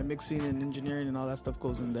and all my mixing and engineering and all that stuff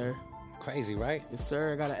goes in there. Crazy, right? Yes,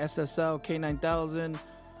 sir. I got a SSL K9000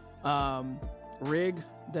 rig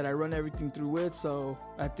that I run everything through with. So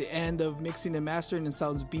at the end of mixing and mastering, it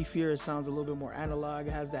sounds beefier. It sounds a little bit more analog.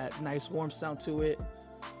 It has that nice warm sound to it.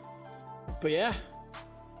 But yeah.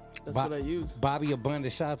 That's what I use. Bobby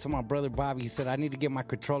Abundance. Shout out to my brother Bobby. He said, I need to get my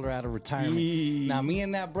controller out of retirement. Now, me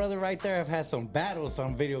and that brother right there have had some battles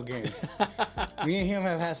on video games. Me and him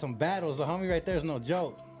have had some battles. The homie right there is no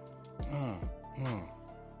joke.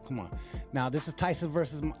 Come on. Now, this is Tyson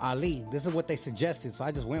versus Ali. This is what they suggested, so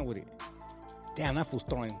I just went with it. Damn, that fool's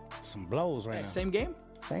throwing some blows right now. Same game?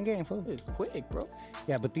 Same game, fool. It's quick, bro.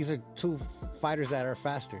 Yeah, but these are two fighters that are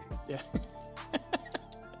faster. Yeah.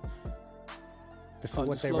 This is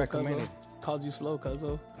what they recommended. Called you slow,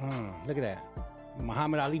 cuzzo. Look at that.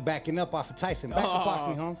 Muhammad Ali backing up off of Tyson. Back up off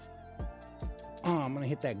me, Holmes. I'm going to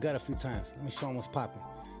hit that gut a few times. Let me show him what's popping.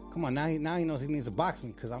 Come on, now he knows he needs to box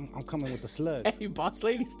me because I'm coming with the slugs. Hey, boss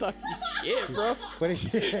lady's talking shit, bro. But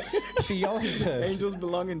she always does. Angels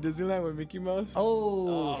belong in Disneyland with Mickey Mouse.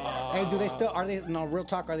 Oh. Hey, real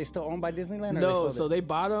talk, are they still owned by Disneyland? No, so they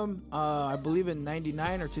bought them, I believe in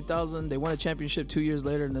 99 or 2000. They won a championship 2 years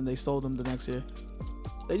later, and then they sold them the next year.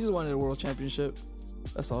 They just wanted a world championship.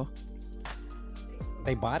 That's all.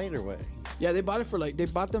 They bought it or what? Yeah, they bought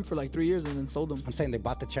them for like 3 years and then sold them. I'm saying they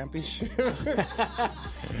bought the championship.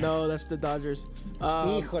 No, that's the Dodgers.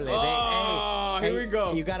 Híjole. Here we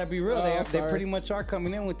go. You gotta be real. They pretty much are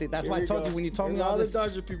coming in with it. That's why I told you when you told me all this. the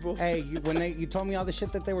Dodger people. Hey, when you told me all the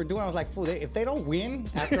shit that they were doing, I was like, fool, if they don't win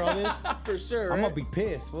after all this, for sure, I'm gonna be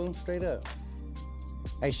pissed, fool, straight up.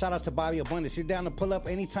 Hey, shout out to Bobby Abundance. You're down to pull up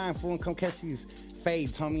anytime, fool, and come catch these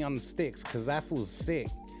fades, homie, on the sticks, because that fool's sick.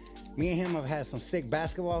 Me and him have had some sick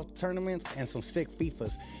basketball tournaments and some sick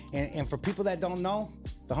FIFAs. And for people that don't know,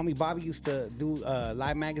 the homie Bobby used to do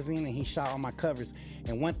Live Magazine, and he shot all my covers.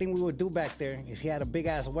 And one thing we would do back there is he had a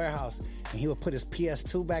big-ass warehouse, and he would put his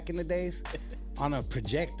PS2 back in the days on a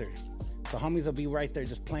projector. The homies will be right there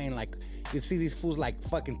just playing like, you see these fools like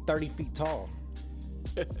fucking 30 feet tall.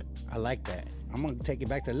 I like that. I'm going to take it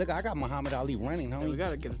back to, look, I got Muhammad Ali running, homie. Hey, we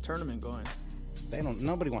got to get a tournament going.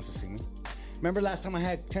 Nobody wants to see me. Remember last time I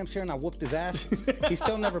had Temps here and I whooped his ass? He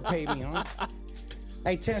still never paid me, huh?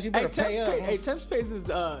 Hey, Temps, you better pay up. Hey, Temps pays his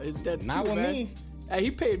debts Not too, with man. me. Hey,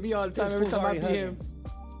 he paid me all the time every time I beat him.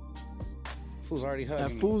 Fool's already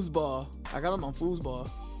hugging me. Foosball. I got him on Foosball.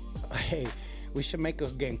 Hey, we should make a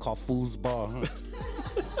game called Foosball,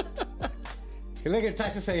 huh? Hey, look at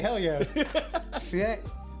Tyson say, hell yeah. See that?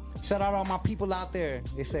 Shout out all my people out there.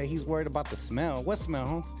 They say he's worried about the smell. What smell,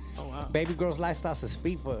 Holmes? Oh, wow. Baby girl's lifestyle is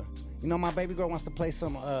FIFA. You know, my baby girl wants to play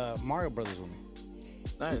some Mario Brothers with me.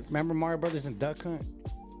 Nice. Remember Mario Brothers and Duck Hunt?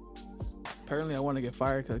 Apparently, I want to get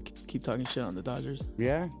fired because I keep talking shit on the Dodgers.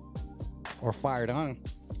 Yeah? Or fired on.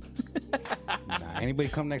 Nah, anybody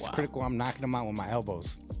come next to Critical, I'm knocking them out with my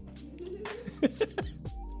elbows.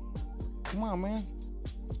 Come on, man.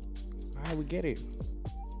 All right, we get it.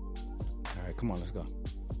 All right, come on, let's go.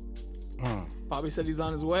 Bobby said he's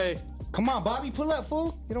on his way. Come on, Bobby, pull up,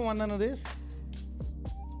 fool. You don't want none of this.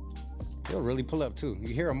 He'll really pull up, too.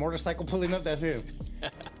 You hear a motorcycle pulling up, that's him.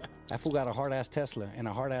 That fool got a hard-ass Tesla and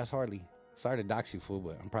a hard-ass Harley. Sorry to dox you, fool,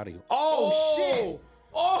 but I'm proud of you. Oh, shit!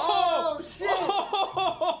 Oh, shit!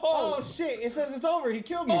 Oh, shit! It says it's over. He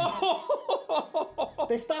killed me.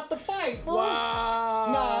 They stopped the fight, fool. Wow.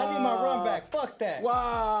 Nah, I need my run back. Fuck that.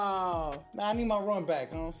 Wow. Nah, I need my run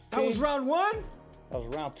back, huh? That was round 1? That was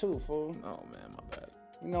round 2, fool. Oh, man, my bad.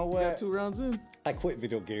 You know what? You got 2 rounds in? I quit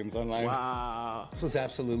video games online. Wow. This was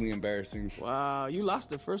absolutely embarrassing. Wow. You lost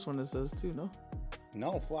the first one, it says, too, no?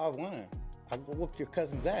 No, fool, I won. I whooped your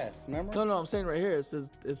cousin's ass, remember? No, I'm saying right here, it says,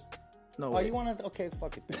 it's, no, Oh, wait. you want to? Okay,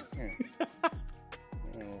 fuck it then. Here.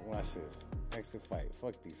 Watch this. Exit fight.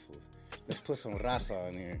 Fuck these fools. Let's put some raza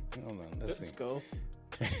in here. Hold on, let's go.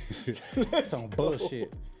 Some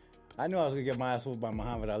bullshit. I knew I was gonna get my ass whooped by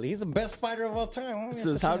Muhammad Ali. He's the best fighter of all time. It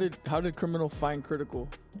says, how did Criminal find Critical?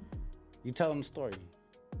 You tell him the story.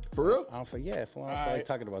 For real? I don't feel like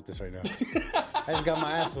talking about this right now. I just got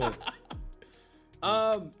my ass whooped.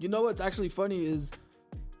 You know what's actually funny is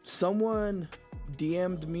someone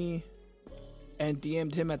DM'd me and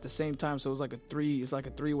DM'd him at the same time, so it was like a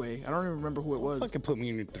three-way. I don't even remember who it was. Fucking put me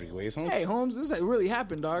in your 3-ways, Holmes. Hey, Holmes, this really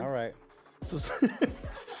happened, dog. All right.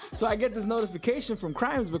 So I get this notification from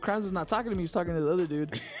Crimes, but Crimes is not talking to me. He's talking to the other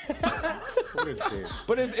dude.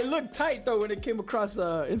 But it looked tight, though, when it came across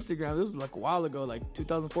Instagram. This was like a while ago, like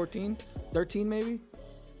 2014, 13 maybe.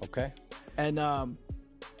 Okay. And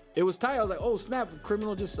it was tight. I was like, oh, snap,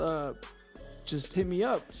 Criminal just hit me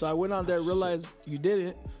up. So I went on there, realized you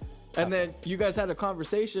didn't. And then you guys had a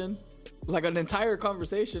conversation, like an entire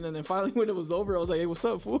conversation. And then finally when it was over, I was like, hey, what's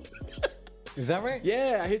up, fool? Is that right?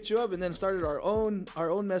 Yeah, I hit you up and then started our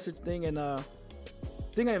own message thing. And I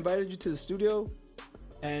think I invited you to the studio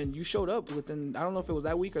and you showed up within, I don't know if it was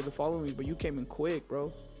that week or the following week, but you came in quick,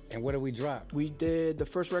 bro. And what did we drop? We did the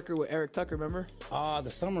first record with Eric Tucker, remember? Oh, the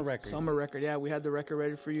summer record. Summer record, yeah. We had the record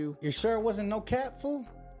ready for you. You sure it wasn't No Cap, fool?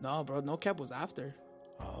 No, bro. No Cap was after.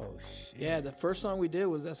 Oh, shit. Yeah, the first song we did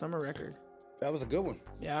was that summer record. That was a good one.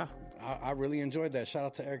 Yeah. I really enjoyed that. Shout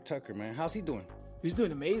out to Eric Tucker, man. How's he doing? He's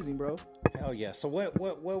doing amazing, bro. Hell yeah. So what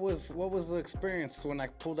was the experience when I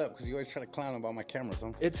pulled up? Because you always try to clown about my cameras,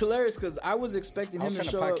 huh? It's hilarious because I was expecting him to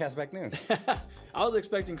show up. I was trying to podcast back then. I was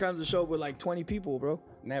expecting Crimes to show up with like 20 people, bro.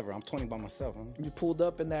 Never. I'm 20 by myself, huh? You pulled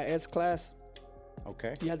up in that S-Class.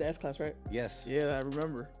 Okay. You had the S-Class, right? Yes. Yeah, I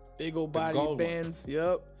remember. Big old body bands.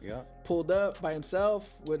 Yep. Yep. Pulled up by himself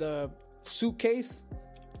with a suitcase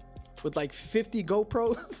with like 50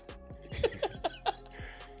 GoPros.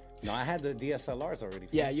 No, I had the DSLRs already.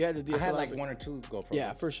 Yeah, you had the DSLR. I had like 1 or 2 GoPros.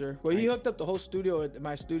 Yeah, for sure. Well, he hooked up the whole studio at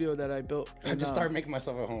my studio that I built. I just started making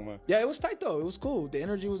myself at home, huh? Yeah, it was tight though. It was cool. The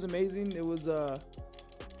energy was amazing. It was, I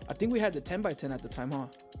think we had the 10x10 at the time, huh?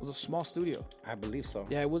 It was a small studio. I believe so.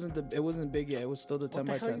 Yeah, it wasn't big yet. It was still the 10x10. What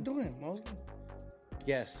the hell are you doing, Moses?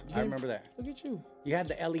 Yes, I remember that. Look at you. You had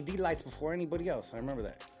the LED lights before anybody else. I remember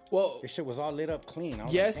that. Well, this shit was all lit up clean. I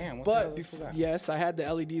was yes, like, damn, what but the hell is that? yes, I had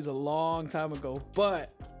the LEDs a long time ago.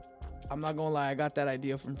 But I'm not gonna lie, I got that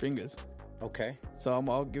idea from Fingers. Okay. So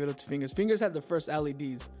I'll give it up to Fingers. Fingers had the first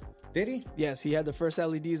LEDs. Did he? Yes, he had the first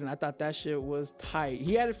LEDs, and I thought that shit was tight.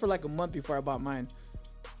 He had it for like a month before I bought mine.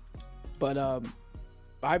 But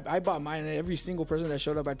I bought mine, and every single person that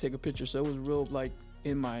showed up, I'd take a picture. So it was real, like,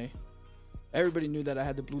 in my... Everybody knew that I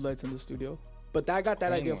had the blue lights in the studio. But I got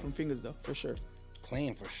that idea from Fingers, though, for sure.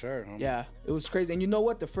 Clean, for sure. Homie. Yeah, it was crazy. And you know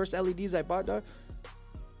what? The first LEDs I bought, dog,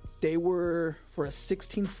 they were for a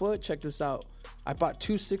 16-foot. Check this out. I bought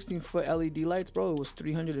 2 16-foot LED lights, bro. It was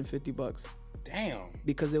 $350. Damn.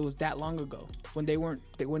 Because it was that long ago when they weren't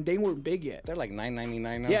big yet. They're like $9.99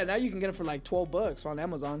 now. Yeah, now you can get them for like $12 on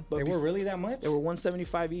Amazon. But they were really that much? They were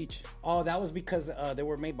 $175 each. Oh, that was because they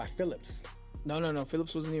were made by Philips. No.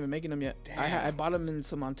 Philips wasn't even making them yet. Damn. I bought them in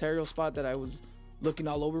some Ontario spot that I was looking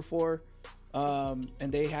all over for.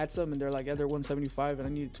 And they had some, and they're like, yeah, they're $175, and I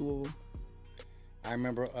needed 2 of them. I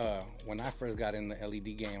remember when I first got in the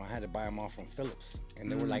LED game, I had to buy them all from Philips,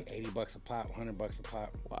 and they were like $80 a pop, $100 a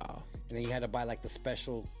pop. Wow. And then you had to buy like the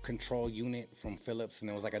special control unit from Philips,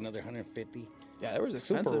 and it was like another $150. Yeah, it was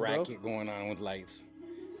expensive, Super racket going on with lights.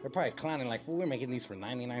 They're probably clowning like, fool, we're making these for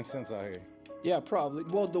 99 cents out here. Yeah, probably.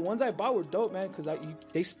 Well, the ones I bought were dope, man, because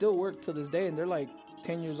they still work to this day, and they're like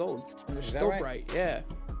 10 years old, and they're still bright. Yeah.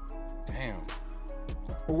 Damn.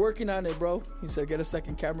 We're working on it, bro. He said, get a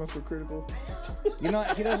second camera for Critical. You know,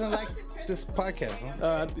 he doesn't like this podcast,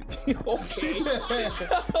 huh? Okay.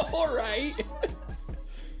 All right.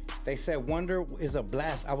 They said Wonder is a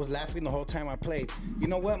blast. I was laughing the whole time I played. You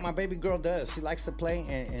know what? My baby girl does. She likes to play,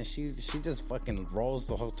 and she just fucking rolls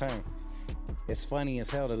the whole time. It's funny as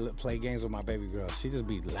hell to play games with my baby girl. She just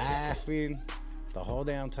be laughing the whole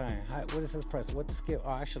damn time. What is this press? What the skill?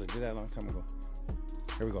 Oh, I should have did that a long time ago.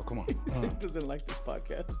 Here we go. Come on. He doesn't like this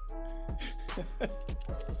podcast.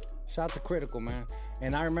 Shout out to Critical, man.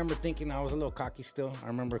 And I remember thinking I was a little cocky still. I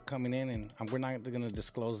remember coming in, and we're not going to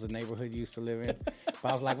disclose the neighborhood you used to live in. But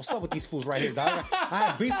I was like, what's up with these fools right here, dog? I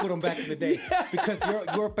had beef with them back in the day because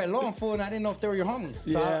you're a pelon fool, and I didn't know if they were your homies.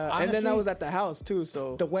 So Yeah, honestly, and then I was at the house, too,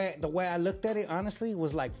 so. The way I looked at it, honestly,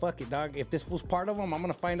 was like, fuck it, dog. If this fool's part of them, I'm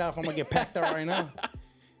going to find out if I'm going to get packed out right now.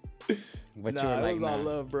 But nah, you were it like, was all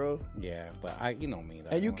love, bro. Yeah, but you know me.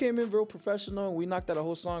 And you came in real professional, and we knocked out a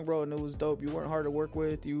whole song, bro, and it was dope. You weren't hard to work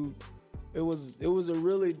with. It was a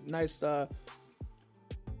really nice, what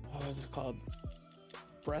was it called?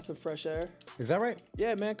 Breath of fresh air. Is that right?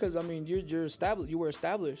 Yeah, man, because, I mean, you're established. You were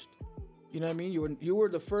established. You know what I mean? You were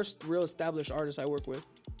the first real established artist I worked with.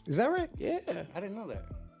 Is that right? Yeah. I didn't know that.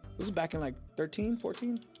 This was back in, like, 13,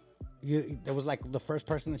 14. That was, like, the first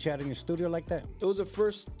person that you had in your studio like that? It was the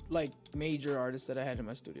first, like, major artist that I had in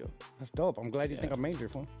my studio. That's dope. I'm glad you think I'm major,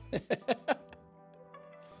 fool.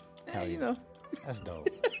 Hey, you know. That's dope.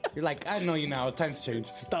 You're like, I know you now. Times change.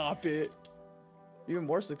 Stop it. Even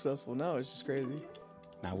more successful now. It's just crazy.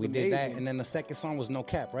 Now, we did that, and then the second song was No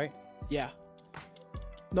Cap, right? Yeah.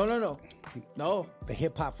 No. The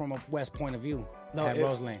hip-hop from a West point of view No,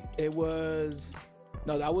 Rose Lane. It was...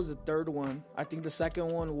 No, that was the third one. I think the second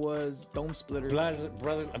one was Dome Splitter. Brother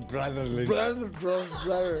Lynch.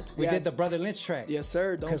 Brother. We did the Brother Lynch track. Yes,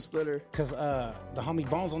 sir. Dome Splitter. Because the homie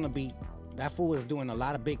Bones on the beat, that fool was doing a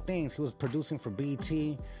lot of big things. He was producing for BET,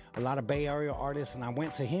 a lot of Bay Area artists, and I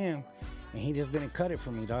went to him, and he just didn't cut it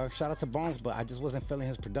for me, dog. Shout out to Bones, but I just wasn't feeling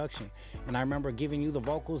his production. And I remember giving you the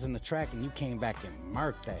vocals in the track, and you came back and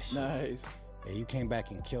murked that shit. Nice. Yeah, you came back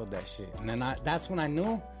and killed that shit. And then that's when I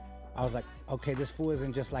knew. I was like, okay, this fool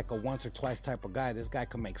isn't just like a once or twice type of guy. This guy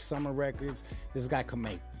can make summer records. This guy can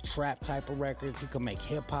make trap type of records. He can make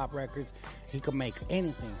hip hop records. He can make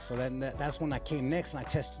anything. So that's when I came next and I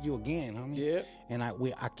tested you again, homie. Yeah. And I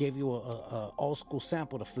gave you a old school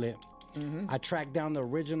sample to flip. Mm-hmm. I tracked down the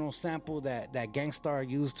original sample that Gangstar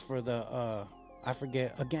used for the I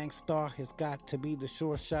forget, a Gangstar has got to be the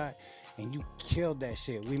short shot, and you killed that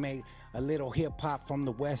shit. We made a little hip hop from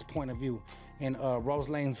the West point of view in Rose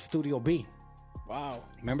Lane's Studio B. Wow.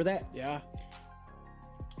 Remember that? Yeah.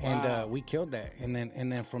 And we killed that. And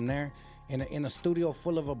then from there, in a studio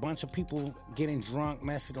full of a bunch of people getting drunk,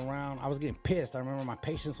 messing around, I was getting pissed. I remember my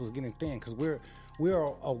patience was getting thin because we're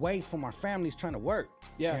away from our families trying to work.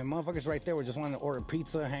 Yeah. And motherfuckers right there were just wanting to order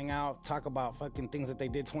pizza, hang out, talk about fucking things that they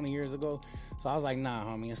did 20 years ago. So I was like, nah,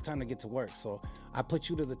 homie, it's time to get to work. So I put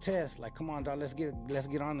you to the test. Like, come on, dog, let's get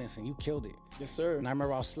on this. And you killed it. Yes, sir. And I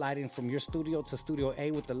remember I was sliding from your studio to Studio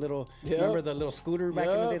A with the little, remember the little scooter back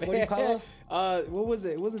in the days? What do you call us? What was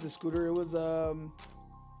it? It wasn't the scooter. It was, oh,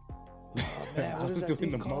 man, I was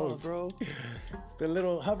doing the most, bro. The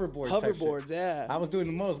little hoverboard. Hoverboards, yeah. I was doing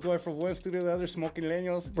the most, going from one studio to the other, smoking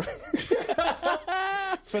leños,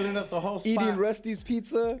 filling up the whole spot. Eating Rusty's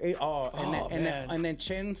pizza. And then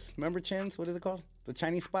Chen's. Remember Chen's? What is it called? The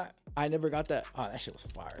Chinese spot. I never got that. Oh, that shit was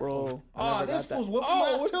fire, bro. Oh, this fool's whooping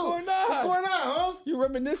my ass what's too. Going on? What's going on, huh? You're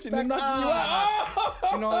reminiscing. You're knocking you out.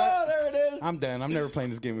 You know what? There it is. I'm done. I'm never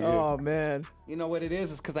playing this game again. Oh man. You know what it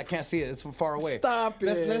is? It's because I can't see it. It's from far away. Stop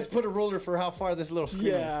it. Let's put a ruler for how far this little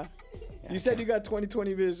screen is. You said you got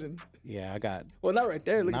 20/20 vision. Yeah, I got. Well, not right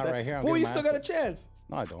there. Look not at that. Right here. Well, you still got a chance.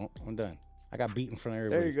 No, I don't. I'm done. I got beat in front of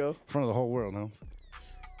everybody. There you go. In front of the whole world, huh?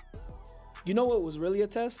 You know what was really a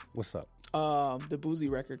test? What's up? The Boozy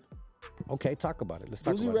record. Okay, talk about it. Let's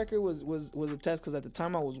talk Boozy about record was a test because at the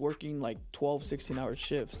time I was working like 12, 16-hour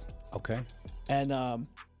shifts. Okay. And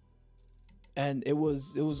it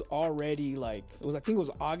was already like I think it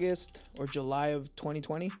was August or July of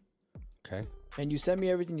 2020. Okay. And you sent me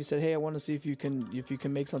everything. You said, "Hey, I want to see if you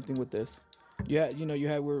can make something with this."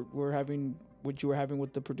 We're having what you were having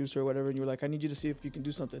with the producer or whatever, and you were like, "I need you to see if you can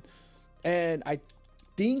do something." And I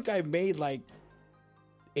think I made like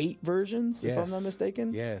 8 versions, if I'm not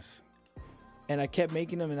mistaken. Yes. And I kept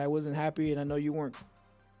making them, and I wasn't happy. And I know you weren't.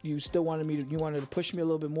 You still wanted you wanted to push me a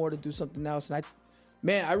little bit more to do something else. And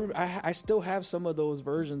I still have some of those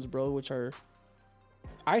versions, bro, which are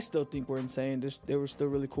I still think were insane. They were still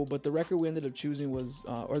really cool. But the record we ended up choosing was,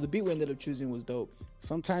 or the beat we ended up choosing was dope.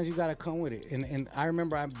 Sometimes you gotta come with it. And I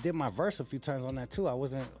remember I did my verse a few times on that too. I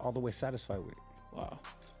wasn't all the way satisfied with it. Wow.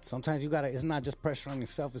 Sometimes you gotta, it's not just pressure on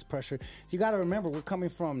yourself, it's pressure. You gotta remember, we're coming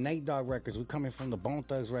from Nate Dogg records, we're coming from the Bone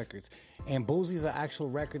Thugs records. And Boozie's an actual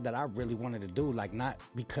record that I really wanted to do. Like, not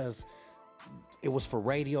because it was for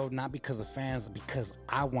radio, not because of fans, because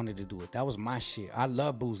I wanted to do it. That was my shit. I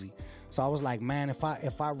love Boozy. So I was like, man, if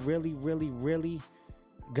I really, really, really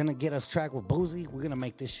gonna get us track with Boozy, we're gonna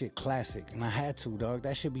make this shit classic. And I had to, dog.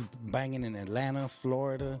 That should be banging in Atlanta,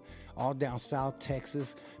 Florida, all down south,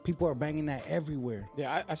 Texas. People are banging that everywhere.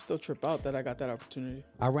 Yeah, I still trip out that I got that opportunity.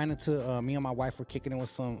 I ran into, me and my wife were kicking it with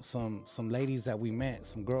some ladies that we met,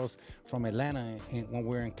 some girls from Atlanta when we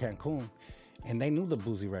were in Cancun, and they knew the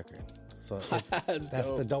Boozy record. So that's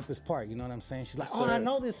the dopest part, you know what I'm saying? She's like, Yes, oh, sir. I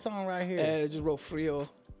know this song right here. Yeah, it just wrote Frio.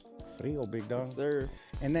 Frio, big dog. Yes, sir.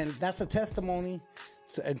 And then that's a testimony,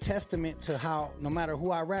 a testament to how no matter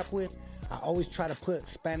who I rap with, I always try to put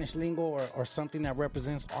Spanish lingo or something that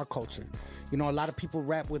represents our culture. You know, a lot of people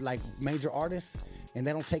rap with like major artists and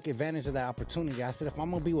they don't take advantage of that opportunity. I said, if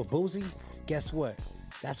I'm gonna be with Boozy, guess what?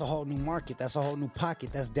 That's a whole new market. That's a whole new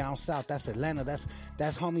pocket. That's down south. That's Atlanta. That's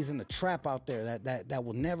homies in the trap out there that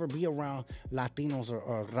will never be around Latinos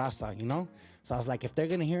or raza, you know? So I was like, if they're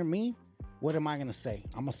gonna hear me, what am I gonna say?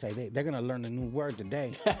 I'm gonna say they're gonna learn a new word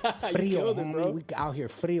today. Frio, homie. Bro. We out here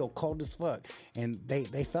frio, cold as fuck. And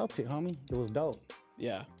they felt it, homie. It was dope.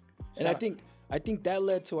 Yeah. And I think that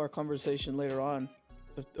led to our conversation later on,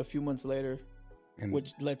 a few months later,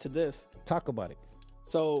 which led to this. Talk about it.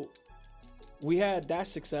 So we had that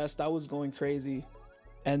success. That was going crazy.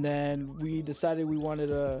 And then we decided we wanted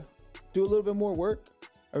to do a little bit more work.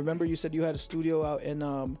 I remember you said you had a studio out in,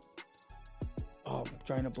 I'm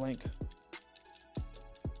trying to blank.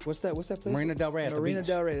 What's that place? Marina Del Rey at the Marina beach.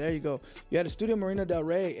 Del Rey, there you go. You had a studio in Marina Del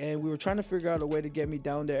Rey, and we were trying to figure out a way to get me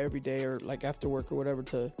down there every day or like after work or whatever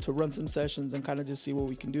to run some sessions and kind of just see what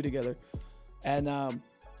we can do together. And I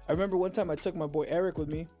remember one time I took my boy Eric with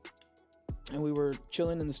me, and we were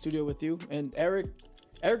chilling in the studio with you. And Eric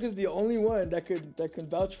is the only one that can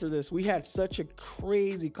vouch for this. We had such a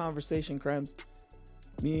crazy conversation, Krems,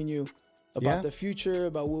 me and you, about the future,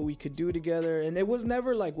 about what we could do together. And it was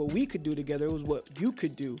never like what we could do together. It was what you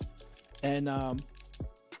could do. And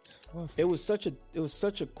it was such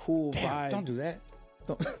a cool vibe. Don't do that.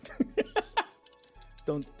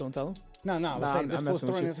 Don't tell him. No, I was saying this fool's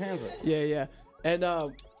throwing his hands up. Yeah. And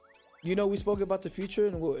you know, we spoke about the future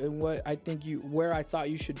and what I think where I thought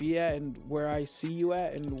you should be at and where I see you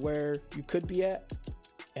at and where you could be at.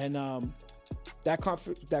 And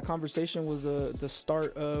that conversation was the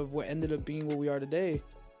start of what ended up being what we are today.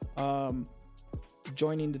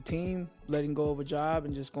 Joining the team, letting go of a job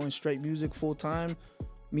and just going straight music full time.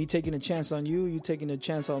 Me taking a chance on you taking a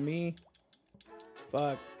chance on me.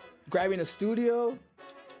 Grabbing a studio.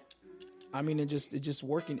 I mean, it's just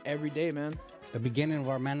working every day, man. The beginning of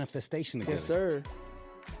our manifestation together.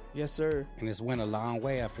 Yes, sir. And it's went a long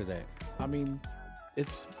way after that. I mean,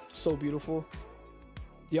 it's so beautiful.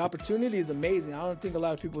 The opportunity is amazing. I don't think a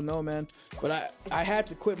lot of people know, man. But I had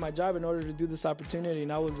to quit my job in order to do this opportunity.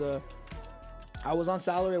 And I was on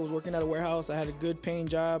salary. I was working at a warehouse. I had a good paying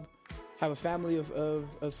job. Have a family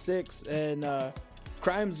of 6. And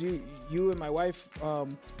Crimes, you and my wife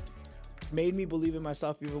made me believe in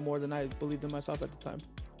myself even more than I believed in myself at the time.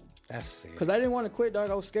 That's sick. Because I didn't want to quit, dog.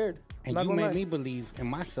 I was scared. And you made me believe in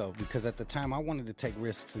myself because at the time I wanted to take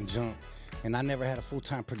risks and jump. And I never had a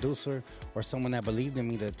full-time producer or someone that believed in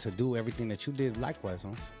me to do everything that you did likewise,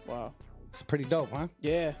 huh? Wow. It's pretty dope, huh?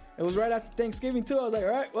 Yeah. It was right after Thanksgiving, too. I was like, all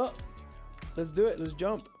right, well, let's do it. Let's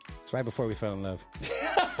jump. It's right before we fell in love.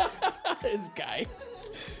 This guy.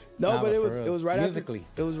 No, but it was right musically.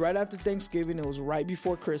 It was right after Thanksgiving. It was right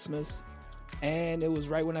before Christmas. And it was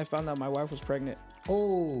right when I found out my wife was pregnant.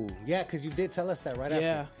 Oh, yeah, because you did tell us that right after.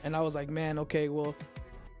 Yeah, and I was like, man, okay, well,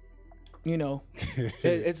 you know,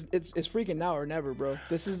 it's freaking now or never, bro.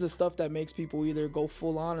 This is the stuff that makes people either go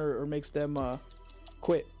full on or makes them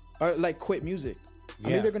quit or like quit music. Yeah.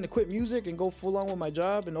 I'm either gonna quit music and go full on with my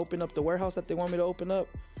job and open up the warehouse that they want me to open up,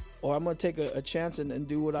 or I'm gonna take a chance and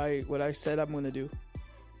do what I said I'm gonna do.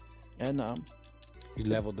 And you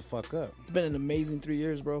leveled the fuck up. It's been an amazing 3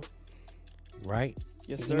 years, bro. Right.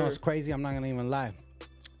 Yes, sir. You know, it's crazy. I'm not going to even lie.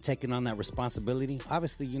 Taking on that responsibility.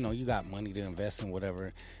 Obviously, you know, you got money to invest in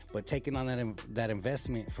whatever. But taking on that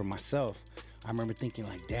investment for myself, I remember thinking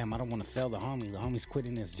like, damn, I don't want to fail the homie. The homie's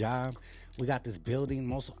quitting his job. We got this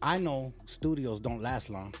building. I know studios don't last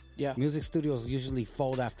long. Yeah. Music studios usually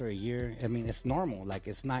fold after a year. I mean, it's normal. Like,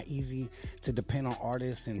 it's not easy to depend on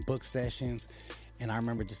artists and book sessions. And I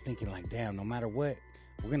remember just thinking like, damn, no matter what,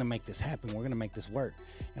 we're going to make this happen. We're going to make this work.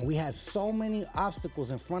 And we had so many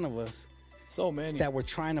obstacles in front of us. So many. That were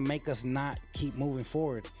trying to make us not keep moving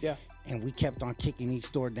forward. Yeah. And we kept on kicking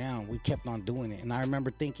each door down. We kept on doing it. And I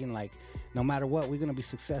remember thinking like, no matter what, we're going to be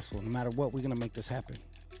successful. No matter what, we're going to make this happen.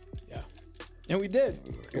 Yeah. And we did.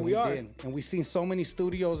 And we are. Did. And we've seen so many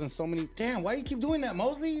studios and so many, damn, why do you keep doing that,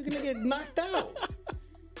 Mosley? You're going to get knocked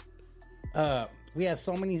out. We had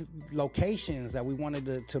so many locations that we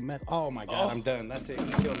wanted to mess. Oh my God, I'm done. That's it. You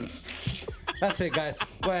killed me. That's it, guys.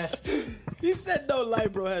 West. He said no lie,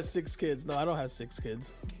 bro has 6 kids. No, I don't have 6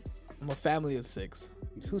 kids. I'm a family of 6.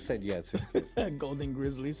 Who said you had 6 kids? Golden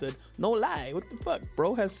Grizzly said, no lie. What the fuck?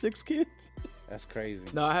 Bro has 6 kids? That's crazy.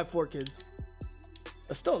 No, I have 4 kids.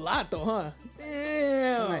 That's still a lot though, huh?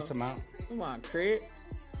 Damn. A nice amount. Come on, Crit.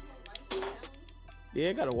 Yeah,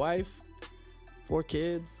 I got a wife, 4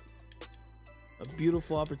 kids, a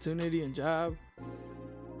beautiful opportunity and job.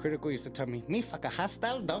 Critical used to tell me fuck a hot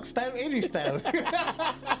style, dog style, any style.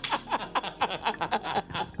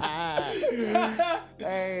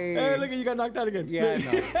 Hey, look at you got knocked out again. Yeah,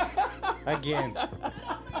 I know. Again.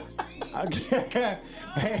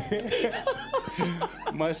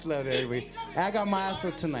 Much love to everybody. I got my ass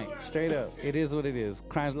up tonight. Straight up. It is what it is.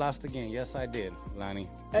 Crimes lost again. Yes, I did, Lonnie.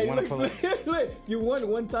 Hey, look, you won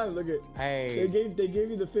one time. Look at. Hey. They gave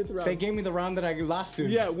you the 5th round. They gave me the round that I lost in.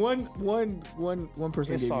 Yeah, one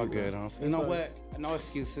person. It's gave all you good. Huh? You know what? No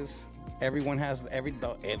excuses. Everyone has every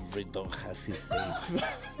dog has his days.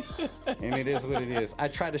 And it is what it is. I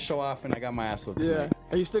tried to show off and I got my ass whooped. Yeah.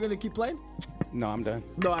 Are you still gonna keep playing? No, I'm done.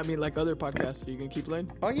 No, I mean like other podcasts. Are you gonna keep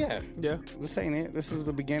playing? Oh yeah. Yeah. We're saying it. This is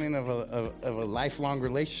the beginning of a lifelong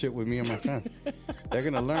relationship with me and my friends. They're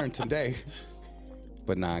gonna learn today.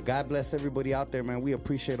 But nah, God bless everybody out there, man. We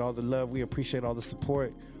appreciate all the love. We appreciate all the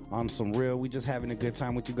support on some real. We just having a good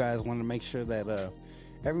time with you guys. Want to make sure that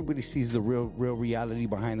everybody sees the real reality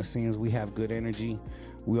behind the scenes. We have good energy.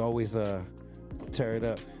 We always tear it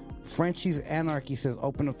up. Frenchie's Anarchy says,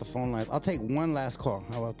 open up the phone lines. I'll take one last call.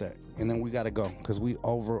 How about that? And then we got to go because we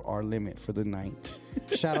over our limit for the night.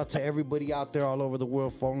 Shout out to everybody out there all over the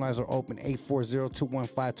world. Phone lines are open,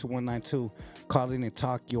 840-215-2192. Call in and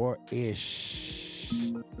talk your ish.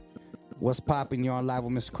 What's popping? You're on live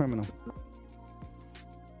with Mr. Criminal.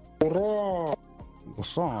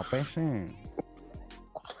 What's up, patient?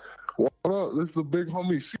 What up? This is the big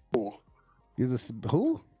homie Hussle. You're the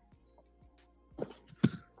who?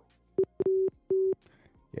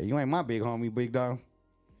 Yeah, you ain't my big homie, big dog.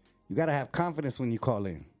 You gotta have confidence when you call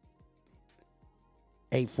in.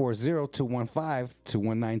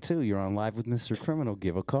 840-215-2192. You're on live with Mr. Criminal.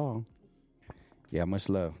 Give a call. Yeah, much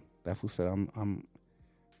love. That fool said I'm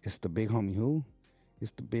it's the big homie who?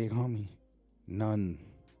 It's the big homie. None.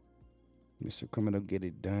 Mr. Criminal, get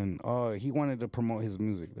it done. Oh, he wanted to promote his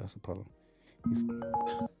music. That's the problem.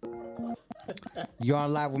 You're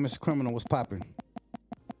on live with Mr. Criminal. What's popping?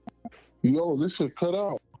 Yo, this should cut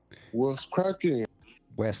out. What's cracking?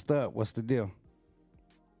 West up. What's the deal?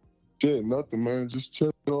 Shit, nothing, man. Just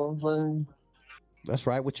chill, you know what I'm saying? That's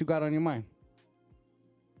right. What you got on your mind?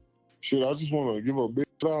 Shit, I just want to give a big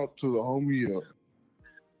shout out to the homie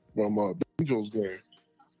from Angels game.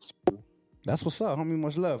 That's what's up, homie.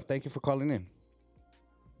 Much love. Thank you for calling in.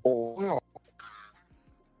 Oh, wow.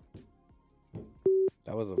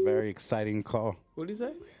 That was a very exciting call. What did he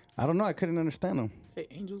say? I don't know. I couldn't understand him. Say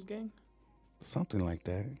Angels gang? Something like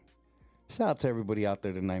that. Shout out to everybody out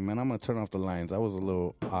there tonight, man. I'm going to turn off the lines. That was a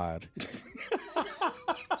little odd.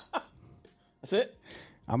 That's it?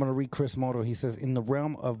 I'm going to read Chris Moto. He says, in the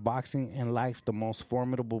realm of boxing and life, the most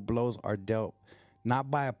formidable blows are dealt not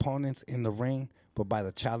by opponents in the ring, but by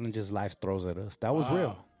the challenges life throws at us. That was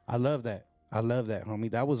real. I love that. I love that,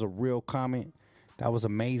 homie. That was a real comment. That was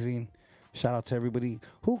amazing. Shout out to everybody.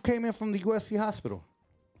 Who came in from the USC hospital?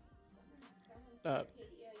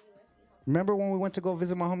 Remember when we went to go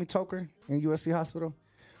visit my homie Toker in USC hospital?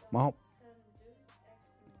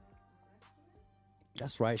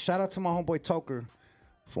 That's right. Shout out to my homeboy Toker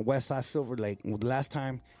from Westside Silver Lake. The last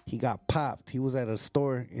time he got popped, he was at a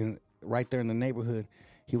store right there in the neighborhood.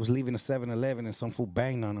 He was leaving a 7-Eleven and some fool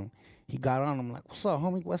banged on him. He got on him like, what's up,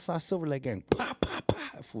 homie? Westside Silver Lake gang. Pop, pop,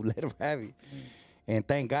 pop. Fool let him have it. And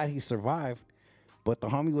thank God he survived. But the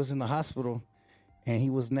homie was in the hospital and he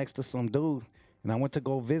was next to some dude. And I went to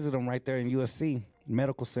go visit him right there in USC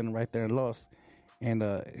Medical Center right there in Los. And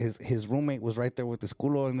his roommate was right there with his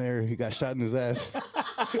culo in there. He got shot in his ass.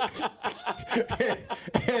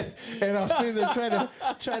 and I'm sitting there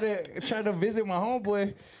trying to visit my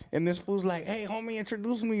homeboy. And this fool's like, hey, homie,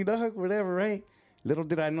 introduce me, dog, whatever, right? Little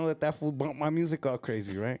did I know that fool bumped my music all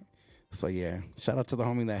crazy, right? So, yeah. Shout out to the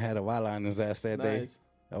homie that had a walla on his ass that day.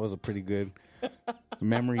 That was a pretty good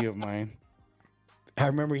memory of mine. I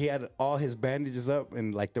remember he had all his bandages up,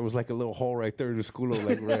 and like there was like a little hole right there in the school of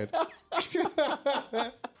like red.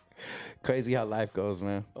 Crazy how life goes,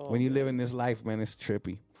 man. When you live in this life, man, it's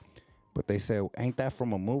trippy. But they say, ain't that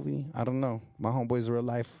from a movie? I don't know. My homeboys real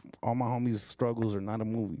life. All my homies' struggles are not a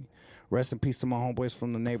movie. Rest in peace to my homeboys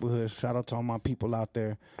from the neighborhood. Shout out to all my people out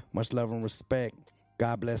there. Much love and respect.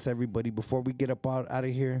 God bless everybody. Before we get up out of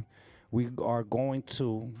here, we are going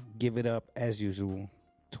to give it up as usual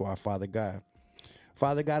to our Father God.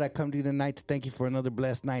 Father God, I come to you tonight to thank you for another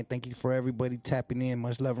blessed night. Thank you for everybody tapping in.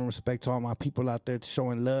 Much love and respect to all my people out there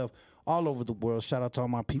showing love all over the world. Shout out to all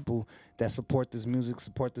my people that support this music,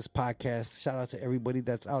 support this podcast. Shout out to everybody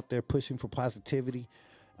that's out there pushing for positivity.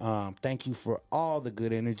 Thank you for all the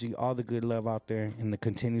good energy, all the good love out there, and the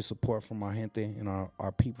continued support from our gente and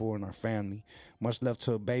our people and our family. Much love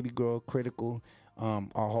to Baby Girl, Critical,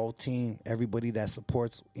 our whole team, everybody that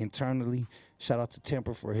supports internally. Shout out to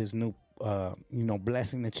Temper for his new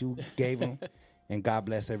blessing that you gave him. And God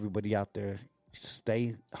bless everybody out there.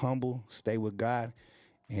 Stay humble, stay with God,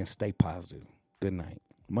 and stay positive. Good night.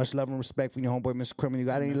 Much love and respect for your homeboy, Mr. Criminal. You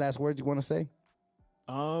got any last words you want to say?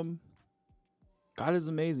 God is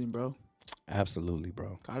amazing, bro. Absolutely,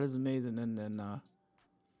 bro. God is amazing, and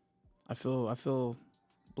I feel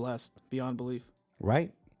blessed beyond belief.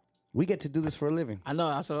 Right? We get to do this for a living. I know.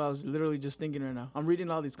 That's what I was literally just thinking right now. I'm reading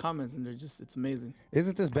all these comments, and it's amazing.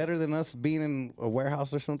 Isn't this better than us being in a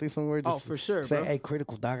warehouse or something somewhere? Just for sure, say, bro. hey,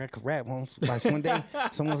 Critical, dog, I could rap, homes. Like one day,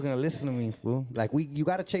 someone's going to listen to me, fool. Like, you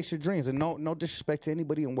got to chase your dreams. And no disrespect to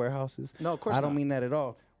anybody in warehouses. No, of course I don't mean that at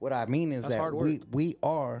all. What I mean is That's hard that work. we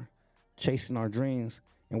are chasing our dreams,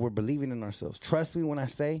 and we're believing in ourselves. Trust me when I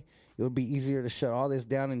say it would be easier to shut all this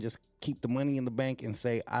down and just keep the money in the bank and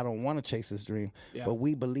say, I don't want to chase this dream. Yeah. But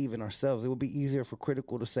we believe in ourselves. It would be easier for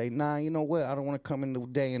Critical to say, nah, you know what? I don't want to come in the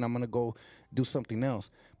day and I'm going to go do something else.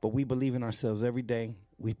 But we believe in ourselves every day.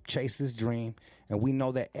 We chase this dream, and we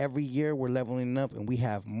know that every year we're leveling up, and we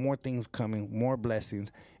have more things coming, more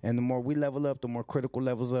blessings. And the more we level up, the more Critical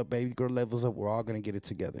levels up, Baby Girl levels up. We're all going to get it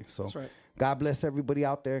together. So That's right. God bless everybody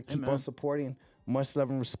out there. Keep on supporting. Much love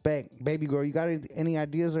and respect. Baby Girl, you got any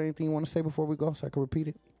ideas or anything you want to say before we go so I can repeat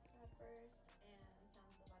it?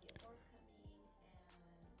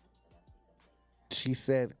 She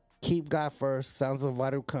said, keep God first, Sounds of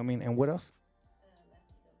Vital coming, and what else?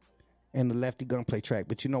 And the Lefty Gunplay track.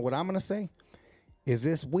 But you know what I'm going to say? Is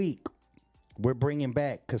this week, we're bringing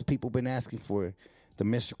back, because people been asking for it, the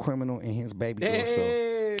Mr. Criminal and his Baby Girl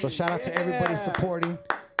show. So shout out to everybody supporting.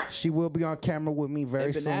 She will be on camera with me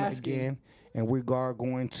very soon again, and we are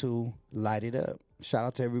going to light it up. Shout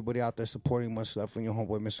out to everybody out there supporting. Much love from your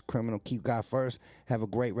homeboy, Mr. Criminal. Keep God first. Have a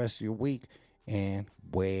great rest of your week, and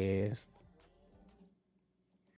West.